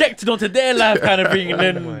projected onto their life kind of thing, and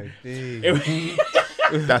then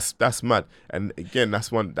That's mad. And again,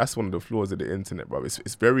 that's one of the flaws of the internet, bro.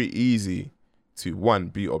 It's very easy to one,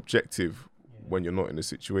 be objective when you're not in a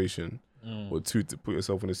situation, or two, to put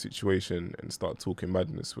yourself in a situation and start talking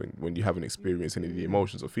madness when you haven't experienced any of the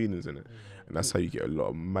emotions or feelings in it. And that's how you get a lot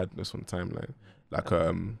of madness on timeline. Like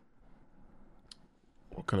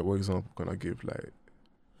what example can I give? Like,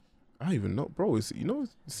 I don't even know, bro. It's,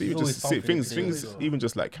 things even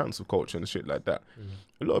just like cancel culture and shit like that.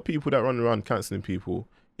 A lot of people that run around cancelling people,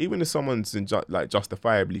 even if someone's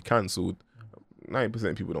justifiably cancelled, 90%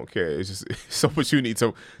 of people don't care. It's just it's opportunity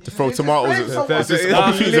to throw tomatoes. It's just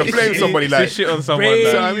opportunity to blame somebody, like shit on someone.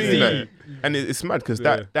 you know what I mean? Like, and it's mad because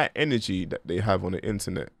that energy that they have on the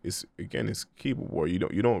internet is, again, it's keyboard. You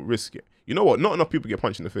don't risk it. You know what? Not enough people get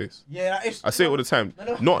punched in the face. Yeah, I say it all the time.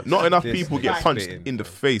 Not enough people get punched in the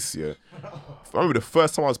face. Yeah. I remember the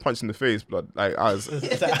first time I was punched in the face, blood. Like I was, bro.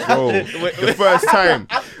 The first time.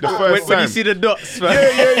 When you see the dots, man.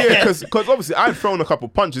 Yeah. Because obviously I'd thrown a couple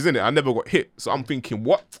punches in it. I never got hit. So I'm thinking,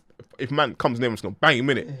 what? If man comes near, I'm just gonna bang him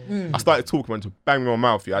in it. I started talking, man, to bang me in my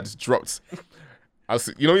mouth. Yeah, I just dropped.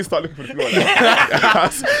 You start looking for the floor. Like, I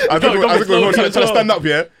was trying to stand up.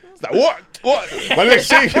 Yeah. It's like what? My legs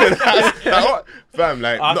shaking. And like what? Fam,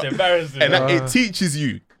 like that's embarrassing. And it teaches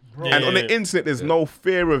you. And on the internet, there's no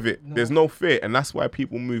fear of it. There's no fear, and that's why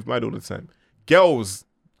people move mad all the time. Girls,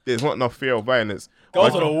 there's not enough fear of violence.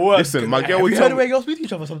 Girls are the worst. Listen, my girl Have would you tell heard the me. way girls speak to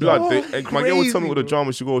each other sometimes? Blood, my girl would tell me all the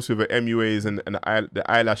drama she goes through with the MUAs and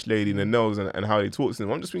the eyelash lady and the nails and how they talk to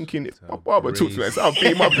them. I'm just thinking, if my barber talks to me, I'll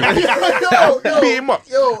beat him up. Beat him up.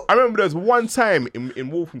 I remember there was one time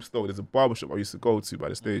in Walthamstow, there's a barbershop I used to go to by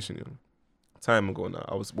the station. You know, time ago now,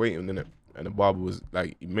 I was waiting in it, and the barber was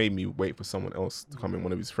like, he made me wait for someone else to come in,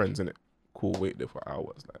 one of his friends in it. Cool, wait there for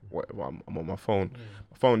hours. Like whatever, I'm on my phone.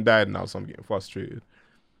 My phone died now, so I'm getting frustrated.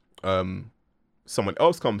 Someone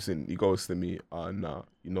else comes in, he goes to me, nah,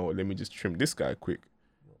 let me just trim this guy quick.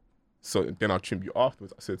 So then I'll trim you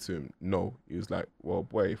afterwards. I said to him, no. He was like, well,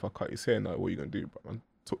 boy, if I cut his hair now, what are you going to do? But I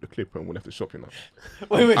took the clipper and we left the shop, you know.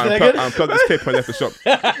 Wait, I unplugged this clipper and left the shop.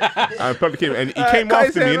 I unplugged the clipper and he came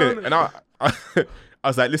after me, innit? And I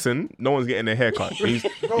was like, listen, no one's getting a haircut. He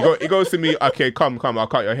goes to me, okay, come, I'll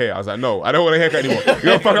cut your hair. I was like, no, I don't want a haircut anymore. You're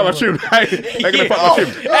going to fuck up my trim. They're going to fuck my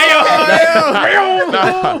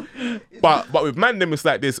trim. But with Mandem, it's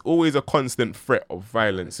like there's always a constant threat of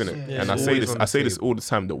violence, innit? Yeah, and I say this all the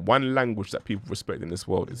time. The one language that people respect in this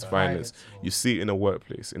world is violence. You see it in a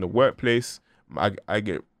workplace. In a workplace, I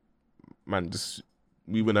get, man, just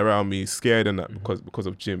moving around me, scared and that because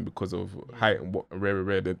of gym, because of height and what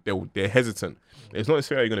rare. They're hesitant. It's not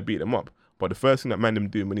necessarily going to beat them up, but the first thing that man them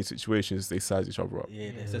do in many situations is they size each other up.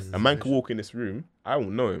 A man can walk in this room, I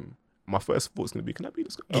won't know him. My first thought's going to be, can I beat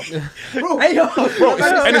this guy up? Bro,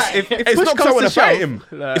 It's not because I want to fight him.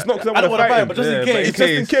 It's not because I want to fight him. but just in case. It's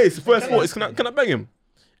just in case. The first thought is, can I bang him?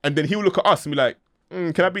 And then he'll look at us and be like,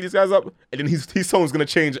 can I beat these guys up? And then his tone's going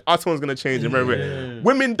to change, our tone's going to change. And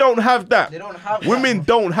women don't have that. They don't have Women that.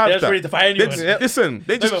 don't have They're just that. ready to fight anyone. Listen,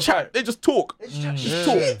 they just chat. They just talk. They just chat Just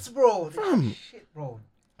talk. shit, bro. They chat shit, bro.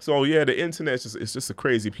 So yeah, the internet it's just a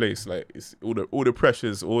crazy place. Like it's all the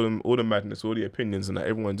pressures, all the madness, all the opinions, and that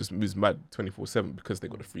everyone just moves mad 24/7 because they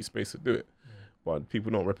got the free space to do it. But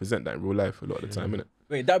people don't represent that in real life a lot of the time, innit?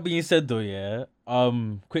 Wait, that being said though, yeah,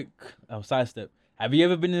 quick sidestep. Have you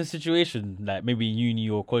ever been in a situation, like maybe uni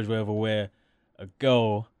or college, wherever, where a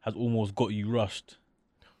girl has almost got you rushed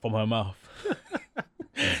from her mouth?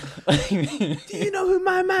 Do you know who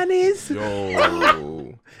my man is?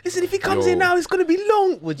 Yo. Listen, if he comes in now, it's gonna be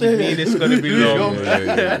long. What do you mean it's gonna be long?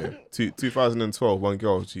 Yeah. 2012, one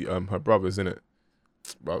girl, she her brother's in it.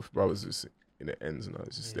 Brothers just in the ends, and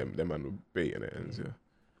it's just them man were baiting the ends, yeah.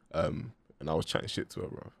 And I was chatting shit to her,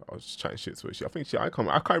 bro. I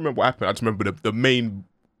can't remember what happened. I just remember the main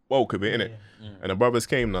bulk of it, innit? And the brothers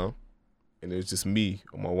came now, and it was just me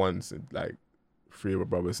on my ones and like 3 of my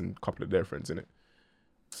brothers and a couple of their friends, innit?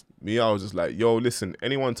 Me, I was just like, yo, listen,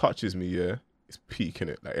 anyone touches me, yeah, it's peak,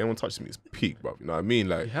 innit? Like, anyone touches me, it's peak, bro. You know what I mean?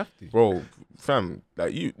 Like, You have to. bro, fam,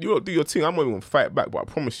 like, you do your thing. I'm not even gonna fight back, but I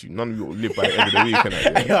promise you, none of you will live by the end of the week,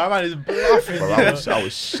 innit? Yo, man is bluffing. Bro, I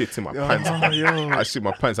was shitting my pants. I shit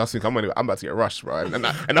my pants. I was thinking, I'm about to get rushed, bro. And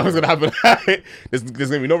that was gonna happen. There's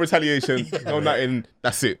gonna be no retaliation, no nothing.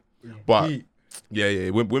 That's it. But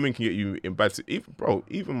yeah, women can get you in bad.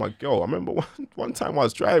 Even my girl. I remember one time I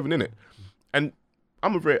was driving in it, and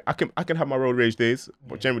I can have my road rage days,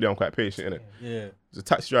 but generally I'm quite patient, innit? Yeah. There's a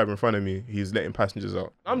taxi driver in front of me. He's letting passengers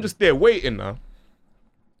out. I'm just there waiting now.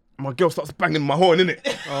 my girl starts banging my horn, innit?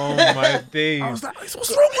 Oh my days. I was like,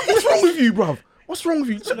 what's wrong with you, bruv? What's wrong with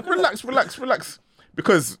you? Just relax.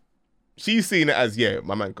 Because she's seeing it as, yeah,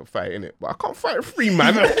 my man can fight, innit? But I can't fight a free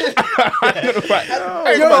man. I ain't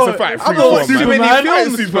about to fight a free man. I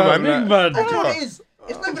ain't Superman. Big man. And you know what it is?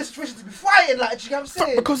 It's not even a situation to be fighting, like, do you know what I'm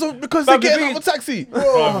saying? Because they're getting out of a taxi.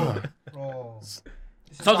 Bro.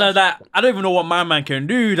 Sometimes that I don't even know what my man can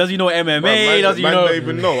do. Does he know MMA? Man, Does he man know? don't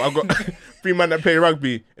even know. I've got 3 men that play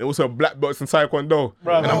rugby and also black belts in taekwondo.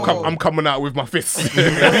 And I'm coming out with my fists.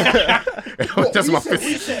 Just my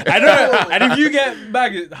fists. I know. And if you get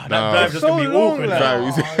back, that drive just gonna be awkward.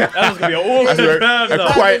 That's gonna be an awkward drive.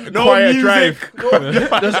 A quiet drive.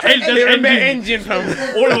 Just engine.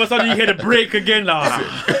 All of a sudden you hear the brake again. Take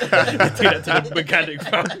that to the mechanic,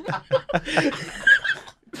 fam.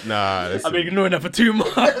 Nah, I've been ignoring that for 2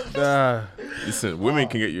 months. Listen, women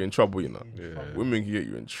can get you in trouble, you know. Women can get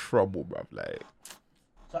you in trouble, bruv. Like,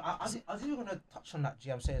 So I was even gonna touch on that. Do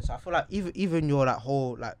you know what I'm saying? So I feel like even your like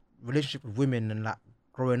whole like relationship with women and like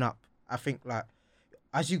growing up, I think like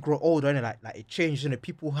as you grow older, and like it changed. And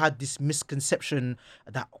people had this misconception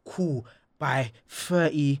that cool by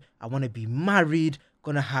 30, I want to be married,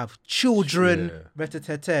 gonna have children, do you know what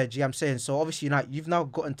I'm saying? So obviously like you've now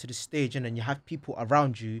gotten to the stage and then you have people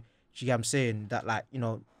around you, do you know what I'm saying, that like, you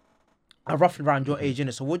know, are roughly around your age,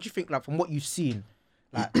 innit? So what do you think, like from what you've seen,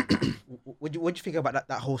 like what do you think about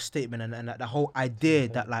that whole statement and that whole idea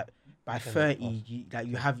that like by 30 you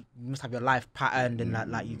must have your life patterned and that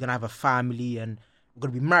like you're gonna have a family and you're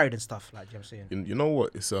gonna be married and stuff, like, do you know what I'm saying? you know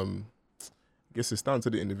what? It's I guess it's down to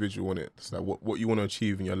the individual, innit? It's like what you want to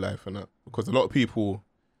achieve in your life and that. Because a lot of people,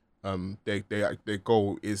 their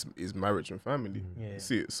goal is marriage and family. Yeah. You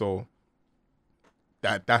see it, so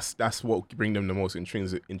that's what bring them the most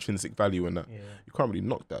intrinsic value in that. Yeah. You can't really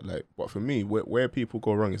knock that. Like, but for me, where people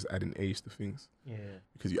go wrong is adding age to things. Yeah.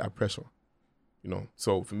 Because you add pressure, you know.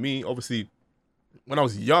 So for me, obviously, when I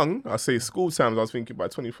was young, I say school times, I was thinking by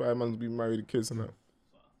 25 months be married with kids and that.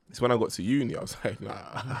 It's when I got to uni, I was like,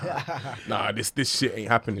 nah, this shit ain't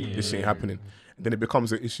happening. This shit ain't happening. And then it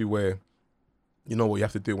becomes an issue where, you know what, you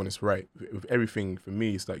have to do it when it's right. With everything, for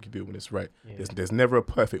me, it's like you do it when it's right. Yeah. There's never a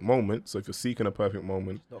perfect moment. So if you're seeking a perfect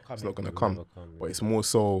moment, it's not gonna come. But it's more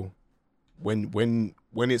so when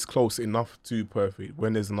it's close enough to perfect,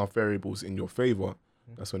 when there's enough variables in your favor,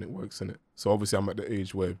 that's when it works, innit? So obviously I'm at the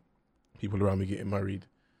age where people around me getting married,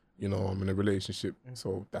 you know, I'm in a relationship.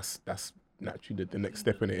 So that's naturally the next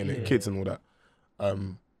step in it, kids and all that.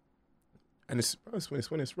 And it's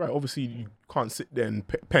when it's right. Obviously, you can't sit there and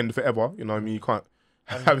pen forever. You know what I mean? You can't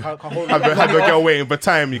have a girl waiting for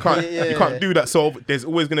time. You can't do that. So there's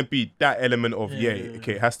always gonna be that element of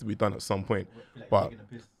okay, it has to be done at some point. But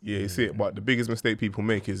you see it. But the biggest mistake people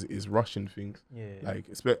make is rushing things. Like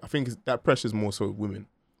I think that pressure's more so women,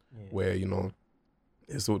 where you know.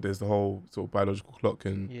 So there's the whole sort of biological clock,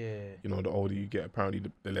 and you know, the older you get,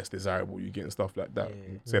 apparently the less desirable you get and stuff like that.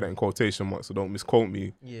 Say that in quotation marks, so don't misquote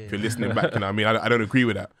me if you're listening back. You know what I mean? I don't agree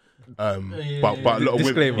with that. But a lot of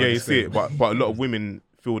women, you see it. But a lot of women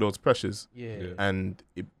feel those pressures, and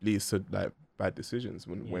it leads to like bad decisions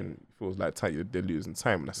when it feels like they're losing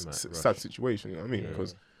time. And that's a sad situation. You know what I mean?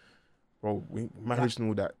 Because bro, marriage and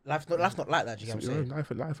all that. Life's not like that. Do you know what I'm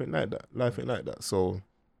saying? Life ain't like that. Life ain't like that. So,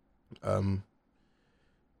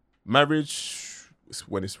 marriage is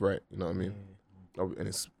when it's right, you know what I mean? And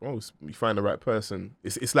it's you find the right person.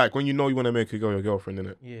 It's like when you know you want to make a girl your girlfriend,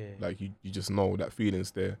 innit? Yeah. Like you just know that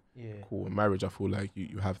feeling's there. Yeah. Cool. In marriage, I feel like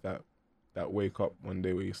you have that wake up one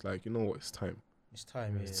day where it's like, you know what, it's time. It's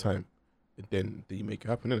time. And then you make it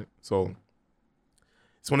happen, innit? So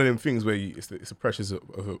it's one of them things where it's the pressures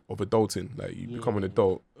of adulting. Like you become an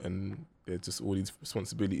adult and there's just all these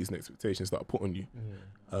responsibilities and expectations that are put on you.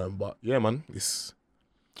 But yeah, man,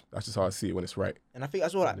 that's just how I see it when it's right. And I think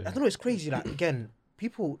as well, like, I don't know, it's crazy. Like again,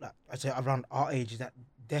 people like I say around our age that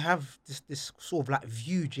they have this sort of like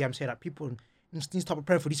view. Do you know what I'm saying? Like people need to start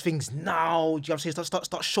preparing for these things now. Do you know what I'm saying?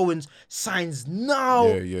 Start showing signs now.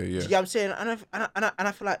 Yeah. Do you know what I'm saying? And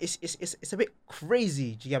I feel like it's a bit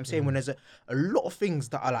crazy. Do you know what I'm saying? When there's a lot of things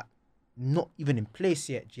that are like not even in place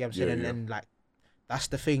yet. Do you know what I'm saying? And like that's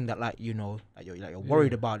the thing that like, you know, like you're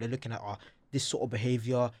worried about. They're looking at this sort of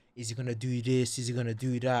behavior. Is he gonna do this? Is he gonna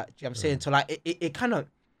do that? Do you know what I'm saying? So like it kind of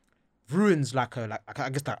ruins like I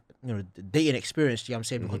guess that, you know, the dating experience. Do you know what I'm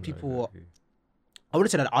saying? Because people, I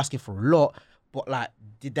wouldn't say that they're asking for a lot, but like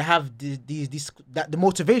they have these the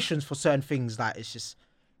motivations for certain things. Like it's just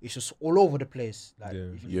all over the place. Like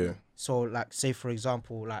So like say for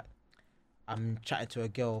example, like I'm chatting to a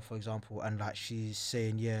girl for example, and like she's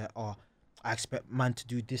saying I expect man to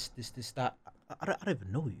do this that. I don't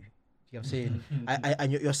even know you. You know what I'm saying?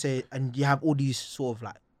 And you're saying, and you have all these sort of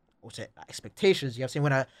like, what's it, like expectations. You know what I'm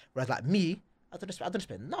saying? Whereas like me, I don't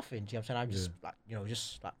expect nothing. Do you know what I'm saying? I'm just like, you know,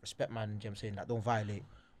 just like respect, man. Do you know what I'm saying? Like, don't violate.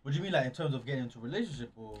 What do you mean, like in terms of getting into a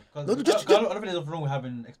relationship, or? Cause No, I just- don't think there's nothing wrong with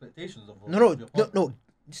having expectations of. No. your partner.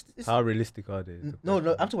 It's- How realistic are they? is the No, question.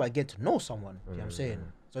 I'm talking about getting to know someone. Do you know what I'm saying?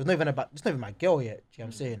 So it's not even my girl yet. Do you know what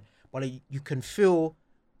I'm saying? But like, you can feel,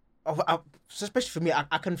 especially for me,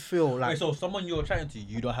 I can feel like Wait, so someone you're chatting to,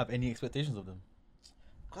 you don't have any expectations of them?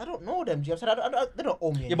 I don't know them. Do you know what I'm saying? They don't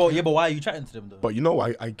owe me. Yeah, but why are you chatting to them though? But you know,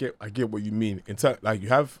 I get what you mean. Like I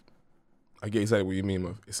get exactly what you mean.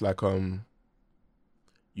 With it's like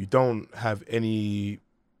you don't have any.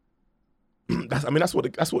 That's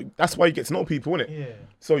why you get to know people, innit? Yeah.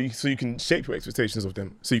 So you can shape your expectations of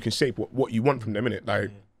them. So you can shape what you want from them, innit?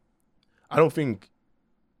 Like, I don't think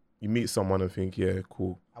you meet someone and think, yeah,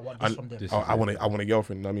 cool. I want this from them. I want a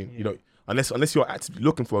girlfriend. I mean, you know, unless you're actively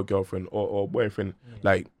looking for a girlfriend or boyfriend,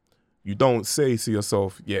 like, you don't say to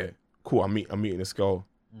yourself, yeah, cool. I'm meeting this girl.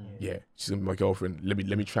 Yeah, she's gonna be my girlfriend. Let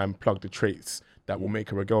me try and plug the traits that will make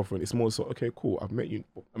her a girlfriend. It's more so, okay, cool. I've met you.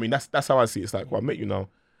 I mean, that's how I see it. It's like, well, I've met you now.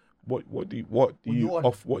 What do you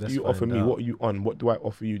offer me? out. What are you on? What do I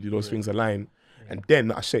offer you? Do those things align? And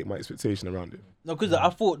then I shape my expectation around it. No, because I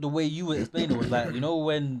thought the way you were explaining it was like, you know,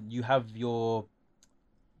 when you have your,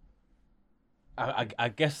 I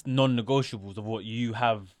guess, non-negotiables of what you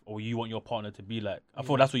have or you want your partner to be like. I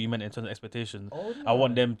thought that's what you meant in terms of expectations. Oh, I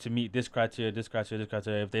want them to meet this criteria, this criteria, this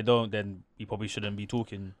criteria. If they don't, then we probably shouldn't be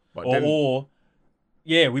talking. But Or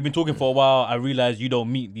yeah, we've been talking for a while. I realize you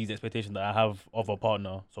don't meet these expectations that I have of a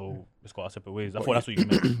partner, so let's go our separate ways. I thought that's what you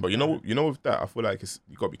meant. But you know, with that, I feel like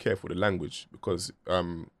you got to be careful with the language, because a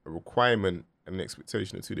requirement and an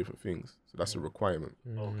expectation are two different things. So that's a requirement.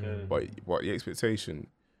 Okay. But the expectation,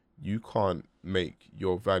 you can't make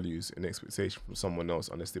your values an expectation from someone else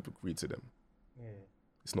unless they've agreed to them.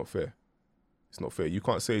 It's not fair. It's not fair. You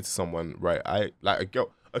can't say to someone, right, I like a girl.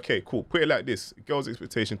 Okay, cool. Put it like this: a girl's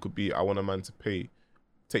expectation could be, I want a man to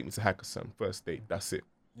take me to Hakkasan, first date. That's it.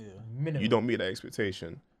 Yeah. Minimum. You don't meet that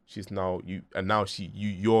expectation. She's now you're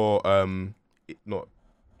not,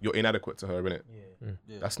 you're inadequate to her, innit?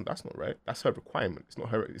 Yeah. That's not right. That's her requirement. It's not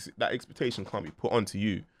her. That expectation can't be put onto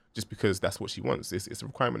you just because that's what she wants. It's a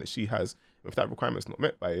requirement that she has. If that requirement's not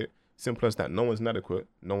met by it, simple as that. No one's inadequate.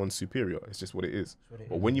 No one's superior. It's just what it is.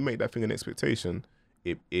 But when you make that thing an expectation,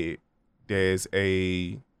 there's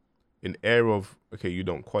an air of, okay, you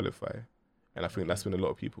don't qualify. And I think that's when a lot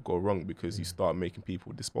of people go wrong, because you start making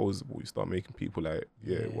people disposable. You start making people like,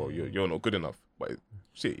 well, you're not good enough. But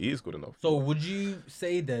shit, he is good enough. So would you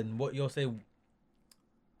say then what you're saying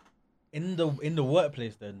in the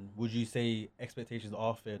workplace then, would you say expectations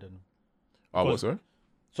are fair then? Oh, what, sorry?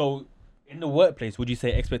 So in the workplace, would you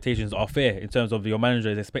say expectations are fair in terms of your manager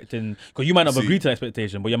is expecting, because you might not agree to the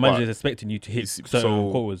expectation, but your manager is expecting you to hit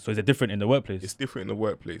certain quotas. So is it different in the workplace? It's different in the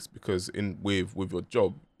workplace, because with your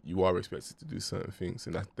job, you are expected to do certain things,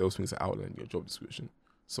 and those things are outlined in your job description.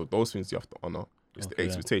 So those things you have to honor. It's the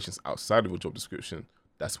expectations outside of your job description.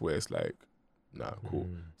 That's where it's like, nah, cool.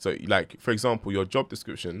 So like, for example, your job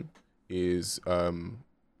description is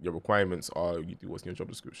your requirements are, you do what's in your job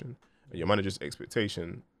description, and your manager's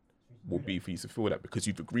expectation will be for you to feel that because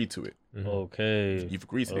you've agreed to it. Okay. You've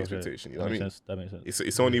agreed to the expectation. You know what I mean? That makes sense.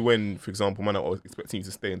 It's only when, for example, man, I was expecting you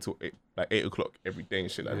to stay until 8 o'clock every day and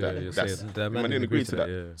shit like that. you're That's saying that man didn't agree to that.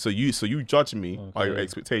 yeah. So you judge me by your Okay.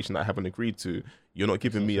 expectation that I haven't agreed to. You're not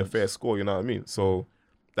giving me a fair score. You know what I mean? So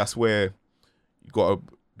that's where you gotta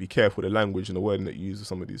be careful with the language and the wording that you use with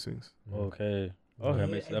some of these things. Okay. That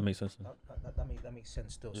makes sense. That makes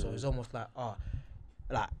sense still. So it's almost like,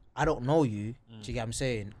 like, I don't know you. Do you get what I'm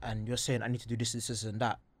saying? And you're saying I need to do this, and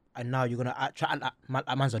that. And now you're gonna try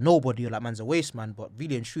like man's a nobody, or like man's a waste man. But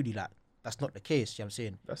really and truly, like, that's not the case. You know what I'm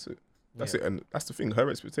saying? That's it. That's it. And that's the thing. Her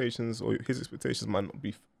expectations or his expectations might not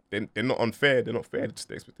be. They're not unfair. They're not fair. It's just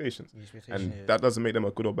the expectations. And that doesn't make them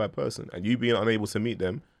a good or bad person. And you being unable to meet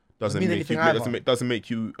them doesn't make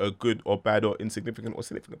you a good or bad or insignificant or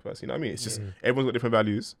significant person. You know what I mean? It's just everyone's got different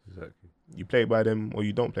values. Exactly. You play by them or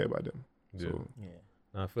you don't play by them. So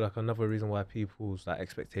I feel like another reason why people's like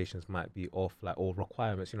expectations might be off, like, or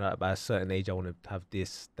requirements, you know, like by a certain age, I want to have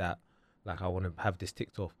this, that, like I want to have this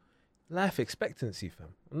ticked off. Life expectancy, fam.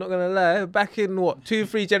 I'm not gonna lie. Back in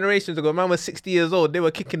 2-3 generations ago, man was 60 years old. They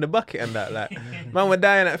were kicking the bucket and that. Like, man were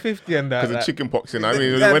dying at 50 and that. because Like, of chicken pox, you know what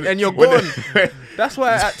I mean? and you're gone. That's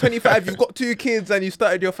why at 25 you've got 2 kids and you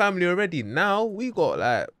started your family already. Now we got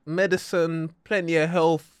like medicine, plenty of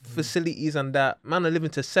health facilities and that. Man are living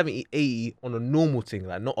to 70, 80 on a normal thing.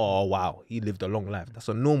 Like, not, oh wow, he lived a long life. That's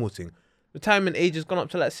a normal thing. retirement age has gone up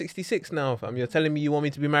to like 66 now, fam. You're telling me you want me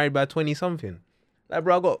to be married by 20 something? Like,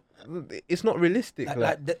 bro, it's not realistic.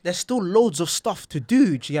 There's still loads of stuff to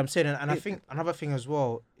do. Do you know what I'm saying? And I think another thing as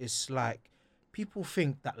well is like, people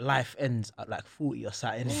think that life ends at like 40 or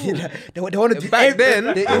something. they want to do Back then,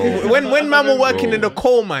 when man were working in the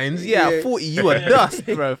coal mines, at 40 you were dust,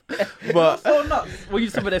 bro. But So nuts. When you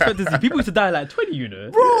talk about expectancy, people used to die at like 20, you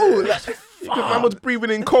know. Bro, that's man was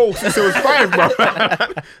breathing in coal since it was 5, bro.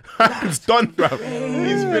 It's done, bro.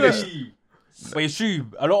 He's finished. But it's true.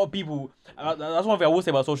 A lot of people. That's one thing I will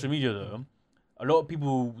say about social media, though. A lot of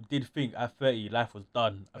people did think at 30 life was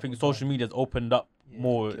done. I think social media's opened up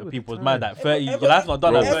more people's mind. At 30, your life's not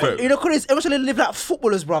done. Bro, At 30. You know, because everyone live like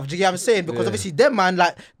footballers, bruv. Do you get what I'm saying? Because obviously them, man,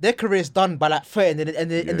 like their career's done by like 30 and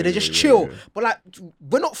then they just chill. Yeah. But like,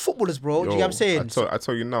 we're not footballers, bro. Do you get what I'm saying? I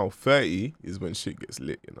tell you now, 30 is when shit gets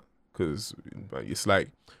lit, you know. Because it's like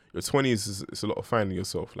your 20s it's a lot of finding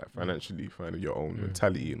yourself, like financially, finding your own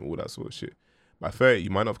mentality and all that sort of shit. By 30, you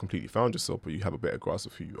might not have completely found yourself, but you have a better grasp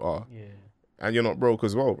of who you are. Yeah. And you're not broke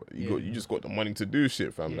as well. You just got the money to do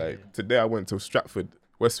shit, fam. Like today I went to Stratford,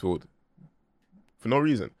 Westfield, for no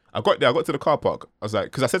reason. I got there, I got to the car park. I was like,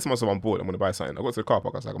 because I said to myself, I'm bored, I'm gonna buy something. I got to the car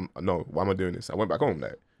park, I was like, no, why am I doing this? I went back home,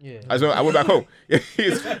 like. I went back home.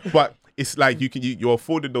 But it's like you're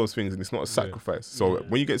afforded those things, and it's not a sacrifice. So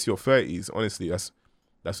when you get to your 30s, honestly,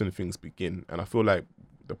 that's when things begin. And I feel like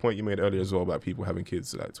the point you made earlier as well about people having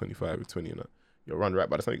kids like 25, 20, you know, you're run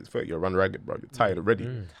ragged. By the time you get to 30, you're run ragged, bro. You're tired already. You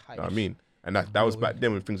know what I mean? And that was back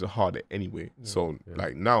then when things were harder anyway. So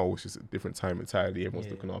like now it's just a different time entirely. Everyone's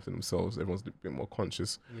looking after themselves. Everyone's a bit more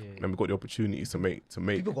conscious. And we've got the opportunities to make.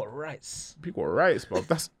 People got rights. People got rights, bro.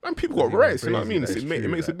 People got rights. You know what I mean? It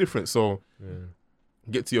makes a difference. So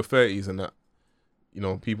get to your 30s and that. You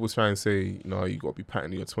know, people try and say, you know, you got to be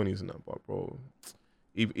patting your 20s and that, but bro,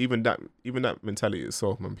 even that mentality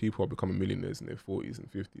itself, man. People are becoming millionaires in their 40s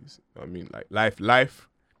and 50s. You know what I mean? Like life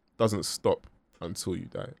doesn't stop until you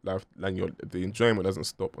die. Life, and the enjoyment doesn't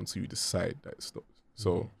stop until you decide that it stops.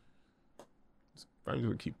 So, I'm just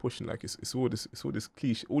gonna keep pushing. Like it's all this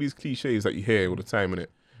cliche, all these cliches that you hear all the time, and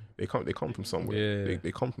they come from somewhere. Yeah.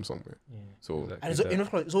 They come from somewhere. So And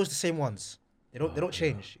it's always the same ones. They don't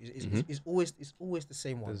change. It's always the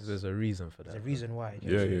same ones. there's a reason for that. There's a reason why.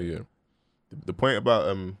 Yeah. The point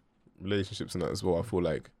about relationships and that as well, I feel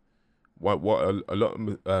like what a lot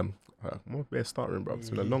of I'm bare starting, bro. It's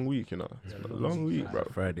been a long week, you know. It's been a long week, bro.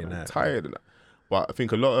 Friday night. I'm tired of that. But I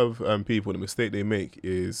think a lot of people, the mistake they make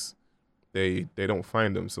is they don't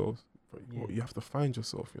find themselves. You have to find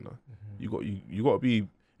yourself, you know. You got to be,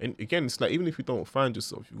 and again, it's like even if you don't find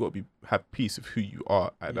yourself, you got to have peace of who you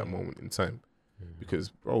are at that moment in time. Because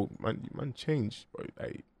bro, man changed, bro.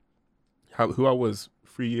 Like who I was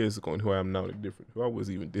 3 years ago and who I am now, they're different. Who I was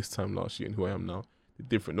even this time last year and who I am now, they're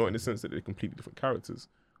different. Not in the sense that they're completely different characters,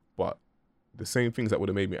 but the same things that would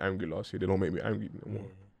have made me angry last year, they don't make me angry anymore.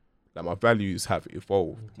 Like my values have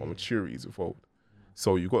evolved, my maturity has evolved.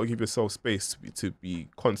 So you got to give yourself space to be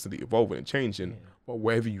constantly evolving and changing. But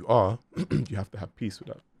wherever you are, you have to have peace with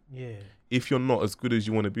that. Yeah. If you're not as good as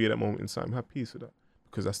you want to be at that moment in time, have peace with that,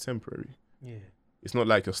 because that's temporary. Yeah. It's not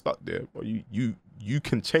like you're stuck there, but you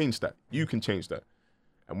can change that. You can change that.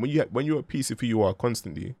 And when you're at peace with who you are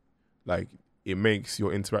constantly, like it makes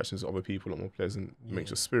your interactions with other people a lot more pleasant. It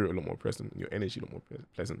makes your spirit a lot more pleasant, your energy a lot more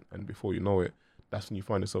pleasant. And before you know it, that's when you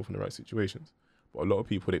find yourself in the right situations. But a lot of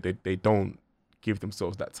people, they don't give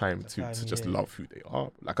themselves that time to just love who they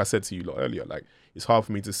are. Like I said to you a lot earlier, like it's hard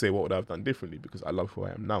for me to say what would I have done differently because I love who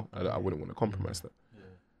I am now. I wouldn't want to compromise that.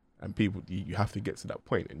 And people, you have to get to that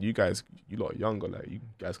point. And you guys, you lot are younger, like you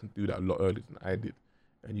guys can do that a lot earlier than I did.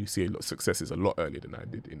 And you see a lot of successes a lot earlier than I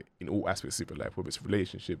did in all aspects of your life, whether it's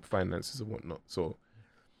relationship, finances, and whatnot. So,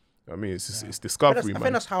 I mean, it's just, it's discovery, I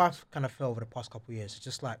think that's how I've kind of felt over the past couple of years. It's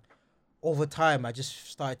just like over time, I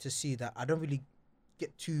just started to see that I don't really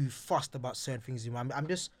get too fussed about certain things. I'm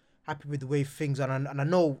just happy with the way things are, and I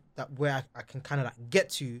know that where I can kind of like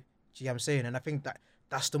get to. Do you know what I'm saying? And I think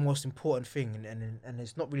that's the most important thing, and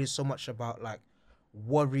it's not really so much about like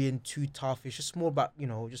worrying too tough. It's just more about, you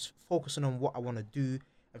know, just focusing on what I want to do.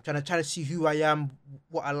 I'm trying to see who I am,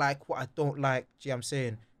 what I like, what I don't like. Do you know what I'm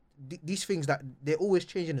saying? These things that they're always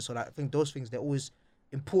changing, so like, I think those things, they're always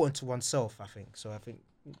important to oneself. I think so. I think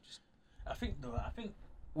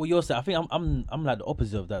what you're saying, I think I'm like the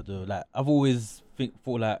opposite of that though. Like I've always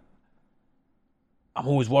thought like I'm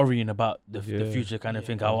always worrying about the future kind of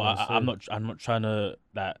thing. I'm not trying to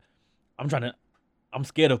like I'm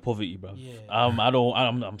scared of poverty, bro.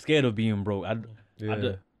 I'm scared of being broke.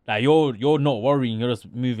 Like you're not worrying, you're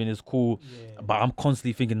just moving. It's cool, but I'm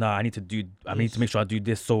constantly thinking, nah, I need to make sure I do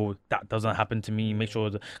this so that doesn't happen to me. Make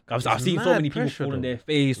sure I've seen so mad many people pressure, fall on though. their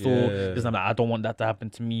face or Yeah. just I'm like, I don't want that to happen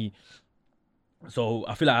to me. So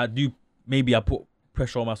I feel like maybe I put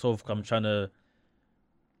pressure on myself 'cause I'm trying to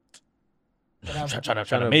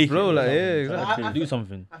make blow, it, like, yeah, exactly. trying to do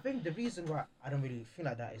something. I think the reason why I don't really feel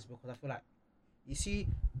like that is because I feel like, you see,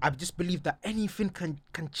 I just believe that anything can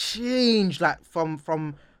change, like from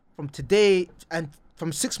today and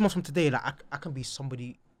from 6 months from today. Like I can be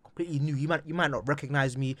somebody completely new. You might not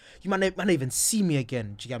recognize me. You might not even see me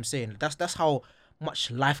again. Do you get what I'm saying? That's how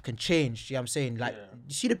much life can change. Do you get what I'm saying? Like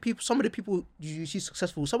you see the people, some of the people you see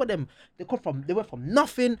successful, some of them they went from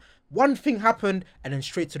nothing. One thing happened and then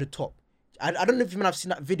straight to the top. I don't know if you might have seen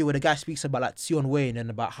that video where the guy speaks about like Tion Wayne and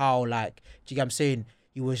about how like, do you get what I'm saying?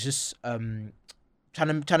 He was just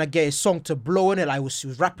trying to get his song to blow in it. Like he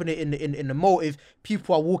was rapping it in the motive.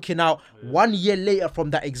 People are walking out. 1 year later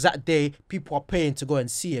from that exact day, people are paying to go and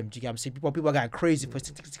see him. Do you get what I'm saying? People are going crazy for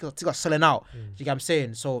tickets are selling out. Do you get what I'm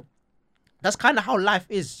saying? So that's kind of how life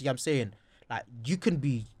is. Do you get what I'm saying? Like you can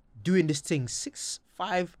be doing this thing 6,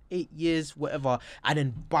 5, 8 years, whatever, and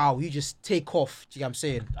then bow, you just take off. Do you get what I'm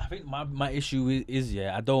saying? I think my issue is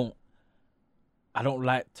I don't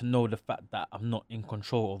like to know the fact that I'm not in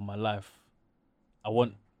control of my life. I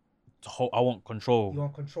want control. You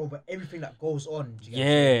want control over everything that goes on. Do you get what I'm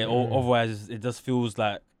Yeah, saying? or otherwise it just feels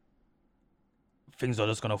like things are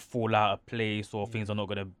just gonna fall out of place, or things are not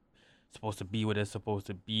gonna supposed to be where they're supposed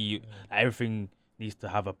to be. Like, everything needs to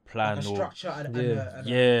have a plan Like a or structure and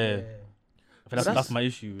yeah. I feel that's my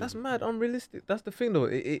issue. That's mad unrealistic. That's the thing though.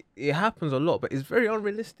 It happens a lot, but it's very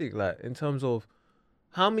unrealistic. Like in terms of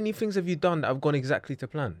how many things have you done that have gone exactly to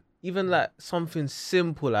plan? Even like something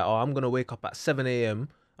simple like, oh, I'm gonna wake up at 7 a.m.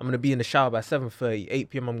 I'm gonna be in the shower by 7:30, 8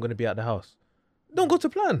 p.m. I'm gonna be at the house. Don't go to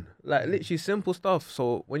plan. Like literally simple stuff.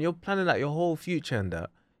 So when you're planning like your whole future and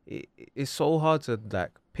that, it's so hard to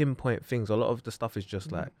like pinpoint things. A lot of the stuff is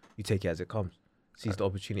just like you take it as it comes, seize the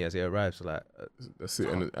opportunity as it arrives. So, like That's it.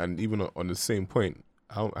 And even on the same point,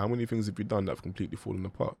 how many things have you done that have completely fallen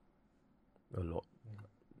apart? a lot.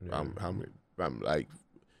 Yeah. How many? Like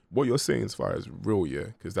what you're saying as far as real, yeah,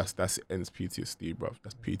 because that's ends PTSD, bruv.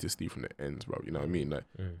 That's PTSD from the ends, bruv. You know what I mean? Like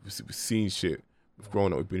we've seen shit. We've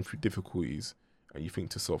grown up. We've been through difficulties, and you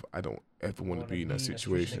think to yourself, I don't ever want to be in that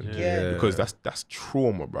situation again. because that's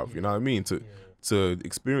trauma, bruv. You know what I mean? To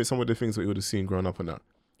experience some of the things that you would have seen growing up and that,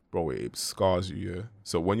 bro, it scars you. Yeah.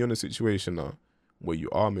 So when you're in a situation now where you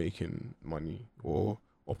are making money or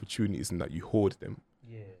opportunities and that you hoard them,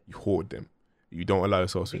 you don't allow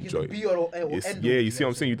yourself to enjoy it. You see what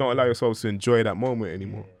I'm saying? You don't allow yourself to enjoy that moment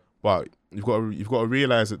anymore. But you've got to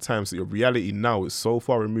realize at times that your reality now is so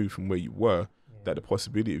far removed from where you were that the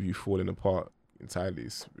possibility of you falling apart entirely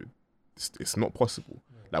it's not possible.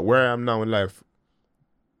 Like where I am now in life,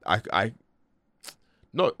 I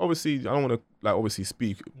not obviously I don't want to like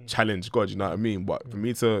obviously challenge God, you know what I mean? But for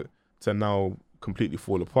me to now completely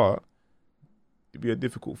fall apart, it'd be a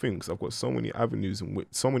difficult thing because I've got so many avenues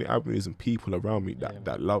and people around me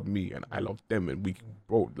that love me and I love them, and we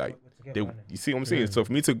you see what I'm saying? So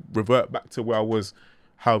for me to revert back to where I was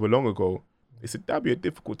however long ago, that'd be a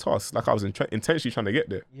difficult task. Like I was intentionally trying to get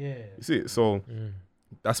there. Yeah. You see it? So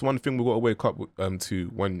that's one thing we've got to wake up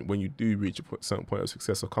to when you do reach a certain point of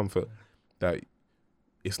success or comfort, that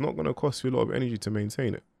it's not going to cost you a lot of energy to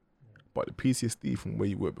maintain it. But the PTSD from where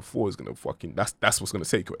you were before is going to that's what's going to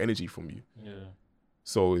take your energy from you. Yeah.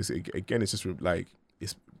 So it's just like,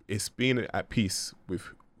 it's being at peace with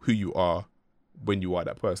who you are when you are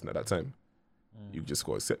that person at that time. You just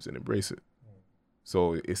got to accept it and embrace it.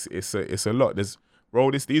 So it's a lot. These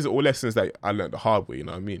are all lessons that I learned the hard way, you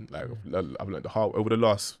know what I mean? Like I've learned the hard way over the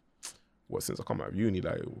last, since I come out of uni,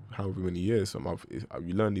 like however many years. So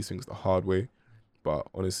you learn these things the hard way. But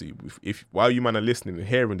honestly, if while you man are listening and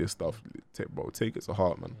hearing this stuff, take it to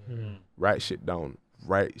heart, man. Write shit down.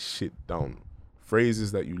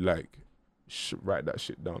 Phrases that you like, write that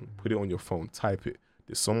shit down. Put it on your phone. Type it.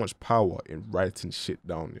 There's so much power in writing shit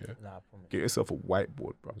down. Yeah. Get yourself a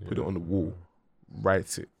whiteboard, bro. Put it on the wall.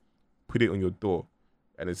 Write it. Put it on your door.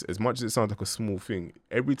 And as much as it sounds like a small thing,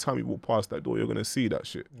 every time you walk past that door, you're gonna see that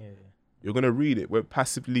shit. Yeah. You're gonna read it, whether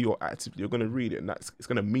passively or actively. You're gonna read it, and it's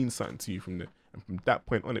gonna mean something to you from there. And from that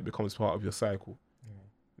point on, it becomes part of your cycle.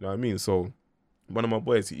 You know what I mean? So, one of my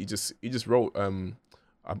boys, he just wrote.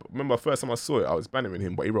 I remember the first time I saw it, I was bantering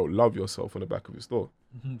him, but he wrote "Love yourself" on the back of his door.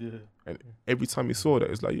 And every time he saw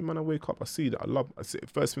that, it's like, you man, I wake up, I see that, I see.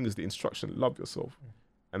 First thing is the instruction, love yourself,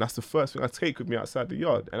 and that's the first thing I take with me outside the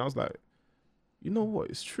yard. And I was like, you know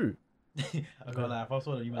what? It's true. I got like, if I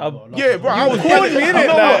saw that, you might I'm- got Yeah, bro, I was calling me, innit?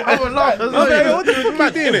 Like, I'm laughing. what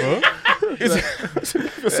the doing it?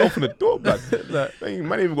 Leave yourself in the door, man.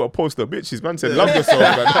 Man ain't even got a poster, bitches. Man said, love yourself,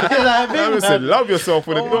 man. Man said, love yourself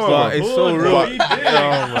in the door, but man. it's so real. Oh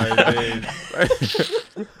my days.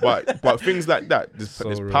 but things like that, there's So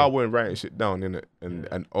real. power in writing shit down, innit?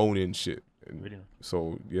 And owning shit. And Really?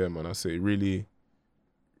 so yeah, man, I say really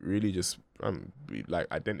just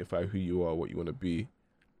like identify who you are, what you want to be,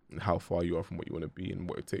 and how far you are from what you want to be, and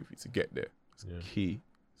what it takes for you to get there. It's key.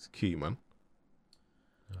 It's key, man.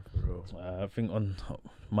 For real. I think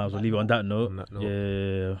might as well leave it on that note. On that note.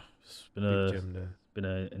 Yeah, it's Big gem there. been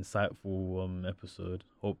an insightful episode.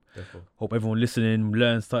 Definitely. Hope everyone listening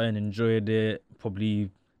learned something, enjoyed it. Probably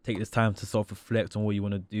take this time to self-reflect on what you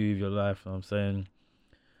want to do with your life. You know what I'm saying,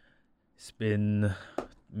 it's been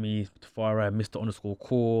me, far right,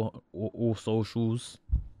 Mr_Core, all socials.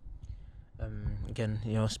 Again,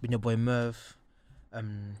 you know, it's been your boy Merv.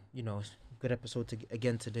 You know, good episode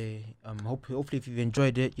again today. Hopefully if you've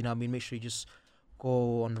enjoyed it, you know what I mean, make sure you just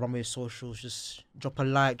go on Runway socials, just drop a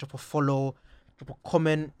like, drop a follow, drop a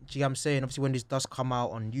comment. Do you know what I'm saying? Obviously when this does come out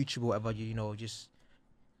on YouTube or whatever, you know, just,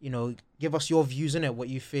 you know, give us your views in it, what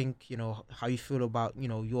you think, you know, how you feel about, you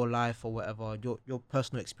know, your life or whatever, your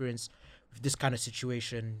personal experience with this kind of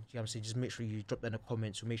situation. You know what I'm saying? Just make sure you drop that in the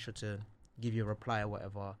comments. We'll make sure to give you a reply or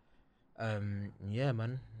whatever. Yeah,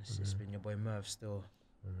 man. It's been your boy Merv still.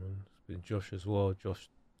 It's been Josh as well.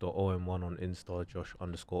 Josh.om1 on Insta.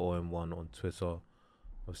 Josh_om1 on Twitter.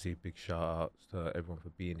 Obviously, big shout out to everyone for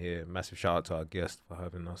being here. Massive shout out to our guest for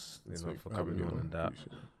having us, you know, for coming on and that.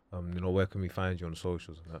 You know, where can we find you on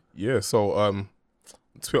socials and that? Yeah, so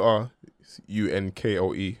Twitter,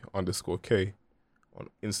 UNKOE_K. On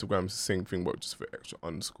Instagram, it's the same thing, but just for extra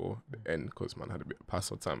underscore the N, because man had a bit of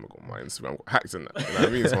password time ago. My Instagram got hacked and that. You know what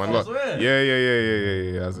I mean? So man, look,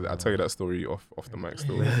 yeah. I'll tell you that story off the mic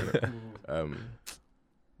still. Innit?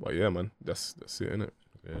 But yeah, man, that's it, innit?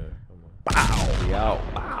 Yeah, come on.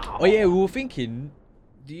 Oh yeah, we were thinking.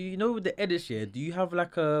 Do you know with the edits here? Do you have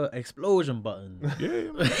like a explosion button? Yeah,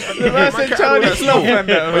 man. Man said Charlie Sloth and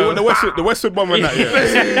that, Wait, the Westwood bomb and that,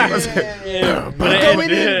 yeah. Going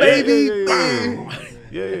in, baby.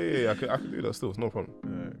 Yeah. I could do that still. It's no problem.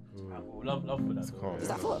 Love for that. Calm. Is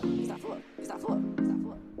that foot? Is that foot? Is that foot?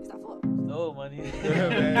 Is that foot? No money.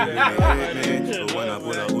 But when I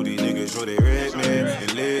pull out all these niggas, sure they rate me.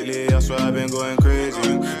 And lately, I swear I've been going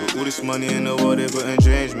crazy. With all this money in the world, they couldn't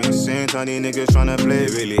change me. Same tiny niggas tryna play,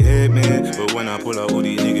 really hate me. But when I pull out all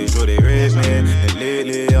these niggas, sure they rate me. And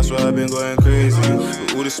lately, I swear I've been going crazy.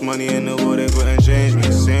 With all this money in the world, they couldn't change me.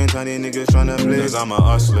 Same tiny niggas tryna play. Cause I'm a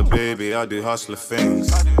hustler, baby, I do hustler things.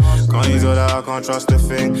 Can't use all that, I can't trust a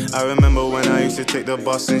thing. I remember when I used to take the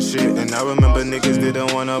bus and shit. And I remember niggas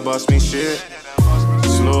didn't wanna bust me shit.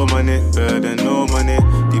 Slow money, better than no money.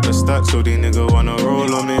 Deeper stack, so these niggas wanna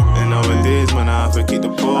roll on me. And nowadays, man, I have to keep the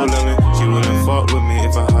pole on me. She wouldn't fuck with me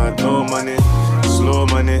if I had no money. Slow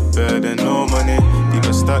money, better than no money.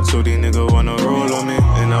 Deeper stack, so these niggas wanna roll on me.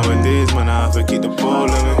 And nowadays, man, I have to keep the pole on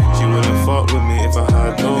me. She wouldn't fuck with me if I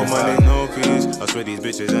had no money. No peace, I swear these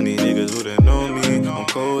bitches and these niggas wouldn't know me. I'm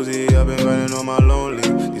cozy, I've been riding on my lonely.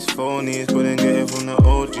 These phonies couldn't get it from the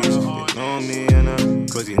OGs. They know me and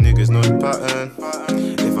cause these niggas know the pattern.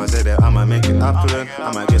 If I said that, I might make it happen.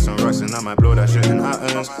 I might get some rocks and I might blow that shit in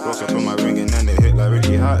Hattons. Rocks up on my ring and then they hit like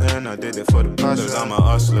Ricky Hatton. I did it for the passion. Cause I'm a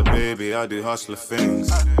hustler, baby, I do hustler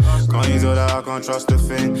things. Can't use all that, I can't trust a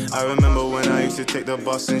thing. I remember when I used to take the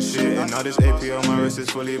bus and shit. And now this AP on my wrist is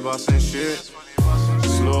fully bust and shit.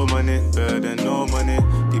 Slow money, better than no money.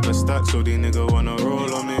 Deeper stack, so these niggas wanna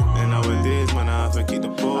roll on me. And nowadays, man, I have to keep the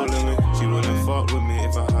pole on me. She wouldn't fuck with me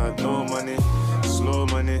if I had no money. Slow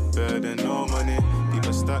money, better than no money.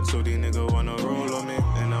 Deeper stack, so these niggas wanna roll on me.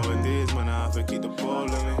 And nowadays, man, I have to keep the pole on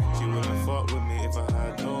me. She wouldn't fuck with me if I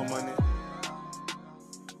had no money.